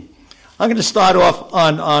interesting meeting. I'm going to start off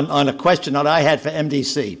on a question that I had for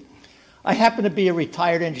MDC. I happen to be a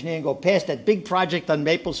retired engineer and go past that big project on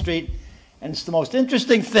Maple Street, and it's the most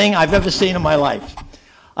interesting thing I've ever seen in my life.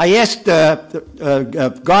 I asked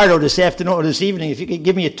Gardo this afternoon or this evening if you could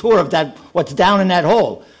give me a tour of that, what's down in that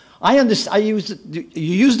hole. You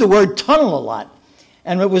used the word tunnel a lot.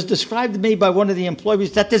 And it was described to me by one of the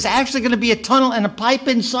employees that there's actually going to be a tunnel and a pipe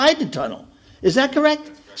inside the tunnel. Is that correct?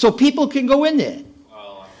 So people can go in there?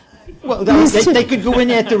 Well, they could go in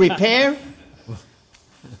there to repair?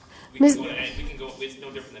 We can go, it's no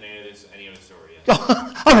different than any other story.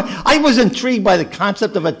 Yeah. I was intrigued by the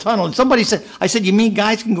concept of a tunnel. And somebody said, I said, you mean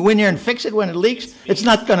guys can go in there and fix it when it leaks? It's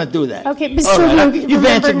not going to do that. Okay, Mr. Rue, you've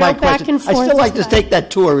answered my question. I still like to take that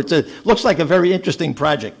tour. Looks like a very interesting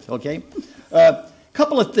project, okay?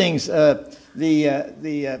 Couple of things, the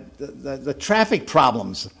traffic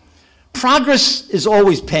problems. Progress is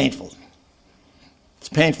always painful. It's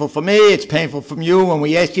painful for me, it's painful from you. When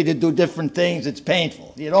we ask you to do different things, it's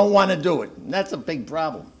painful. You don't want to do it, and that's a big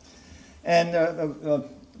problem. And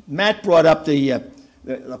Matt brought up the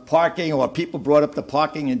parking, or people brought up the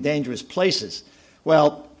parking in dangerous places.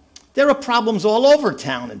 Well, there are problems all over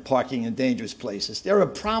town in parking in dangerous places. There are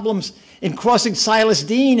problems in crossing Silas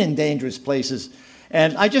Dean in dangerous places.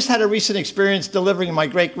 And I just had a recent experience delivering my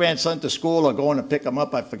great-grandson to school or going to pick him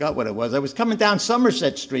up. I forgot what it was. I was coming down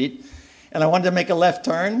Somerset Street, and I wanted to make a left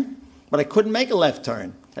turn, but I couldn't make a left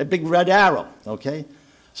turn. A big red arrow, okay?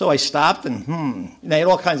 So I stopped, and they had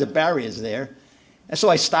all kinds of barriers there. And so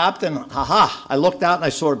I stopped, and I looked out, and I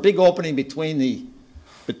saw a big opening between the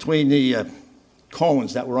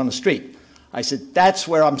cones that were on the street. I said, that's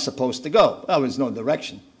where I'm supposed to go. Well, there was no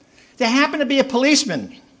direction. There happened to be a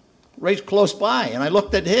policeman right close by, and I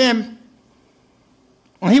looked at him,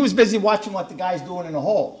 and he was busy watching what the guy's doing in the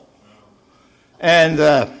hole. And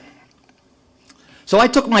so I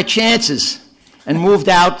took my chances and moved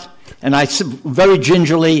out, and I very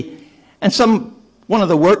gingerly, and one of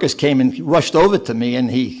the workers came and rushed over to me, and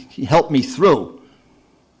he helped me through.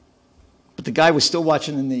 But the guy was still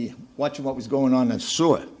watching what was going on in the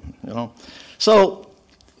sewer, you know. So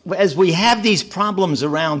as we have these problems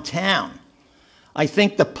around town, I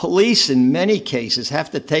think the police, in many cases,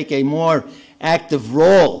 have to take a more active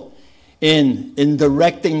role in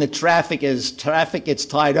directing the traffic as traffic gets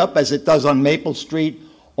tied up, as it does on Maple Street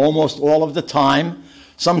almost all of the time.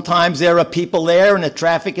 Sometimes there are people there and the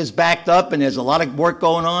traffic is backed up and there's a lot of work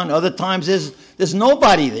going on. Other times there's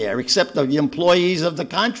nobody there except the employees of the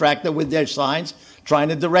contractor with their signs trying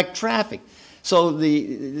to direct traffic. So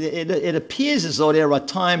it appears as though there are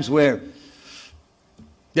times where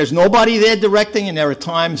there's nobody there directing, and there are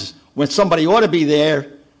times when somebody ought to be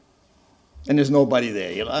there, and there's nobody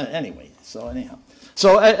there. You know? Anyway, so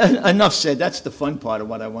enough said. That's the fun part of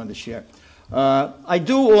what I wanted to share. I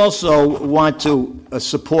do also want to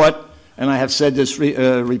support, and I have said this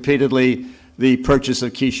repeatedly, the purchase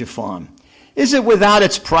of Keisha Farm. Is it without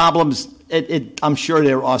its problems? I'm sure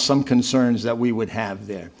there are some concerns that we would have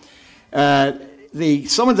there.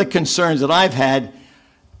 Some of the concerns that I've had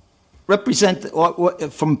represent,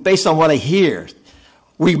 based on what I hear,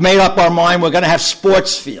 we've made up our mind we're going to have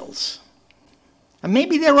sports fields. And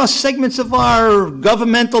maybe there are segments of our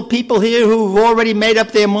governmental people here who've already made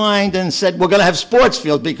up their mind and said we're going to have sports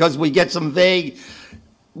fields because we get some vague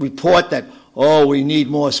report that, oh, we need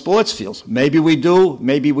more sports fields. Maybe we do,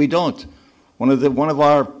 maybe we don't. One of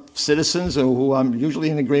our citizens, who I'm usually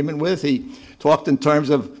in agreement with, he talked in terms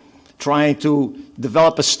of trying to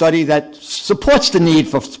develop a study that supports the need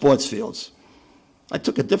for sports fields. I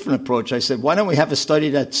took a different approach. I said, why don't we have a study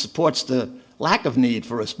that supports the lack of need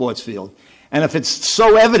for a sports field? And if it's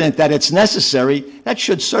so evident that it's necessary, that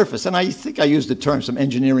should surface. And I think I used the term some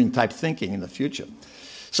engineering type thinking in the future.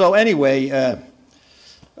 So anyway,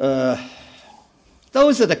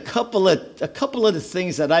 those are a couple of the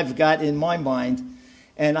things that I've got in my mind.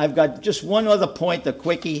 And I've got just one other point, a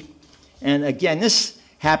quickie. And again, this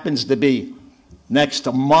happens to be next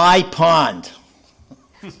to my pond.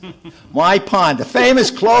 My pond, the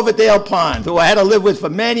famous Cloverdale Pond, who I had to live with for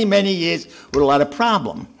many, many years with a lot of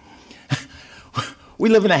problem. We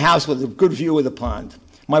live in a house with a good view of the pond.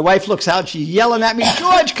 My wife looks out, she's yelling at me,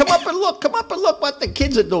 George, come up and look what the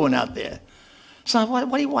kids are doing out there. So what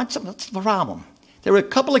do you want? What's the problem? There were a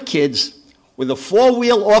couple of kids with a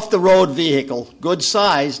four-wheel off-the-road vehicle, good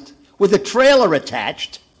sized, with a trailer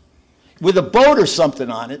attached, with a boat or something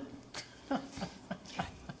on it,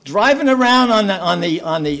 driving around on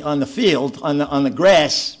the field, on the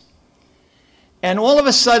grass, and all of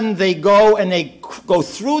a sudden they go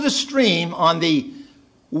through the stream on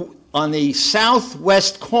the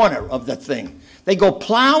southwest corner of the thing. They go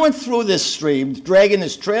plowing through this stream, dragging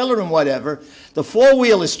this trailer and whatever. The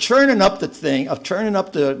four-wheel is churning up the thing, churning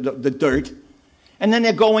up the dirt, and then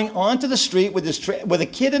they're going onto the street with with a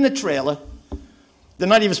kid in a trailer. They're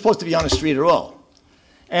not even supposed to be on the street at all.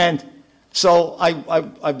 And so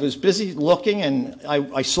I was busy looking, and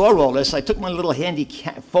I saw all this. I took my little handy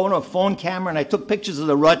phone camera, and I took pictures of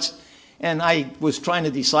the ruts, and I was trying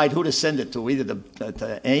to decide who to send it to, either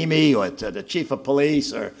to Amy or to the chief of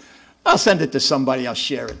police, or I'll send it to somebody, I'll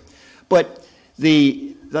share it. But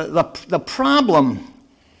the problem,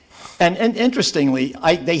 and interestingly,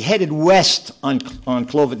 they headed west on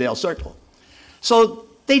Cloverdale Circle. So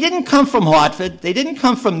they didn't come from Hartford, they didn't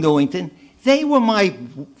come from Newington, they were my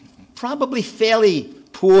probably fairly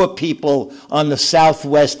poor people on the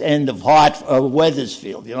southwest end of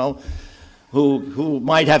Wethersfield, you know, who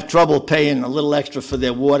might have trouble paying a little extra for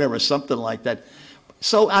their water or something like that.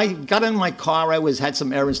 So I got in my car. I had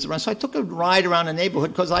some errands to run. So I took a ride around the neighborhood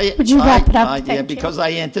because Would you wrap it up? Because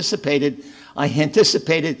I anticipated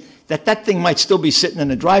that thing might still be sitting in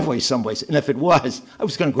the driveway someplace. And if it was, I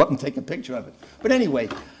was going to go up and take a picture of it. But anyway,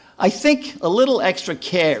 I think a little extra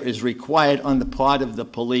care is required on the part of the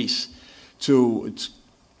police to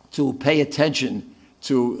pay attention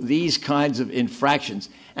to these kinds of infractions.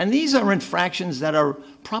 And these are infractions that are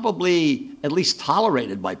probably at least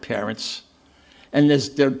tolerated by parents. And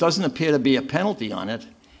there doesn't appear to be a penalty on it.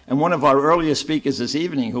 And one of our earlier speakers this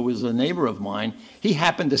evening, who was a neighbor of mine, he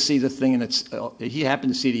happened to see the thing, and he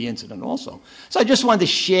happened to see the incident also. So I just wanted to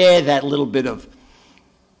share that little bit of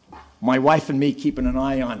my wife and me keeping an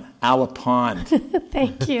eye on our pond.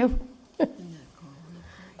 Thank you.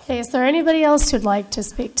 Okay, is there anybody else who'd like to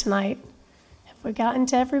speak tonight? Have we gotten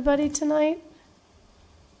to everybody tonight?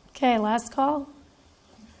 Okay, last call.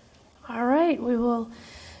 All right, we will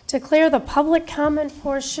declare the public comment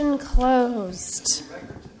portion closed.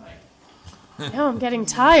 No, I'm getting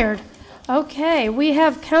tired. Okay, we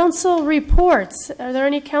have council reports. Are there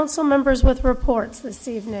any council members with reports this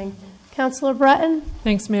evening? Councilor Breton?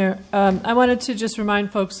 Thanks, Mayor. I wanted to just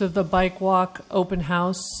remind folks of the bike walk open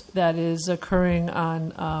house that is occurring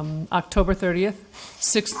on October 30th,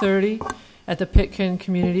 6:30 at the Pitkin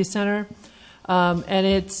Community Center. And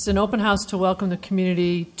it's an open house to welcome the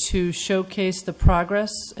community to showcase the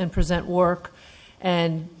progress and present work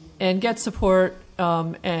and get support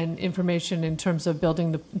and information in terms of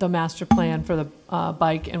building the master plan for the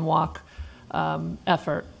bike and walk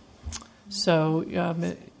effort. So,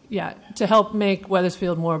 yeah, to help make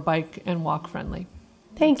Wethersfield more bike and walk friendly.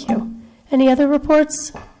 Thank you. Any other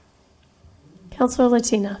reports? Councilor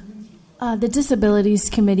Latina. The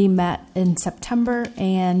Disabilities Committee met in September,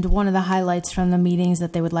 and one of the highlights from the meetings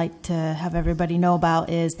that they would like to have everybody know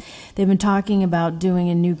about is they've been talking about doing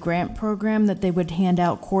a new grant program that they would hand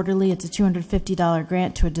out quarterly. It's a $250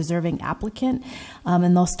 grant to a deserving applicant,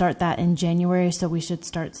 and they'll start that in January, so we should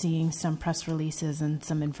start seeing some press releases and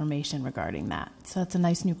some information regarding that. So it's a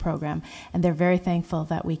nice new program, and they're very thankful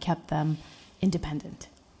that we kept them independent.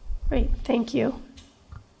 Great, thank you.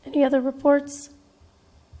 Any other reports?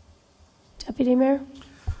 Deputy Mayor?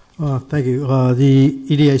 Thank you. The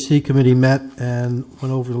EDIC committee met and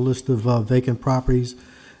went over the list of vacant properties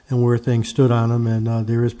and where things stood on them, and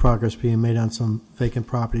there is progress being made on some vacant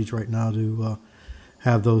properties right now to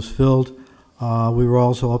have those filled. We were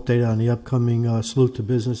also updated on the upcoming salute to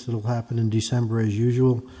business that will happen in December as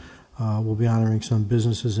usual. We'll be honoring some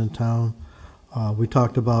businesses in town. We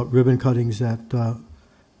talked about ribbon cuttings that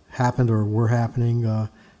happened or were happening.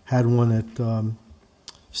 Had one at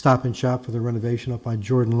Stop and Shop for the renovation up on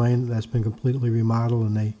Jordan Lane. That's been completely remodeled,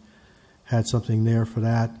 and they had something there for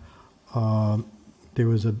that. There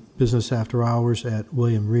was a business after hours at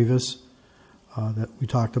William Rivas that we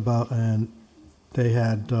talked about, and they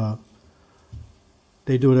had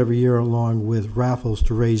they do it every year along with raffles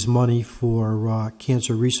to raise money for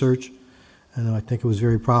cancer research, and I think it was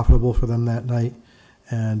very profitable for them that night.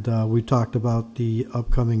 And we talked about the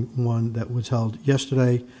upcoming one that was held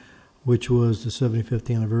yesterday, which was the 75th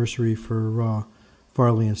anniversary for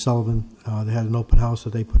Farley and Sullivan. They had an open house that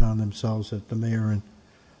they put on themselves that the mayor and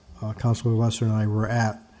Councilor Lesser and I were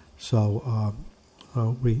at. So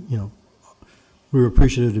we we were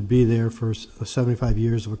appreciative to be there for 75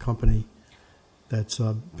 years of a company that's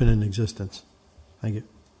been in existence. Thank you.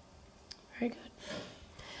 Very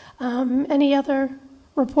good. Any other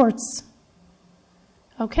reports?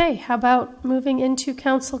 Okay, how about moving into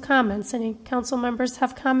council comments? Any council members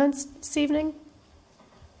have comments this evening?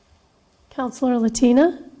 Councilor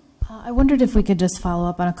Latina? I wondered if we could just follow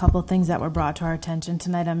up on a couple of things that were brought to our attention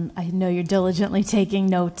tonight. I know you're diligently taking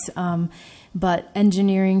notes, but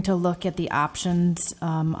engineering to look at the options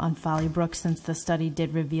on Folly Brook, since the study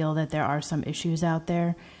did reveal that there are some issues out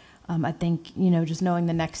there. I think, just knowing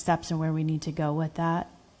the next steps and where we need to go with that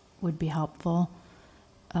would be helpful.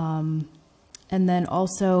 And then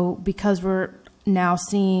also, because we're now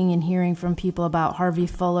seeing and hearing from people about Harvey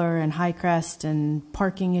Fuller and Highcrest and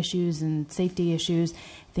parking issues and safety issues,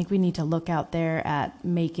 I think we need to look out there at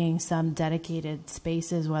making some dedicated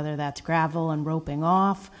spaces, whether that's gravel and roping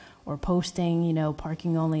off or posting,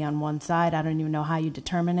 parking only on one side. I don't even know how you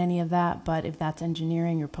determine any of that, but if that's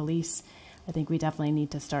engineering or police, I think we definitely need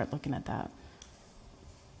to start looking at that.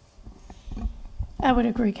 I would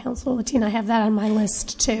agree, Councilor Latina. I have that on my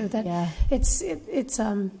list too. That it's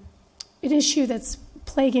an issue that's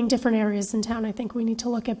plaguing different areas in town. I think we need to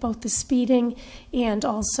look at both the speeding and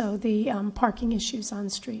also the parking issues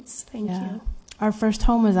on streets. Thank you. Our first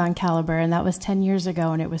home was on Caliber, and that was 10 years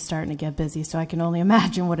ago, and it was starting to get busy. So I can only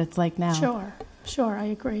imagine what it's like now. Sure, I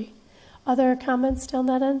agree. Other comments down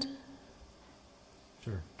that end?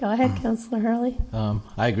 Sure. Go ahead, Councilor Hurley.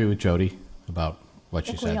 I agree with Jody about what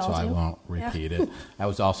she said, so I won't repeat it. I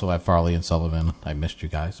was also at Farley and Sullivan. I missed you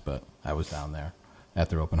guys, but I was down there at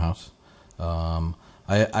their open house.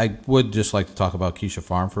 I would just like to talk about Keisha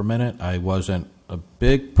Farm for a minute. I wasn't a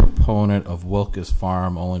big proponent of Wilkes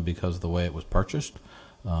Farm only because of the way it was purchased.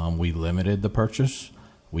 We limited the purchase.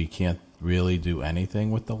 We can't really do anything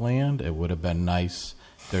with the land. It would have been nice.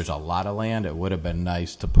 There's a lot of land. It would have been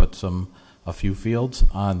nice to put a few fields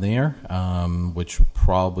on there, which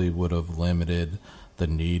probably would have limited the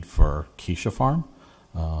need for Keisha Farm.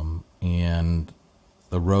 And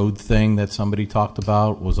the road thing that somebody talked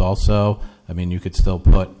about was also, you could still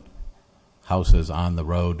put houses on the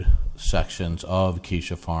road sections of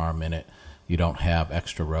Keisha Farm in it. You don't have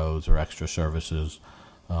extra roads or extra services.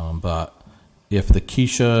 But if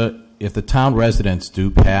the town residents do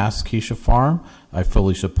pass Keisha Farm, I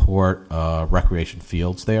fully support recreation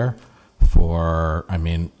fields there.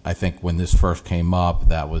 I think when this first came up,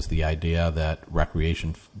 that was the idea that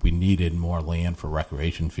we needed more land for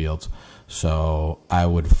recreation fields. So I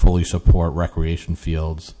would fully support recreation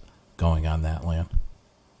fields going on that land.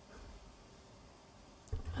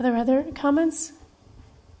 Are there other comments?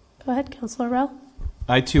 Go ahead, Councilor Rell.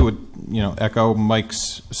 I too would, echo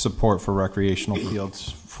Mike's support for recreational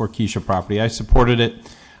fields for Keisha property. I supported it.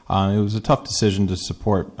 It was a tough decision to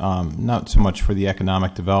support, not so much for the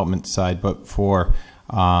economic development side, but for,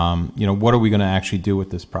 what are we going to actually do with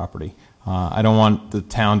this property? I don't want the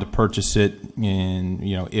town to purchase it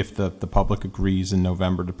if the public agrees in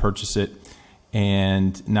November to purchase it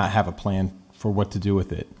and not have a plan for what to do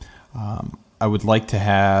with it. I would like to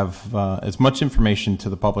have as much information to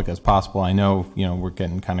the public as possible. I know, we're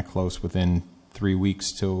getting kind of close within 3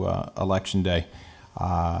 weeks to Election Day.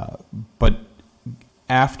 But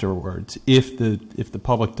afterwards, if the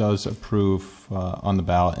public does approve on the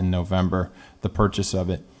ballot in November the purchase of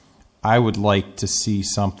it, I would like to see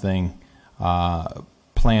something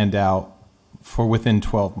planned out for within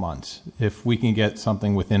 12 months. If we can get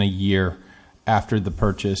something within a year after the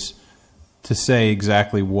purchase to say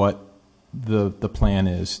exactly what the plan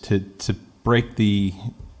is, to break the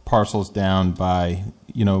parcels down by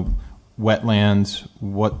wetlands,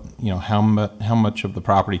 how much of the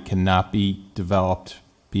property cannot be developed,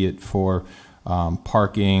 be it for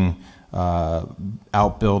parking,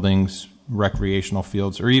 outbuildings, recreational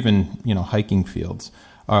fields, or even hiking fields,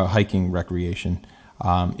 hiking recreation.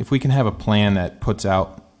 If we can have a plan that puts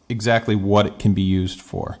out exactly what it can be used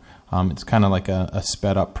for, it's kind of like a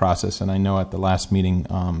sped up process. And I know at the last meeting,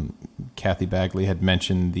 Kathy Bagley had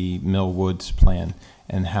mentioned the Mill Woods plan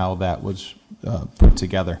and how that was put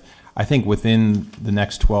together. I think within the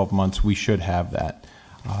next 12 months, we should have that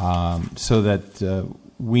so that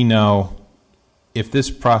we know if this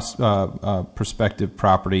prospective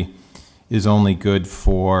property is only good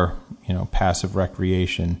for passive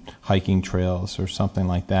recreation, hiking trails, or something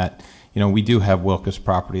like that. We do have Wilkes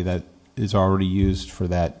property that is already used for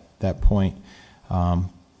that point.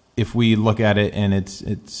 If we look at it and it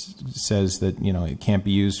says that it can't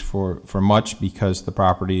be used for much because the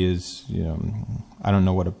property is I don't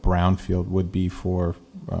know what a brownfield would be for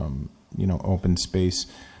open space,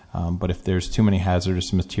 but if there's too many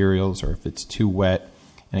hazardous materials or if it's too wet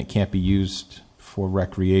and it can't be used for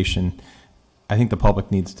recreation. I think the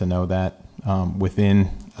public needs to know that within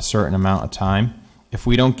a certain amount of time. If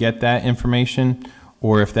we don't get that information,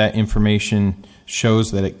 or if that information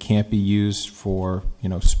shows that it can't be used for,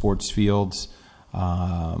 sports fields,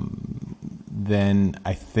 then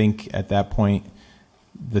I think at that point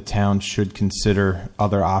the town should consider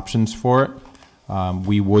other options for it.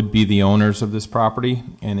 We would be the owners of this property,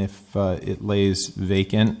 and if it lays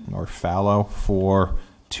vacant or fallow for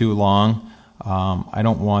too long, I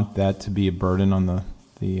don't want that to be a burden on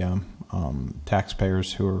the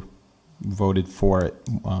taxpayers who are voted for it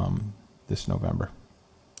this November.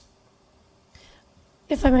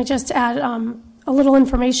 If I might just add a little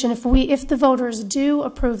information, if the voters do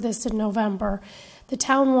approve this in November, the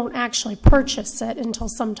town won't actually purchase it until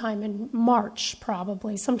sometime in March,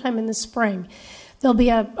 probably, sometime in the spring. There'll be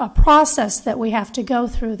a process that we have to go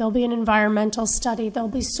through. There'll be an environmental study. There'll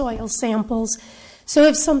be soil samples. So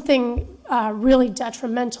if something really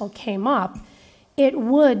detrimental came up, it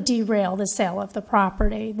would derail the sale of the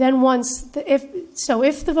property. Then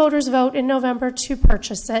if the voters vote in November to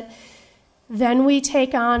purchase it, then we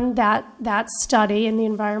take on that study and the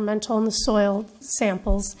environmental and the soil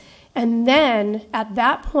samples. And then at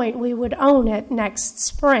that point, we would own it next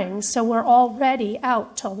spring. So we're already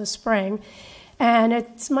out till the spring. And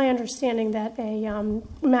it's my understanding that a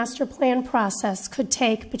master plan process could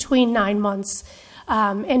take between 9 months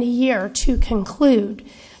and a year to conclude.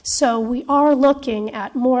 So we are looking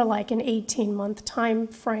at more like an 18-month time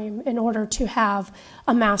frame in order to have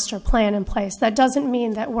a master plan in place. That doesn't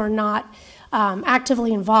mean that we're not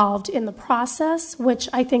actively involved in the process, which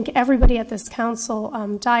I think everybody at this council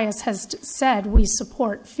dais has said we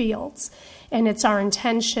support fields. And it's our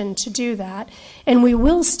intention to do that. And we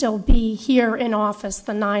will still be here in office,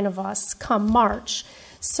 the 9 of us, come March,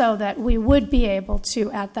 so that we would be able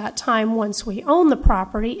to, at that time, once we own the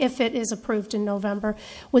property, if it is approved in November,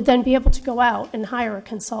 would then be able to go out and hire a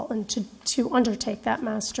consultant to undertake that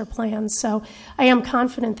master plan. So I am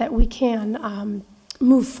confident that we can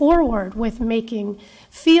move forward with making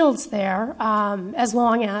fields there, as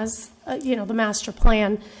long as the master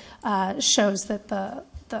plan shows that the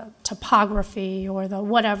topography or the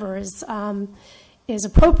whatever is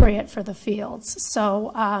appropriate for the fields.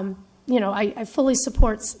 So I fully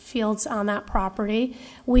support fields on that property.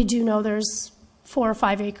 We do know there's 4 or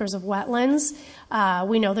 5 acres of wetlands.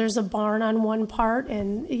 We know there's a barn on one part,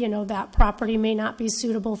 and that property may not be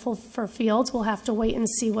suitable for fields. We'll have to wait and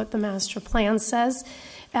see what the master plan says.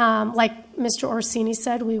 Like Mr. Orsini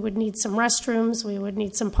said, we would need some restrooms, we would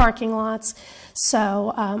need some parking lots.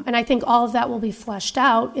 So, and I think all of that will be fleshed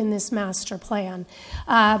out in this master plan.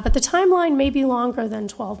 But the timeline may be longer than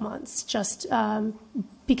 12 months, just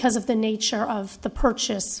because of the nature of the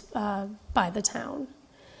purchase by the town.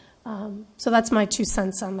 So that's my 2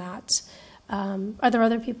 cents on that. Are there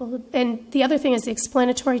other people? And the other thing is the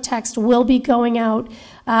explanatory text will be going out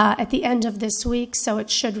at the end of this week, so it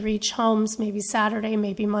should reach homes maybe Saturday,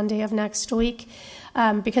 maybe Monday of next week,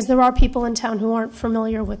 because there are people in town who aren't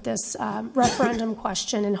familiar with this referendum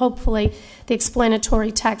question, and hopefully the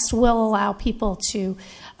explanatory text will allow people to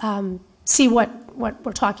see what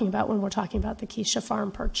we're talking about when we're talking about the Keisha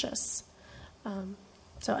Farm purchase.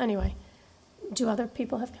 So anyway, do other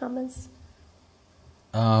people have comments?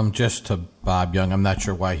 Just to Bob Young, I'm not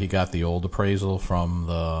sure why he got the old appraisal from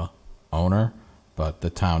the owner, but the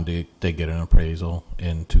town did get an appraisal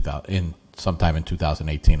sometime in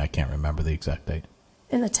 2018. I can't remember the exact date.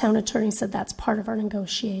 And the town attorney said that's part of our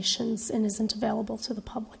negotiations and isn't available to the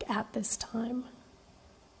public at this time.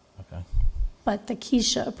 Okay. But the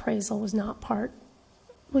Keisha appraisal was not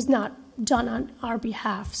done on our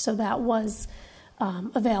behalf, so that was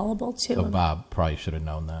available to him. So Bob probably should have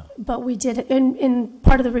known that. But we did, and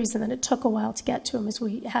part of the reason that it took a while to get to him is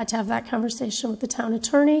we had to have that conversation with the town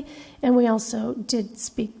attorney, and we also did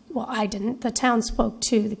speak, well, I didn't, the town spoke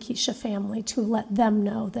to the Keisha family to let them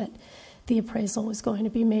know that the appraisal was going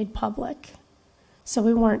to be made public. So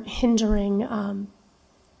we weren't hindering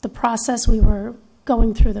the process, we were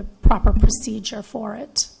going through the proper procedure for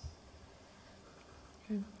it.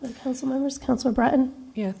 The council members, Councilor Breton.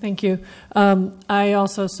 Yeah, thank you. I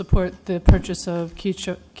also support the purchase of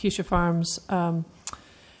Keisha Farms.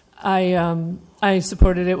 I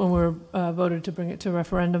supported it when we were voted to bring it to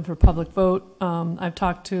referendum for public vote. I've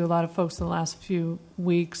talked to a lot of folks in the last few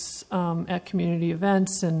weeks at community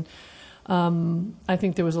events, and I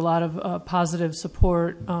think there was a lot of positive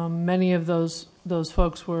support. Many of those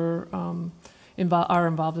folks were are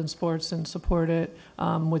involved in sports and support it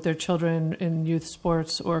with their children in youth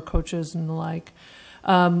sports or coaches and the like.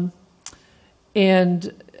 And,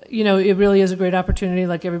 it really is a great opportunity,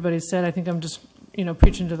 like everybody said. I think I'm just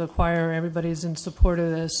preaching to the choir. Everybody's in support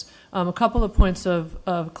of this. A couple of points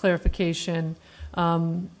of clarification.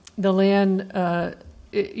 The land,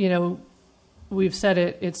 we've said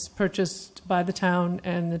it's purchased by the town,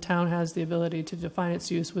 and the town has the ability to define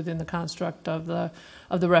its use within the construct of the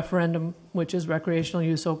referendum, which is recreational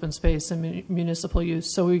use, open space, and municipal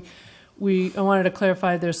use. So I wanted to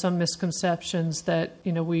clarify there's some misconceptions that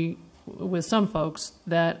with some folks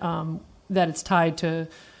that it's tied to,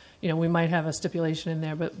 we might have a stipulation in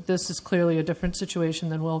there, but this is clearly a different situation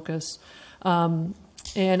than Wilkes. And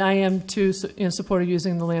I am too in support of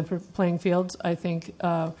using the land for playing fields. I think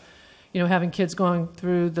having kids going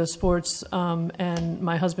through the sports and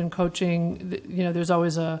my husband coaching, there's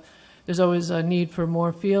always a need for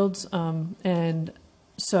more fields, and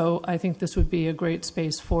so I think this would be a great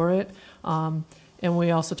space for it. And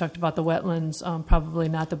we also talked about the wetlands, probably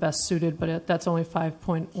not the best suited, but that's only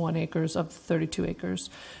 5.1 acres of 32 acres.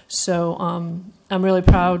 So I'm really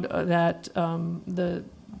proud that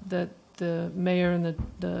the mayor and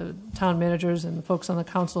the town managers and the folks on the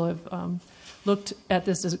council have looked at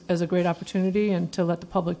this as a great opportunity and to let the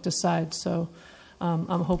public decide. So I'm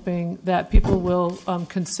hoping that people will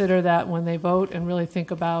consider that when they vote and really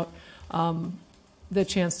think about the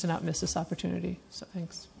chance to not miss this opportunity. So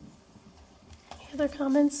thanks. Any other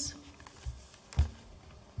comments?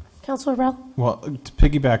 Councilor Rell? Well, to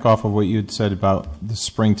piggyback off of what you had said about the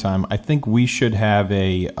springtime, I think we should have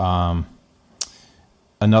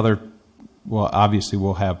obviously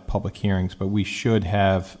we'll have public hearings, but we should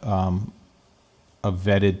have a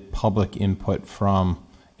vetted public input from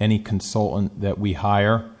any consultant that we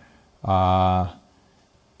hire to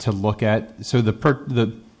look at. So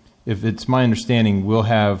if it's my understanding, we'll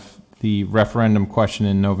have the referendum question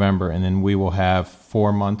in November, and then we will have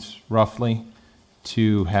 4 months roughly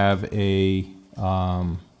to have a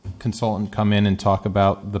consultant come in and talk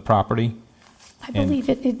about the property. I believe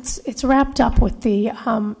it's wrapped up with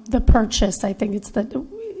the purchase. I think it's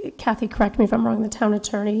Kathy, correct me if I'm wrong, the town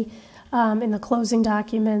attorney in the closing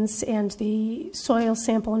documents and the soil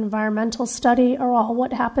sample and environmental study are all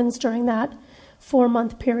what happens during that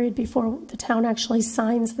 4-month period before the town actually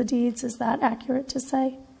signs the deeds. Is that accurate to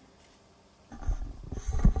say?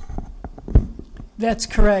 That's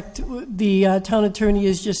correct. The town attorney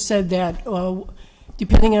has just said that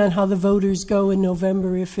depending on how the voters go in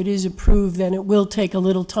November, if it is approved, then it will take a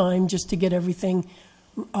little time just to get everything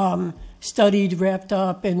studied, wrapped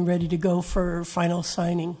up, and ready to go for final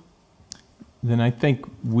signing. Then I think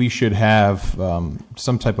we should have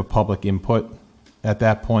some type of public input at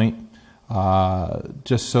that point,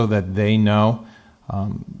 just so that they know.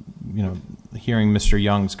 Hearing Mr.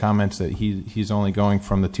 Young's comments that he's only going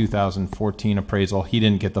from the 2014 appraisal, he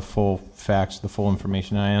didn't get the full facts, the full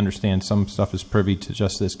information. And I understand some stuff is privy to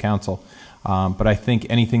just this council, but I think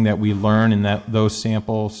anything that we learn in those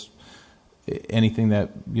samples, anything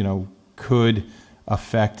that could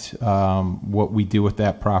affect what we do with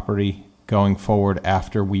that property going forward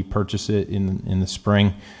after we purchase it in the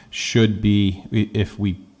spring, should be, if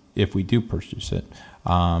we do purchase it,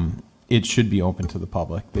 it should be open to the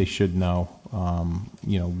public. They should know,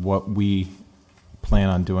 what we plan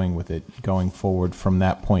on doing with it going forward from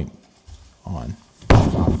that point on.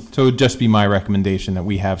 So it would just be my recommendation that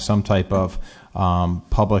we have some type of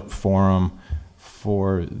public forum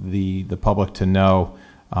for the public to know,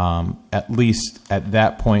 at least at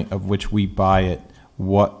that point of which we buy it,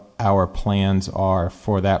 what our plans are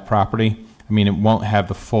for that property. I mean, it won't have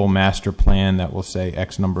the full master plan that will say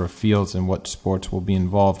X number of fields and what sports will be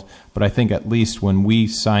involved. But I think at least when we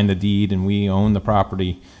sign the deed and we own the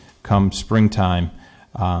property come springtime,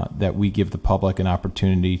 that we give the public an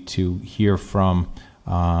opportunity to hear from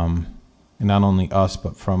not only us,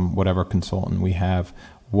 but from whatever consultant we have,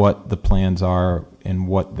 what the plans are and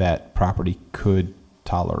what that property could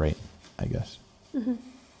tolerate, I guess. Mm-hmm.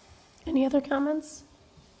 Any other comments?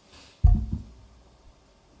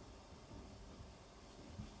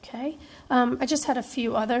 Okay. I just had a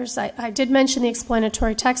few others. I did mention the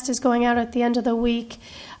explanatory text is going out at the end of the week.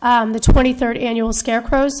 The 23rd annual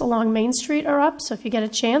scarecrows along Main Street are up, so if you get a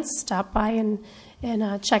chance, stop by and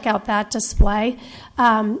check out that display.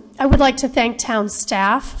 I would like to thank town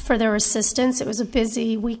staff for their assistance. It was a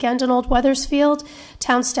busy weekend in Old Wethersfield.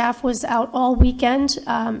 Town staff was out all weekend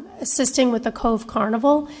assisting with the Cove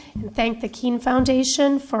Carnival, and thank the Keene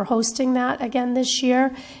Foundation for hosting that again this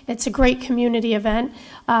year. It's a great community event.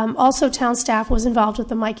 Also, town staff was involved with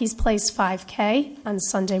the Mikey's Place 5K on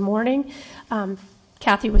Sunday morning.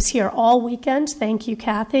 Kathy was here all weekend. Thank you,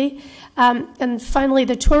 Kathy. And finally,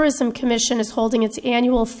 the Tourism Commission is holding its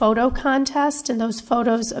annual photo contest, and those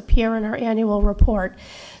photos appear in our annual report.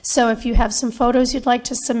 So if you have some photos you'd like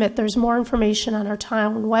to submit, there's more information on our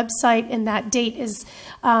town website, and that date is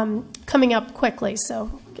coming up quickly.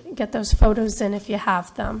 So get those photos in if you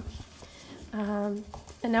have them.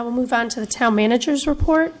 And now we'll move on to the town manager's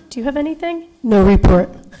report. Do you have anything? No report.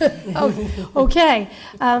 Oh, okay.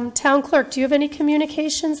 Town clerk, do you have any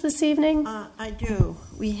communications this evening? I do.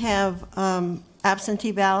 We have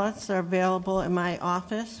absentee ballots are available in my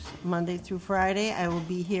office Monday through Friday. I will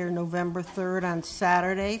be here November 3rd on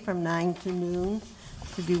Saturday from 9 to noon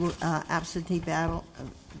to do absentee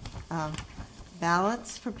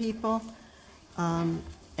ballots for people.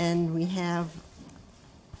 And we have,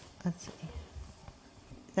 let's see,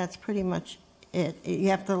 that's pretty much it. You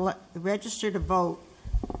have to register to vote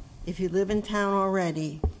if you live in town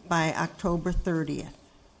already by October 30th.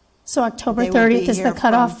 So October 30th is the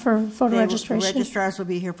cutoff for voter registration? Registrars will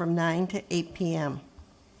be here from 9 to 8 p.m.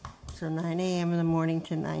 So 9 a.m. in the morning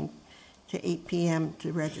to 8 p.m.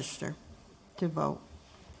 to register to vote.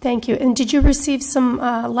 Thank you. And did you receive some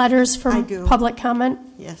letters from public comment?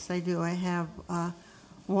 Yes, I do. I have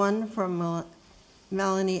one from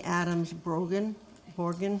Melanie Adams Borgen.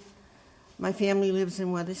 My family lives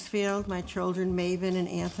in Wethersfield. My children, Maven and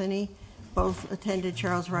Anthony, both attended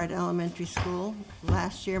Charles Wright Elementary School.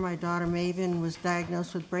 Last year, my daughter Maven was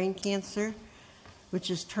diagnosed with brain cancer, which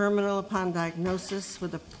is terminal upon diagnosis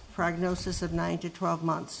with a prognosis of 9 to 12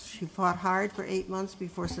 months. She fought hard for 8 months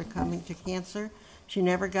before succumbing to cancer. She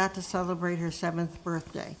never got to celebrate her 7th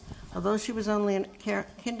birthday. Although she was only a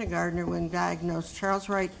kindergartner when diagnosed, Charles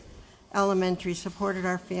Wright Elementary supported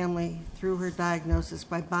our family through her diagnosis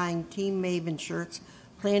by buying Team Maven shirts,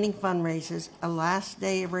 planning fundraisers, a last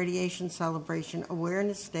day of radiation celebration,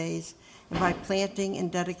 awareness days, and by planting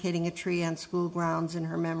and dedicating a tree on school grounds in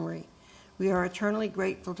her memory. We are eternally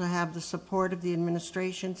grateful to have the support of the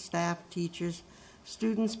administration, staff, teachers,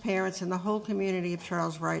 students, parents, and the whole community of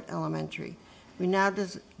Charles Wright Elementary. We now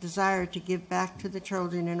desire to give back to the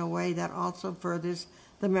children in a way that also furthers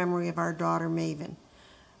the memory of our daughter Maven.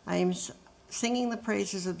 I am singing the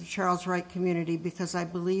praises of the Charles Wright community because I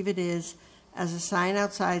believe it is, as a sign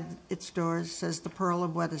outside its doors says, the Pearl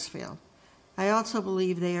of Wethersfield. I also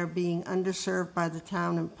believe they are being underserved by the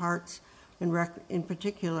town in parts, in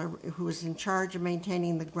particular, who is in charge of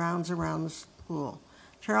maintaining the grounds around the school.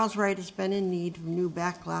 Charles Wright has been in need of new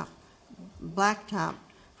blacktop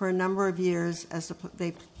for a number of years as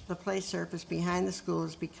the play surface behind the school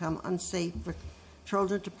has become unsafe for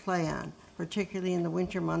children to play on, particularly in the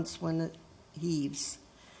winter months when it heaves.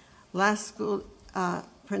 Last school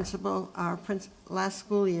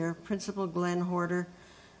year, Principal Glenn Horter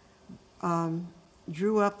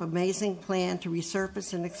drew up an amazing plan to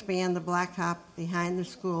resurface and expand the blacktop behind the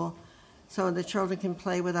school so the children can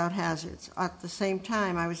play without hazards. At the same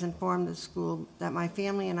time, I was informed at the school that my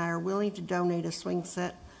family and I are willing to donate a swing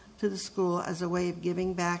set to the school as a way of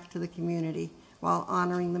giving back to the community while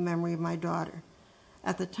honoring the memory of my daughter.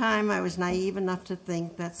 At the time, I was naive enough to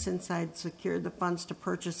think that since I'd secured the funds to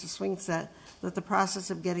purchase a swing set, that the process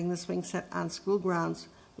of getting the swing set on school grounds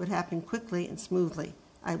would happen quickly and smoothly.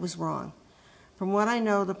 I was wrong. From what I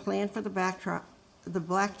know, the plan for the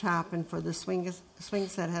blacktop and for the swing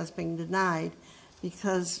set has been denied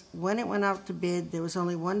because when it went out to bid, there was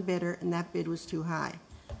only one bidder, and that bid was too high.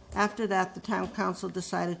 After that, the town council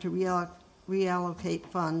decided to reallocate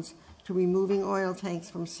funds to removing oil tanks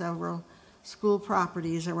from several school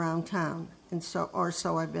properties around town, and so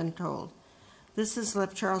I've been told. This has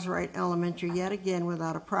left Charles Wright Elementary yet again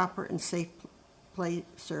without a proper and safe play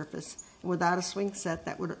surface and without a swing set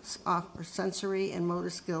that would offer sensory and motor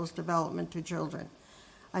skills development to children.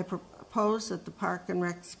 I propose that the Park and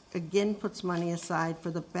Rec again puts money aside for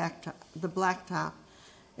the blacktop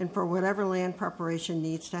and for whatever land preparation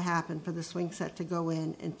needs to happen for the swing set to go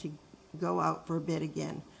in and to go out for a bid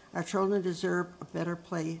again. Our children deserve a better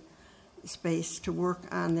play space to work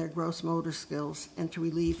on their gross motor skills and to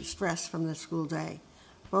relieve stress from the school day,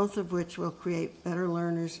 both of which will create better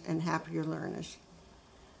learners and happier learners.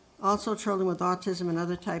 Also, children with autism and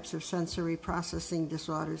other types of sensory processing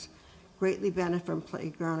disorders greatly benefit from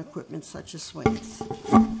playground equipment such as swings.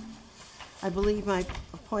 I believe my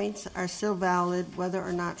points are still valid whether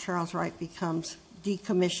or not Charles Wright becomes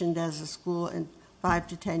decommissioned as a school in 5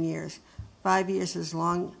 to 10 years. 5 years is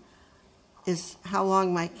how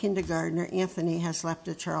long my kindergartner, Anthony, has left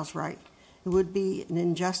at Charles Wright. It would be an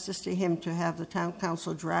injustice to him to have the town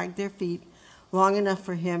council drag their feet long enough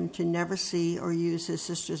for him to never see or use his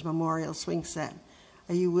sister's memorial swing set.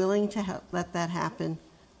 Are you willing to let that happen?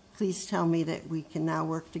 Please tell me that we can now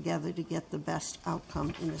work together to get the best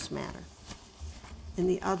outcome in this matter. And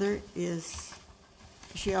the other is,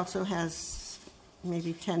 she also has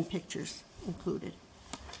maybe 10 pictures included.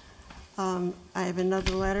 I have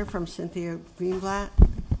another letter from Cynthia Greenblatt,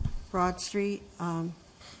 Broad Street.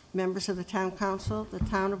 Members of the Town Council, the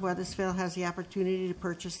Town of Wethersfield has the opportunity to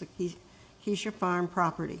purchase the Keisha Farm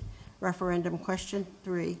property. Referendum question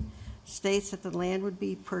 3 states that the land would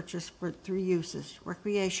be purchased for 3 uses: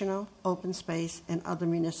 recreational, open space, and other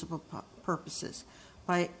municipal purposes.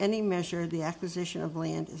 By any measure, the acquisition of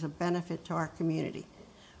land is a benefit to our community.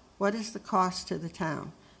 What is the cost to the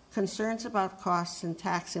town? Concerns about costs and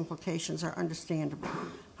tax implications are understandable.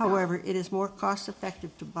 However, it is more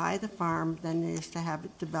cost-effective to buy the farm than it is to have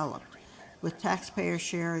it developed. With taxpayers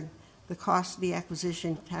sharing, the cost of the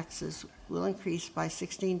acquisition taxes will increase by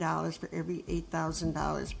 $16 for every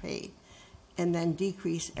 $8,000 paid, and then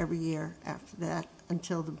decrease every year after that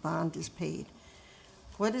until the bond is paid.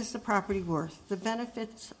 What is the property worth? The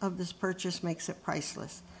benefits of this purchase makes it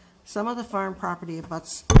priceless. Some of the farm property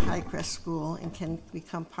abuts Highcrest School and can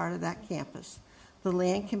become part of that campus. The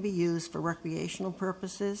land can be used for recreational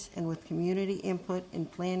purposes, and with community input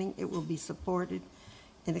and planning, it will be supported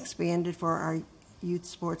and expanded for our youth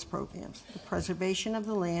sports programs. The preservation of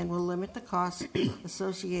the land will limit the costs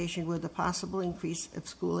associated with the possible increase of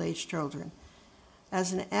school-age children.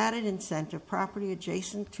 As an added incentive, property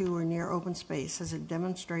adjacent to or near open space has a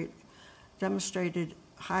demonstrated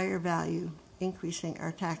higher value, increasing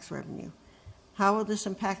our tax revenue. How will this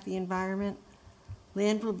impact the environment?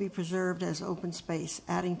 Land will be preserved as open space,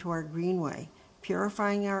 adding to our greenway,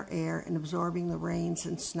 purifying our air and absorbing the rains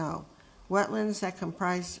and snow. Wetlands that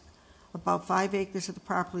comprise about 5 acres of the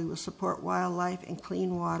property will support wildlife and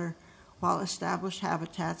clean water, while established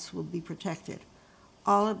habitats will be protected.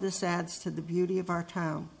 All of this adds to the beauty of our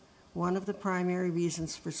town, one of the primary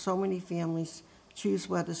reasons for so many families choose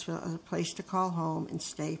Wethersfield as a place to call home and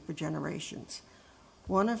stay for generations.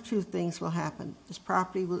 One of 2 things will happen. This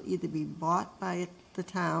property will either be bought by the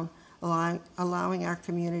town, allowing our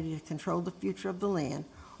community to control the future of the land,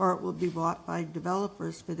 or it will be bought by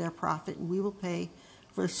developers for their profit, and we will pay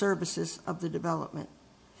for services of the development.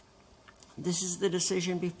 This is the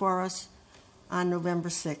decision before us on November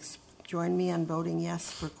 6th. Join me on voting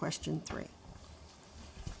yes for question 3.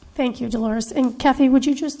 Thank you, Dolores. And Kathy, would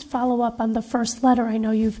you just follow up on the first letter? I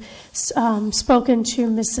know you've spoken to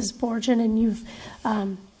Mrs. Borgen, and you've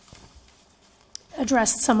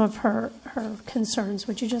addressed some of her concerns.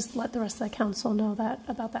 Would you just let the rest of the council know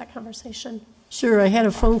about that conversation? Sure. I had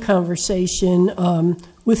a phone conversation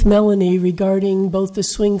with Melanie regarding both the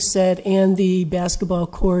swing set and the basketball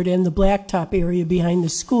court and the blacktop area behind the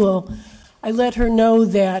school. I let her know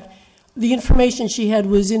that the information she had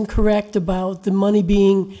was incorrect about the money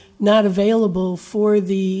being not available for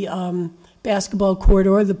the basketball court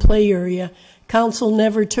or the play area. Council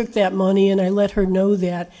never took that money, and I let her know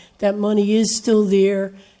that that money is still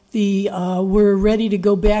there. We're ready to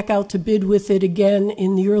go back out to bid with it again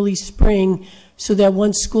in the early spring, so that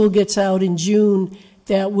once school gets out in June,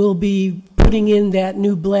 that we'll be putting in that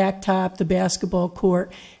new blacktop, the basketball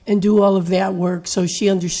court, and do all of that work. So she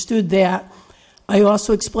understood that. I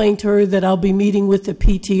also explained to her that I'll be meeting with the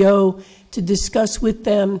PTO to discuss with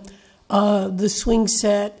them the swing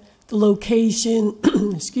set, the location,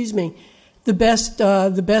 excuse me, the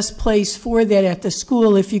best place for that at the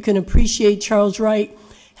school. If you can appreciate, Charles Wright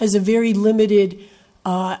has a very limited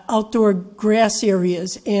outdoor grass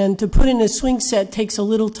areas, and to put in a swing set takes a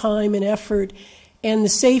little time and effort. And the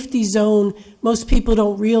safety zone, most people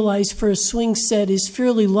don't realize for a swing set, is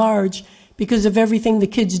fairly large because of everything the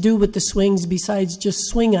kids do with the swings besides just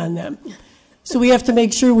swing on them. So we have to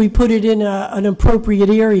make sure we put it in an appropriate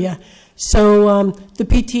area. So the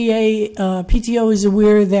PTO is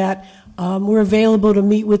aware that we're available to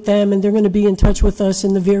meet with them, and they're going to be in touch with us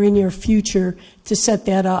in the very near future to set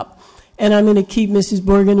that up. And I'm going to keep Mrs.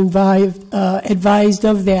 Borgen advised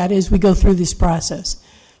of that as we go through this process.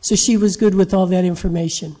 So she was good with all that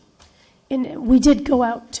information. And we did go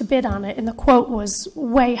out to bid on it, and the quote was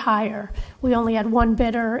way higher. We only had one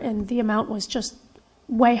bidder, and the amount was just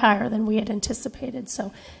way higher than we had anticipated.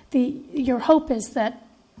 So your hope is that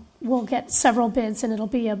we'll get several bids, and it'll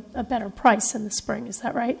be a better price in the spring. Is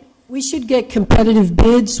that right? We should get competitive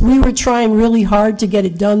bids. We were trying really hard to get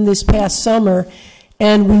it done this past summer,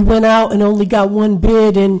 and we went out and only got one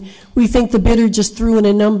bid, and we think the bidder just threw in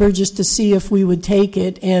a number just to see if we would take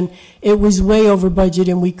it, and it was way over budget,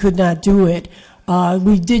 and we could not do it.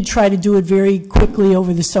 We did try to do it very quickly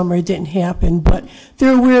over the summer. It didn't happen, but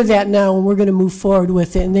they're aware of that now, and we're going to move forward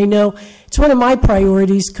with it. And they know it's one of my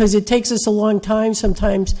priorities because it takes us a long time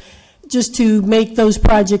sometimes just to make those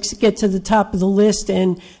projects get to the top of the list,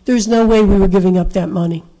 and there's no way we were giving up that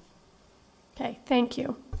money. Okay, thank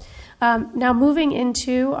you. Now moving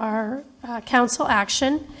into our council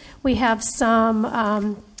action, we have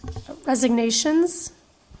some Resignations.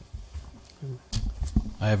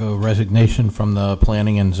 I have a resignation from the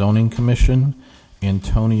Planning and Zoning Commission.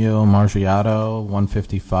 Antonio Margiato,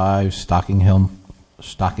 155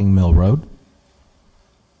 Stocking Mill Road.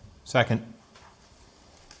 Second.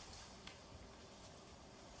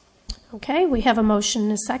 Okay, we have a motion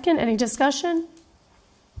and a second. Any discussion?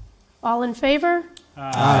 All in favor?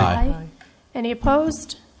 Aye. Any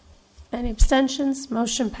opposed? Any abstentions?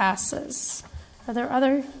 Motion passes. Are there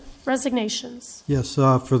other resignations? Yes,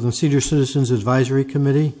 for the Senior Citizens Advisory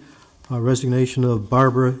Committee, resignation of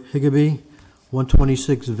Barbara Higaby,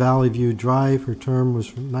 126 Valley View Drive. Her term was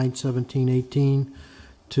from 9/17/18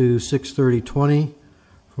 to 6/30/20.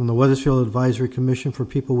 From the Wethersfield Advisory Commission for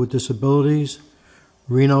People with Disabilities,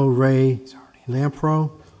 Reno Ray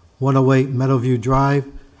Lampro, 108 Meadowview Drive,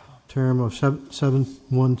 term of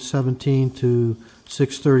 7/1/17 to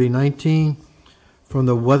 6/30/19. From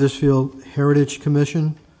the Wethersfield Heritage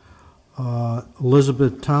Commission,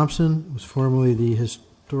 Elizabeth Thompson, was formerly the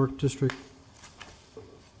Historic District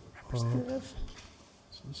Representative.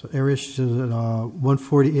 So area, she's at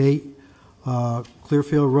 148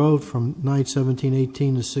 Clearfield Road from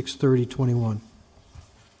 9/17/18 to 6/30/21.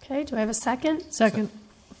 Okay, do I have a second? Second.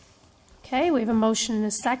 Okay, we have a motion and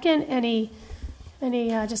a second. Any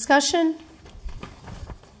discussion?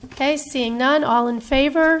 Okay, seeing none, all in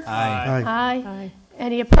favor? Aye. Aye.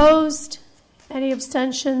 Any opposed? Any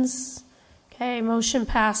abstentions? Okay, motion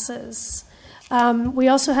passes. We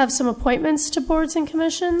also have some appointments to boards and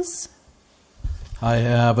commissions. I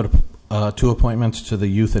have two appointments to the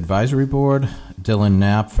Youth Advisory Board. Dylan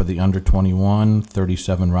Knapp for the under 21,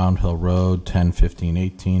 37 Round Hill Road,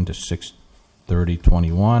 10/15/18 to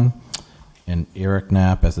 6/30/21. And Eric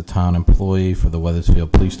Knapp as a town employee for the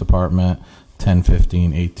Wethersfield Police Department,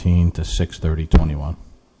 10/15/18 to 6/30/21.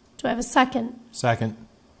 Do I have a second? Second.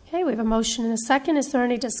 Okay, we have a motion and a second. Is there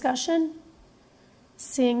any discussion?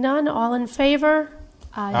 Seeing none, all in favor?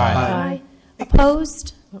 Aye. Aye.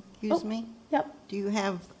 Opposed? Excuse me? Yep. Do you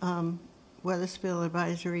have Wethersfield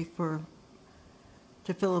Advisory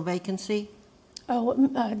to fill a vacancy?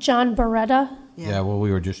 Oh, John Beretta. Yeah, well,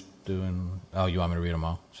 we were just doing, oh, you want me to read them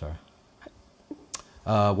all? Sorry.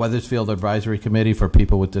 Wethersfield Advisory Committee for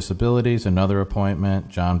People with Disabilities, another appointment,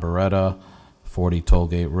 John Beretta, 40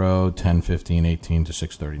 Tollgate Road, 10/15/18 to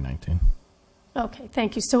 6/30/19. Okay,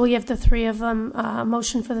 thank you. So we have the three of them,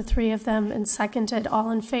 motion for the three of them and seconded. All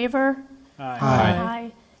in favor? Aye.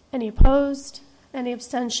 Aye. Any opposed? Any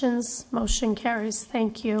abstentions? Motion carries.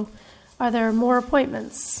 Thank you. Are there more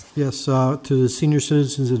appointments? Yes, to the Senior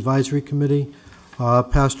Citizens Advisory Committee,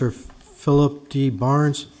 Pastor Philip D.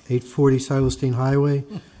 Barnes, 840 Silestein Highway,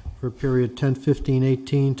 for a period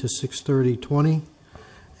 10/15/18 to 6/30/20.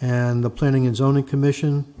 And the Planning and Zoning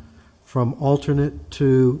Commission, from alternate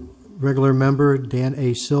to regular member, Dan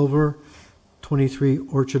A. Silver, 23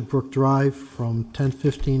 Orchard Brook Drive, from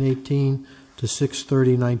 10/15/18 to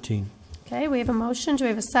 6/30/19. Okay, we have a motion. Do we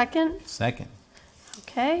have a second? Second.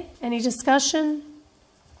 Okay, any discussion?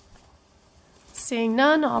 Seeing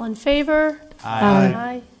none, all in favor? Aye.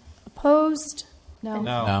 Aye. Opposed? No.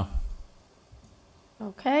 No.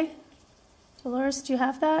 Okay. Dolores, do you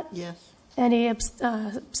have that? Yes. Any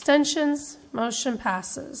abstentions? Motion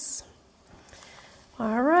passes.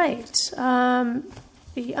 All right.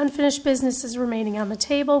 The unfinished business is remaining on the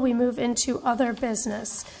table. We move into other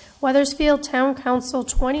business. Wethersfield Town Council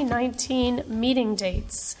 2019 meeting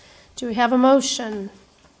dates. Do we have a motion?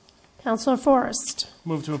 Councilor Forrest.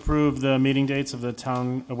 Move to approve the meeting dates of the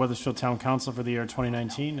Wethersfield Town Council for the year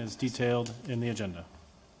 2019 as detailed in the agenda.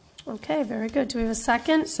 Okay, very good. Do we have a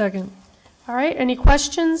second? Second. All right, any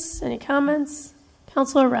questions, any comments?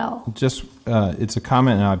 Councilor Rell. Just, it's a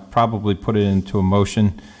comment, and I'd probably put it into a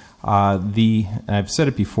motion. I've said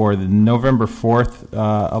it before, the November 4th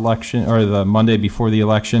election, or the Monday before the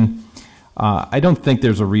election, I don't think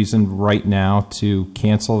there's a reason right now to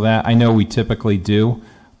cancel that. I know we typically do,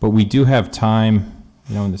 but we do have time,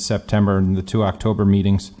 in the September and the 2 October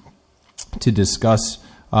meetings to discuss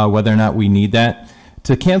whether or not we need that.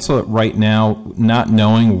 To cancel it right now, not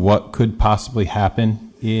knowing what could possibly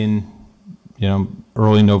happen in,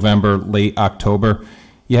 early November, late October,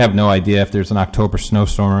 you have no idea if there's an October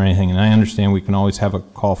snowstorm or anything. And I understand we can always have a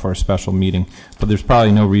call for a special meeting, but there's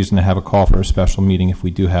probably no reason to have a call for a special meeting if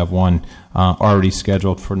we do have one already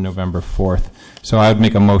scheduled for November 4th. So I would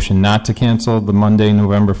make a motion not to cancel the Monday,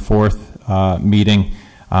 November 4th meeting,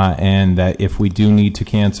 and that if we do need to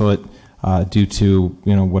cancel it due to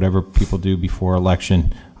whatever people do before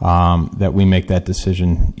election, that we make that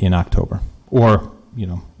decision in October or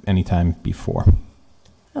anytime before.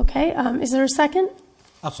 Okay, is there a second?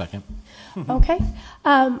 I'll second. Okay.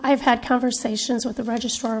 I've had conversations with the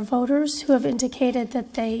Registrar of Voters who have indicated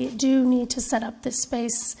that they do need to set up this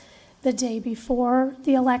space the day before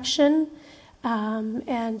the election.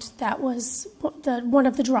 And that was one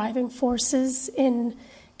of the driving forces in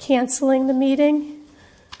canceling the meeting.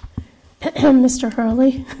 Mr.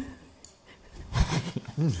 Hurley.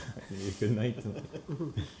 Good night.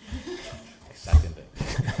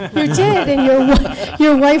 You did, and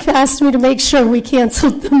your wife asked me to make sure we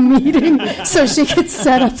canceled the meeting so she could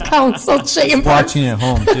set up council chambers. Watching at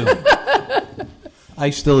home, too.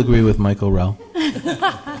 I still agree with Michael Rell.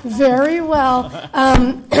 Very well.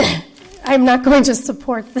 I'm not going to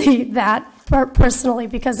support that personally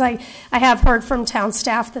because I have heard from town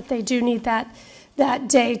staff that they do need that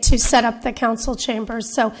day to set up the council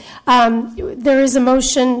chambers. So there is a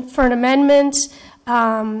motion for an amendment.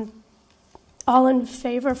 All in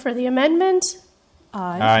favor for the amendment?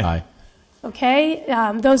 Aye. Aye. Okay.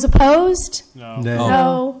 Those opposed? No.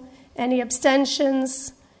 No. Any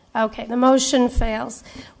abstentions? Okay, the motion fails.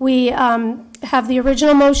 We have the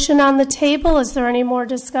original motion on the table. Is there any more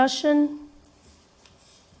discussion?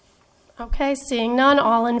 Okay, seeing none.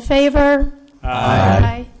 All in favor?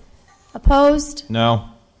 Aye. Opposed? No.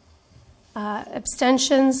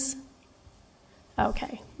 Abstentions?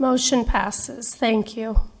 Okay, motion passes. Thank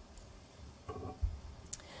you.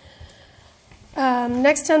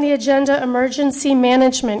 Next on the agenda, emergency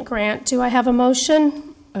management grant. Do I have a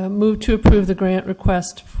motion? Move to approve the grant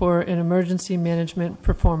request for an emergency management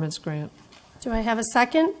performance grant. Do I have a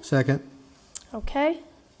second? Second. Okay.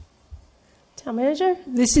 Town manager?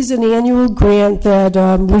 This is an annual grant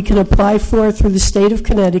that we can apply for through the state of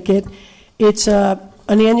Connecticut. It's an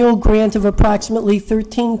annual grant of approximately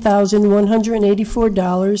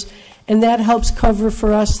 $13,184, and that helps cover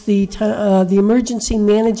for us the emergency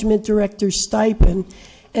management director's stipend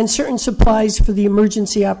and certain supplies for the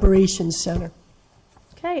emergency operations center.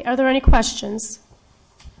 Okay, are there any questions?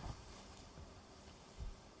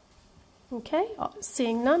 Okay,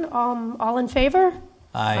 seeing none, all in favor?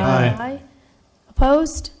 Aye. Aye.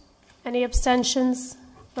 Opposed? Any abstentions?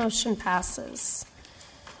 Motion passes.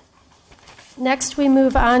 Next, we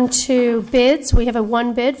move on to bids. We have a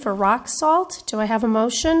one bid for rock salt. Do I have a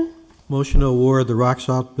motion? Motion to award the rock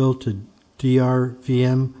salt bill to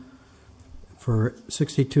DRVM for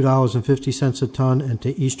 $62.50 a ton and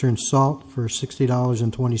to Eastern Salt for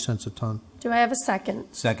 $60.20 a ton. Do I have a second?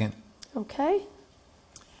 Second. Okay.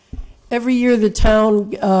 Every year, the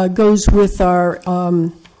town goes with our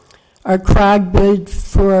CROG bid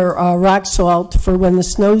for rock salt for when the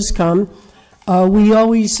snows come. We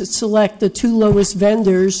always select the two lowest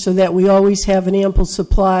vendors so that we always have an ample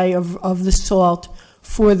supply of the salt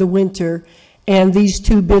for the winter. And these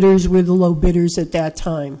two bidders were the low bidders at that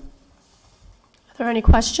time. Are there any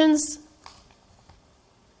questions?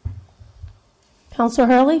 Councilor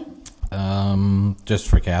Hurley? Just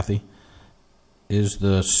for Kathy. Is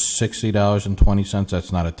the $60.20,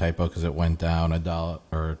 that's not a typo because it went down $1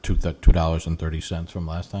 or $2.30 from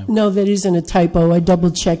last time? No, that isn't a typo. I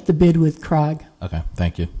double-checked the bid with CROG. Okay,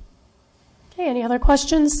 thank you. Okay, any other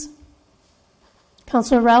questions?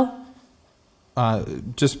 Councilor Rell?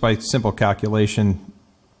 Just by simple calculation,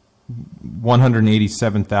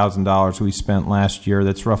 $187,000 we spent last year.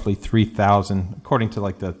 That's roughly $3,000, according to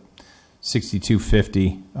like the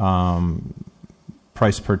 6250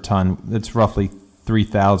 price per ton. That's roughly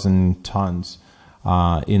 3,000 tons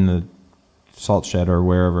in the salt shed or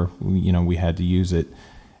wherever we had to use it.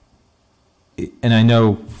 And I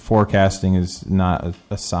know forecasting is not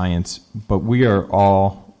a science, but we are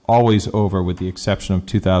always over, with the exception of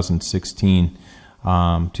 2016.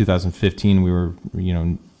 2015, we were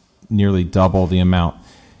nearly double the amount.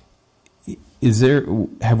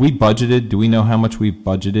 Have we budgeted? Do we know how much we've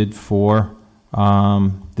budgeted for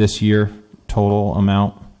this year? Total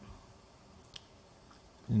amount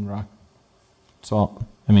in rock salt?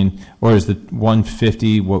 I mean, or is the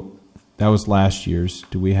 150 what that was last year's?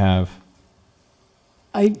 Do we have?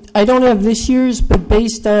 I don't have this year's, but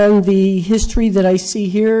based on the history that I see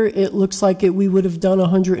here, it looks like we would have done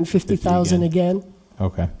 150,000 again.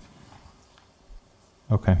 Okay.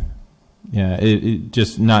 Okay. Yeah, it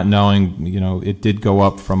just not knowing, it did go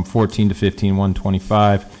up from 14 to 15,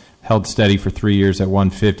 125. Held steady for 3 years at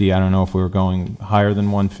 150. I don't know if we were going higher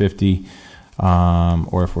than 150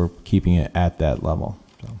 or if we're keeping it at that level.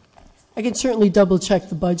 So. I can certainly double check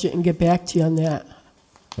the budget and get back to you on that.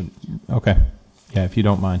 Okay. Yeah, if you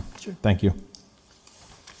don't mind. Sure. Thank you.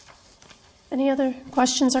 Any other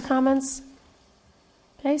questions or comments?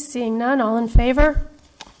 Okay, seeing none, all in favor?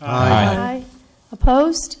 Aye.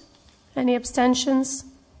 Opposed? Any abstentions?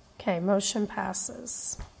 Okay, motion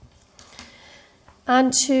passes.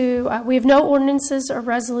 On to, we have no ordinances or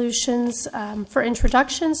resolutions for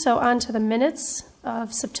introduction, so on to the minutes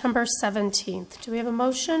of September 17th. Do we have a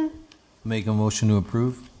motion? Make a motion to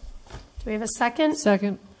approve. Do we have a second?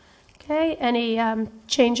 Second. Okay, any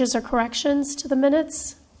changes or corrections to the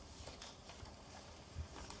minutes?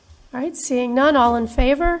 All right, seeing none, all in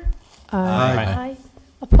favor? Aye.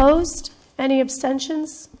 Opposed? Any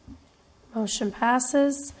abstentions? Motion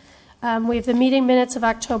passes. We have the meeting minutes of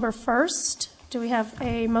October 1st. Do we have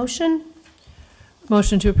a motion?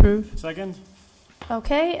 Motion to approve. Second?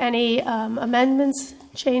 Okay, any amendments,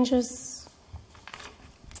 changes?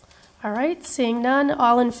 All right, seeing none,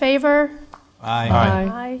 all in favor? Aye.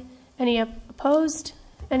 Aye. Any opposed?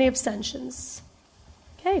 Any abstentions?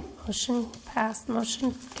 Okay, motion passed,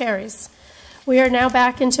 motion carries. We are now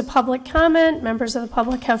back into public comment. Members of the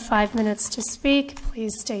public have 5 minutes to speak.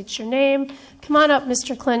 Please state your name. Come on up,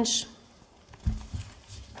 Mr. Clinch.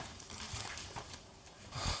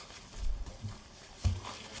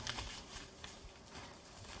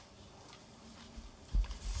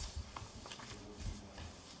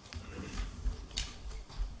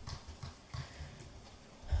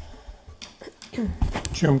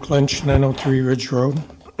 Jim Clinch, 903 Ridge Road.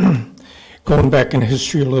 Going back in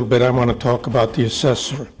history a little bit, I want to talk about the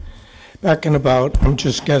assessor. Back in about, I'm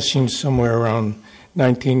just guessing, somewhere around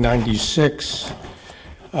 1996,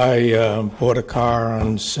 I bought a car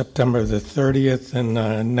on September the 30th,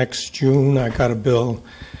 and next June I got a bill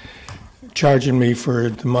charging me for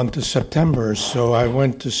the month of September. So I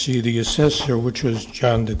went to see the assessor, which was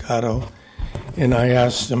John D'Agato, and I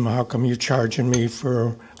asked him, how come you're charging me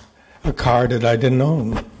for a car that I didn't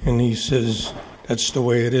own? And he says, that's the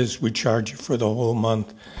way it is. We charge you for the whole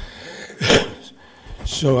month.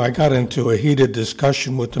 So I got into a heated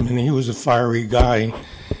discussion with him, and he was a fiery guy.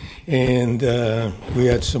 And we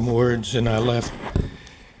had some words, and I left.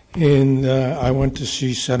 And I went to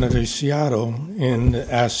see Senator Seattle and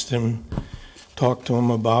asked him, talked to him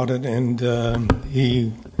about it, and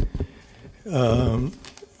he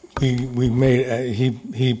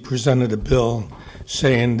presented a bill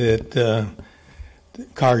saying that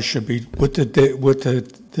cars should be with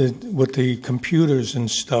the computers and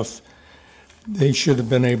stuff. They should have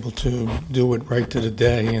been able to do it right to the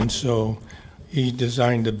day, and so he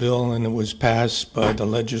designed a bill, and it was passed by the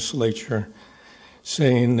legislature,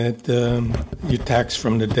 saying that you tax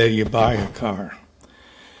from the day you buy a car.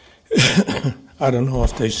 I don't know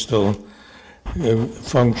if they still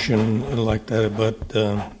function like that, but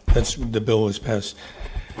that's the bill was passed.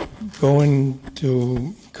 Coming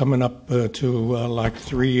up to like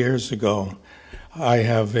 3 years ago, I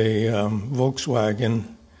have a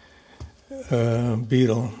Volkswagen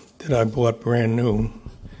Beetle that I bought brand new,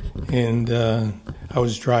 and I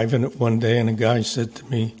was driving it one day, and a guy said to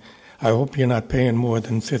me, I hope you're not paying more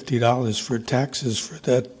than $50 for taxes for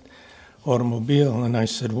that automobile. And I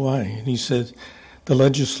said, why? And he said, the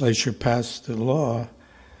legislature passed a law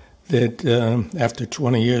that after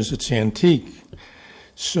 20 years it's antique.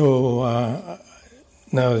 So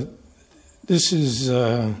now this is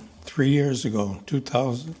 3 years ago,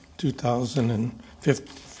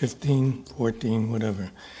 2015, 14, whatever.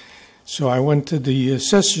 So I went to the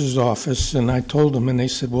assessor's office and I told them, and they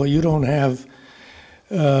said, well, you don't have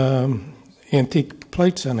antique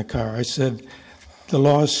plates on the car. I said, the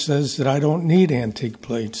law says that I don't need antique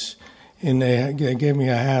plates. And they gave me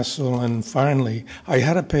a hassle, and finally I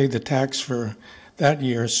had to pay the tax for that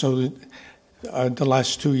year. So the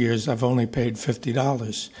last 2 years I've only paid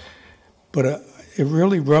 $50. But it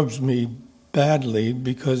really rubs me badly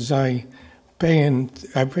because I paid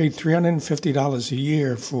 $350 a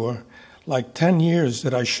year for like 10 years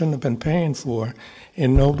that I shouldn't have been paying for,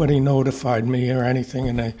 and nobody notified me or anything,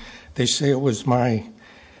 and they say it was my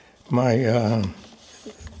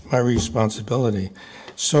responsibility.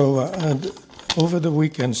 So over the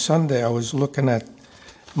weekend, Sunday, I was looking at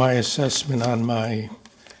my assessment on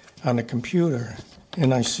the computer,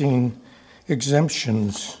 and I seen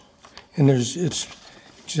exemptions, and it's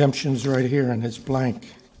exemptions right here, and it's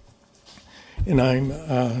blank. And I'm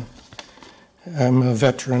a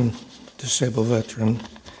veteran, disabled veteran.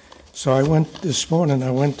 So this morning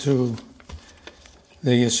I went to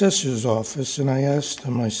the assessor's office, and I asked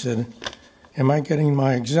him, I said, am I getting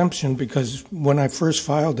my exemption? Because when I first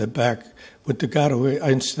filed it back with the Gatto,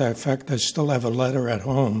 in fact, I still have a letter at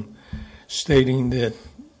home stating that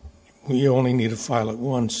we only need to file it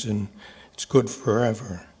once and it's good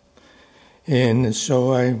forever. And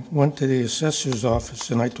so I went to the assessor's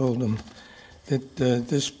office and I told them that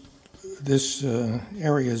this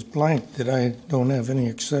area is blank, that I don't have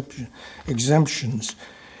any exemptions.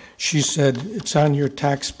 She said, it's on your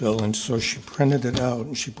tax bill, and so she printed it out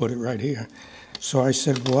and she put it right here. So I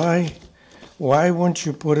said, why wouldn't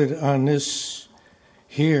you put it on this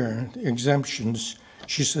here, exemptions?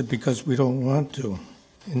 She said, because we don't want to,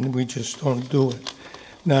 and we just don't do it.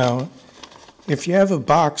 Now, if you have a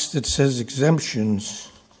box that says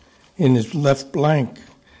exemptions and is left blank,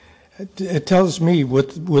 it tells me,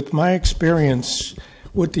 with my experience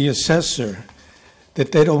with the assessor,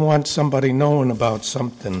 that they don't want somebody knowing about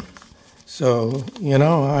something. So, you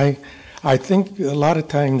know, I think a lot of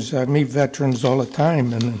times I meet veterans all the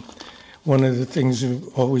time, and one of the things we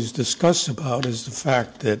always discuss about is the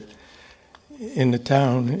fact that in the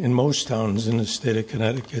town, in most towns in the state of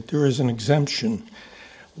Connecticut, there is an exemption.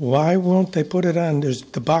 Why won't they put it on? There's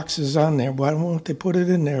the boxes on there. Why won't they put it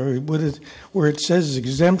in there? Where it says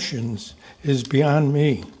exemptions is beyond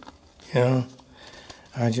me. You know,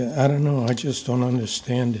 I don't know. I just don't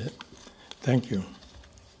understand it. Thank you.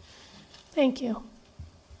 Thank you.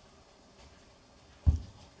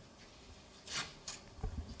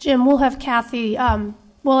 Jim, we'll have Kathy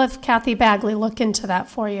Bagley look into that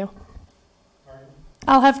for you.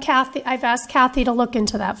 I've asked Kathy to look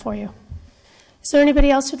into that for you. Is there anybody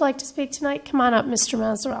else who'd like to speak tonight? Come on up, Mr.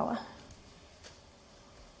 Mazzarella.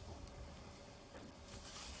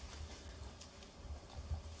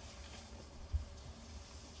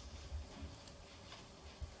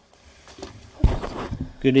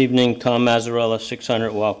 Good evening, Tom Mazzarella,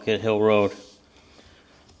 600 Walcott Hill Road.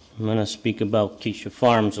 I'm going to speak about Keisha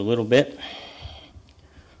Farms a little bit.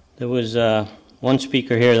 There was one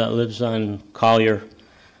speaker here that lives on Collier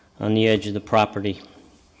on the edge of the property.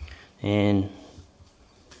 And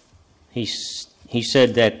he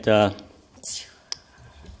said that,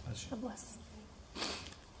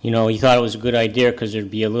 you know, he thought it was a good idea because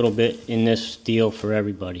there'd be a little bit in this deal for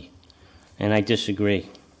everybody. And I disagree.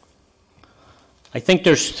 I think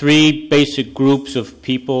there's three basic groups of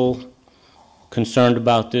people concerned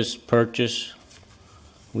about this purchase.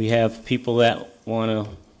 We have people that want to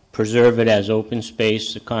preserve it as open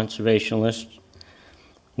space, the conservationists.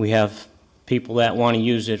 We have people that want to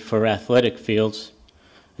use it for athletic fields.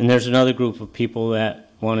 And there's another group of people that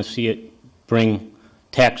want to see it bring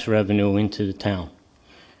tax revenue into the town.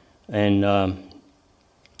 And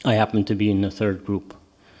I happen to be in the third group.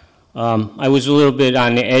 I was a little bit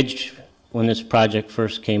on the edge when this project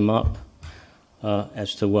first came up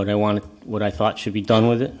as to what I thought should be done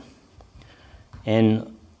with it.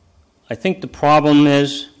 And I think the problem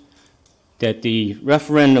is that the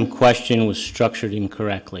referendum question was structured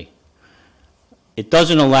incorrectly. It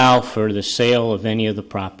doesn't allow for the sale of any of the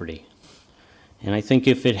property. And I think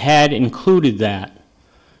if it had included that,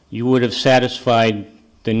 you would have satisfied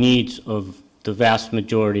the needs of the vast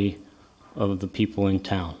majority of the people in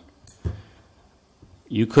town.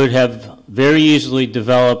 You could have very easily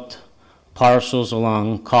developed parcels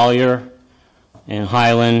along Collier and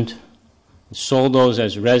Highland, sold those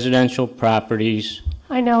as residential properties.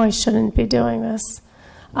 I know I shouldn't be doing this.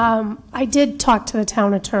 I did talk to the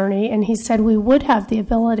town attorney, and he said we would have the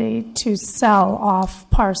ability to sell off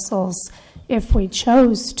parcels if we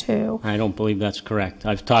chose to. I don't believe that's correct.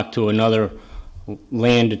 I've talked to another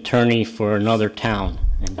land attorney for another town,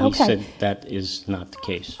 and he said that is not the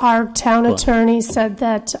case. Our town attorney said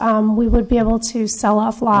that we would be able to sell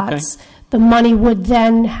off lots. Okay. The money would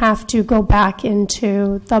then have to go back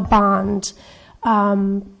into the bond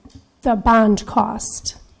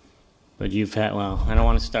cost. But you've had, well, I don't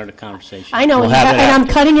want to start a conversation. I know, and I'm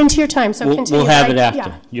cutting into your time, so continue. We'll have it after.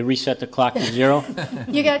 Yeah. You reset the clock to 0?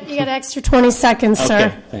 You got extra 20 seconds, sir.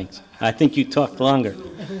 Okay, thanks. I think you talked longer.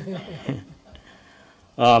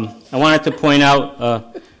 I wanted to point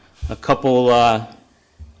out a couple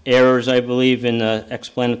errors, I believe, in the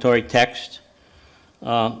explanatory text.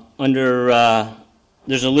 There's a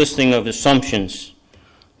listing of assumptions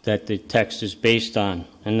that the text is based on.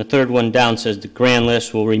 And the third one down says the grand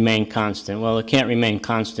list will remain constant. Well, it can't remain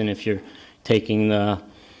constant if you're taking the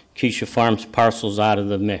Keisha Farms parcels out of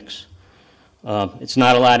the mix. It's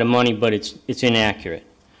not a lot of money, but it's inaccurate.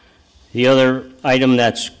 The other item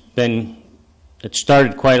that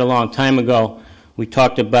started quite a long time ago, we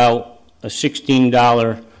talked about a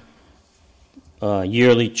 $16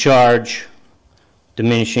 yearly charge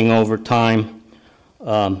diminishing over time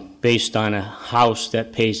based on a house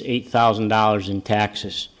that pays $8,000 in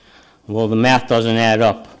taxes. Well, the math doesn't add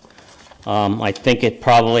up. I think it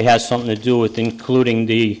probably has something to do with including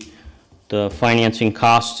the financing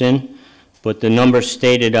costs in, but the numbers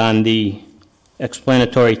stated on the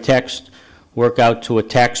explanatory text work out to a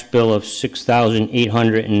tax bill of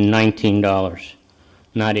 $6,819,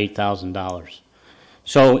 not $8,000.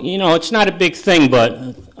 So, you know, it's not a big thing,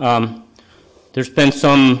 but there's been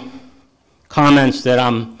some comments that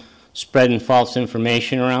I'm spreading false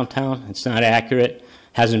information around town. It's not accurate,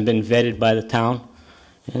 hasn't been vetted by the town,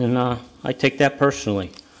 and I take that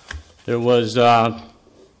personally. There was a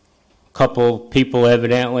couple people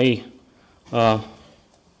evidently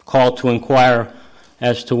called to inquire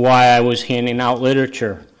as to why I was handing out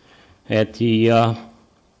literature at the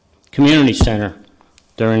community center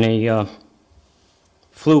during a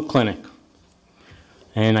flu clinic.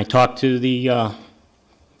 And I talked to the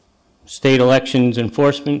State Elections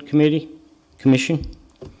Enforcement Commission.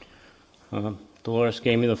 Dolores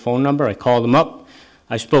gave me the phone number. I called them up.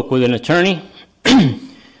 I spoke with an attorney.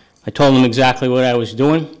 I told him exactly what I was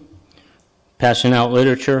doing, passing out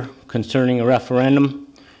literature concerning a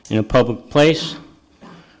referendum in a public place.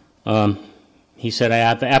 He said I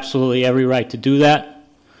have absolutely every right to do that.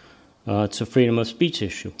 It's a freedom of speech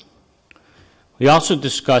issue. We also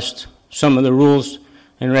discussed some of the rules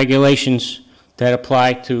and regulations that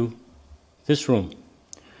apply to this room.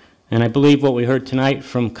 And I believe what we heard tonight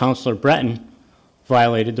from Councilor Breton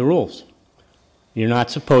violated the rules. You're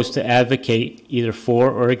not supposed to advocate either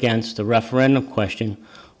for or against a referendum question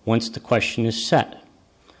once the question is set.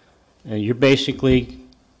 You're basically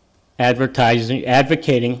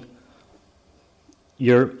advocating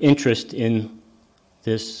your interest in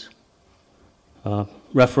this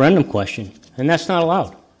referendum question, and that's not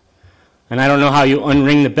allowed. And I don't know how you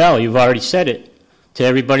unring the bell. You've already said it to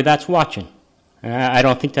everybody that's watching. And I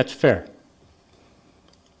don't think that's fair.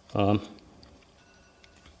 I'll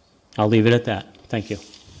leave it at that. Thank you.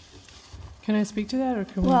 Can I speak to that, or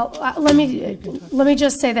can we? Well, let me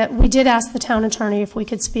just say that we did ask the town attorney if we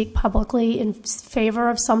could speak publicly in favor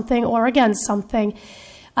of something or against something.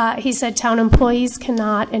 He said town employees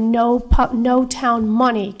cannot, and no town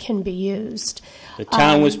money can be used. The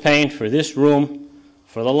town was paying for this room,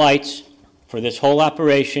 for the lights, for this whole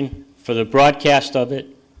operation, for the broadcast of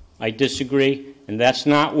it. I disagree, and that's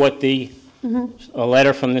not what the a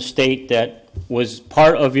letter from the state that was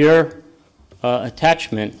part of your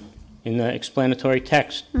attachment in the explanatory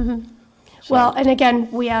text. Well, and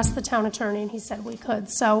again, we asked the town attorney, and he said we could.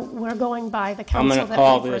 So we're going by the council I'm going to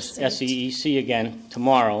call this SEEC again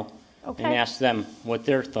tomorrow and ask them what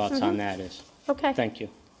their thoughts on that is. Okay. Thank you.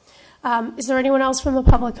 Is there anyone else from the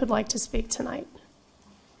public who'd like to speak tonight?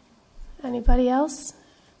 Anybody else?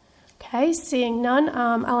 Okay, seeing none,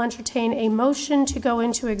 I'll entertain a motion to go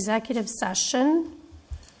into executive session.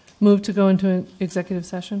 Move to go into an executive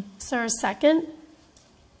session. Is there a second?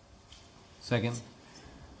 Second.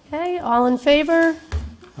 Okay, all in favor?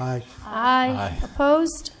 Aye. Aye.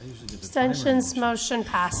 Opposed? Abstentions? Motion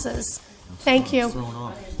passes. Thank you.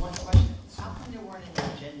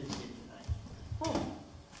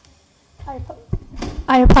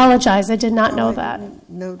 I apologize. I did not know that.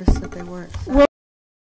 Notice that they weren't.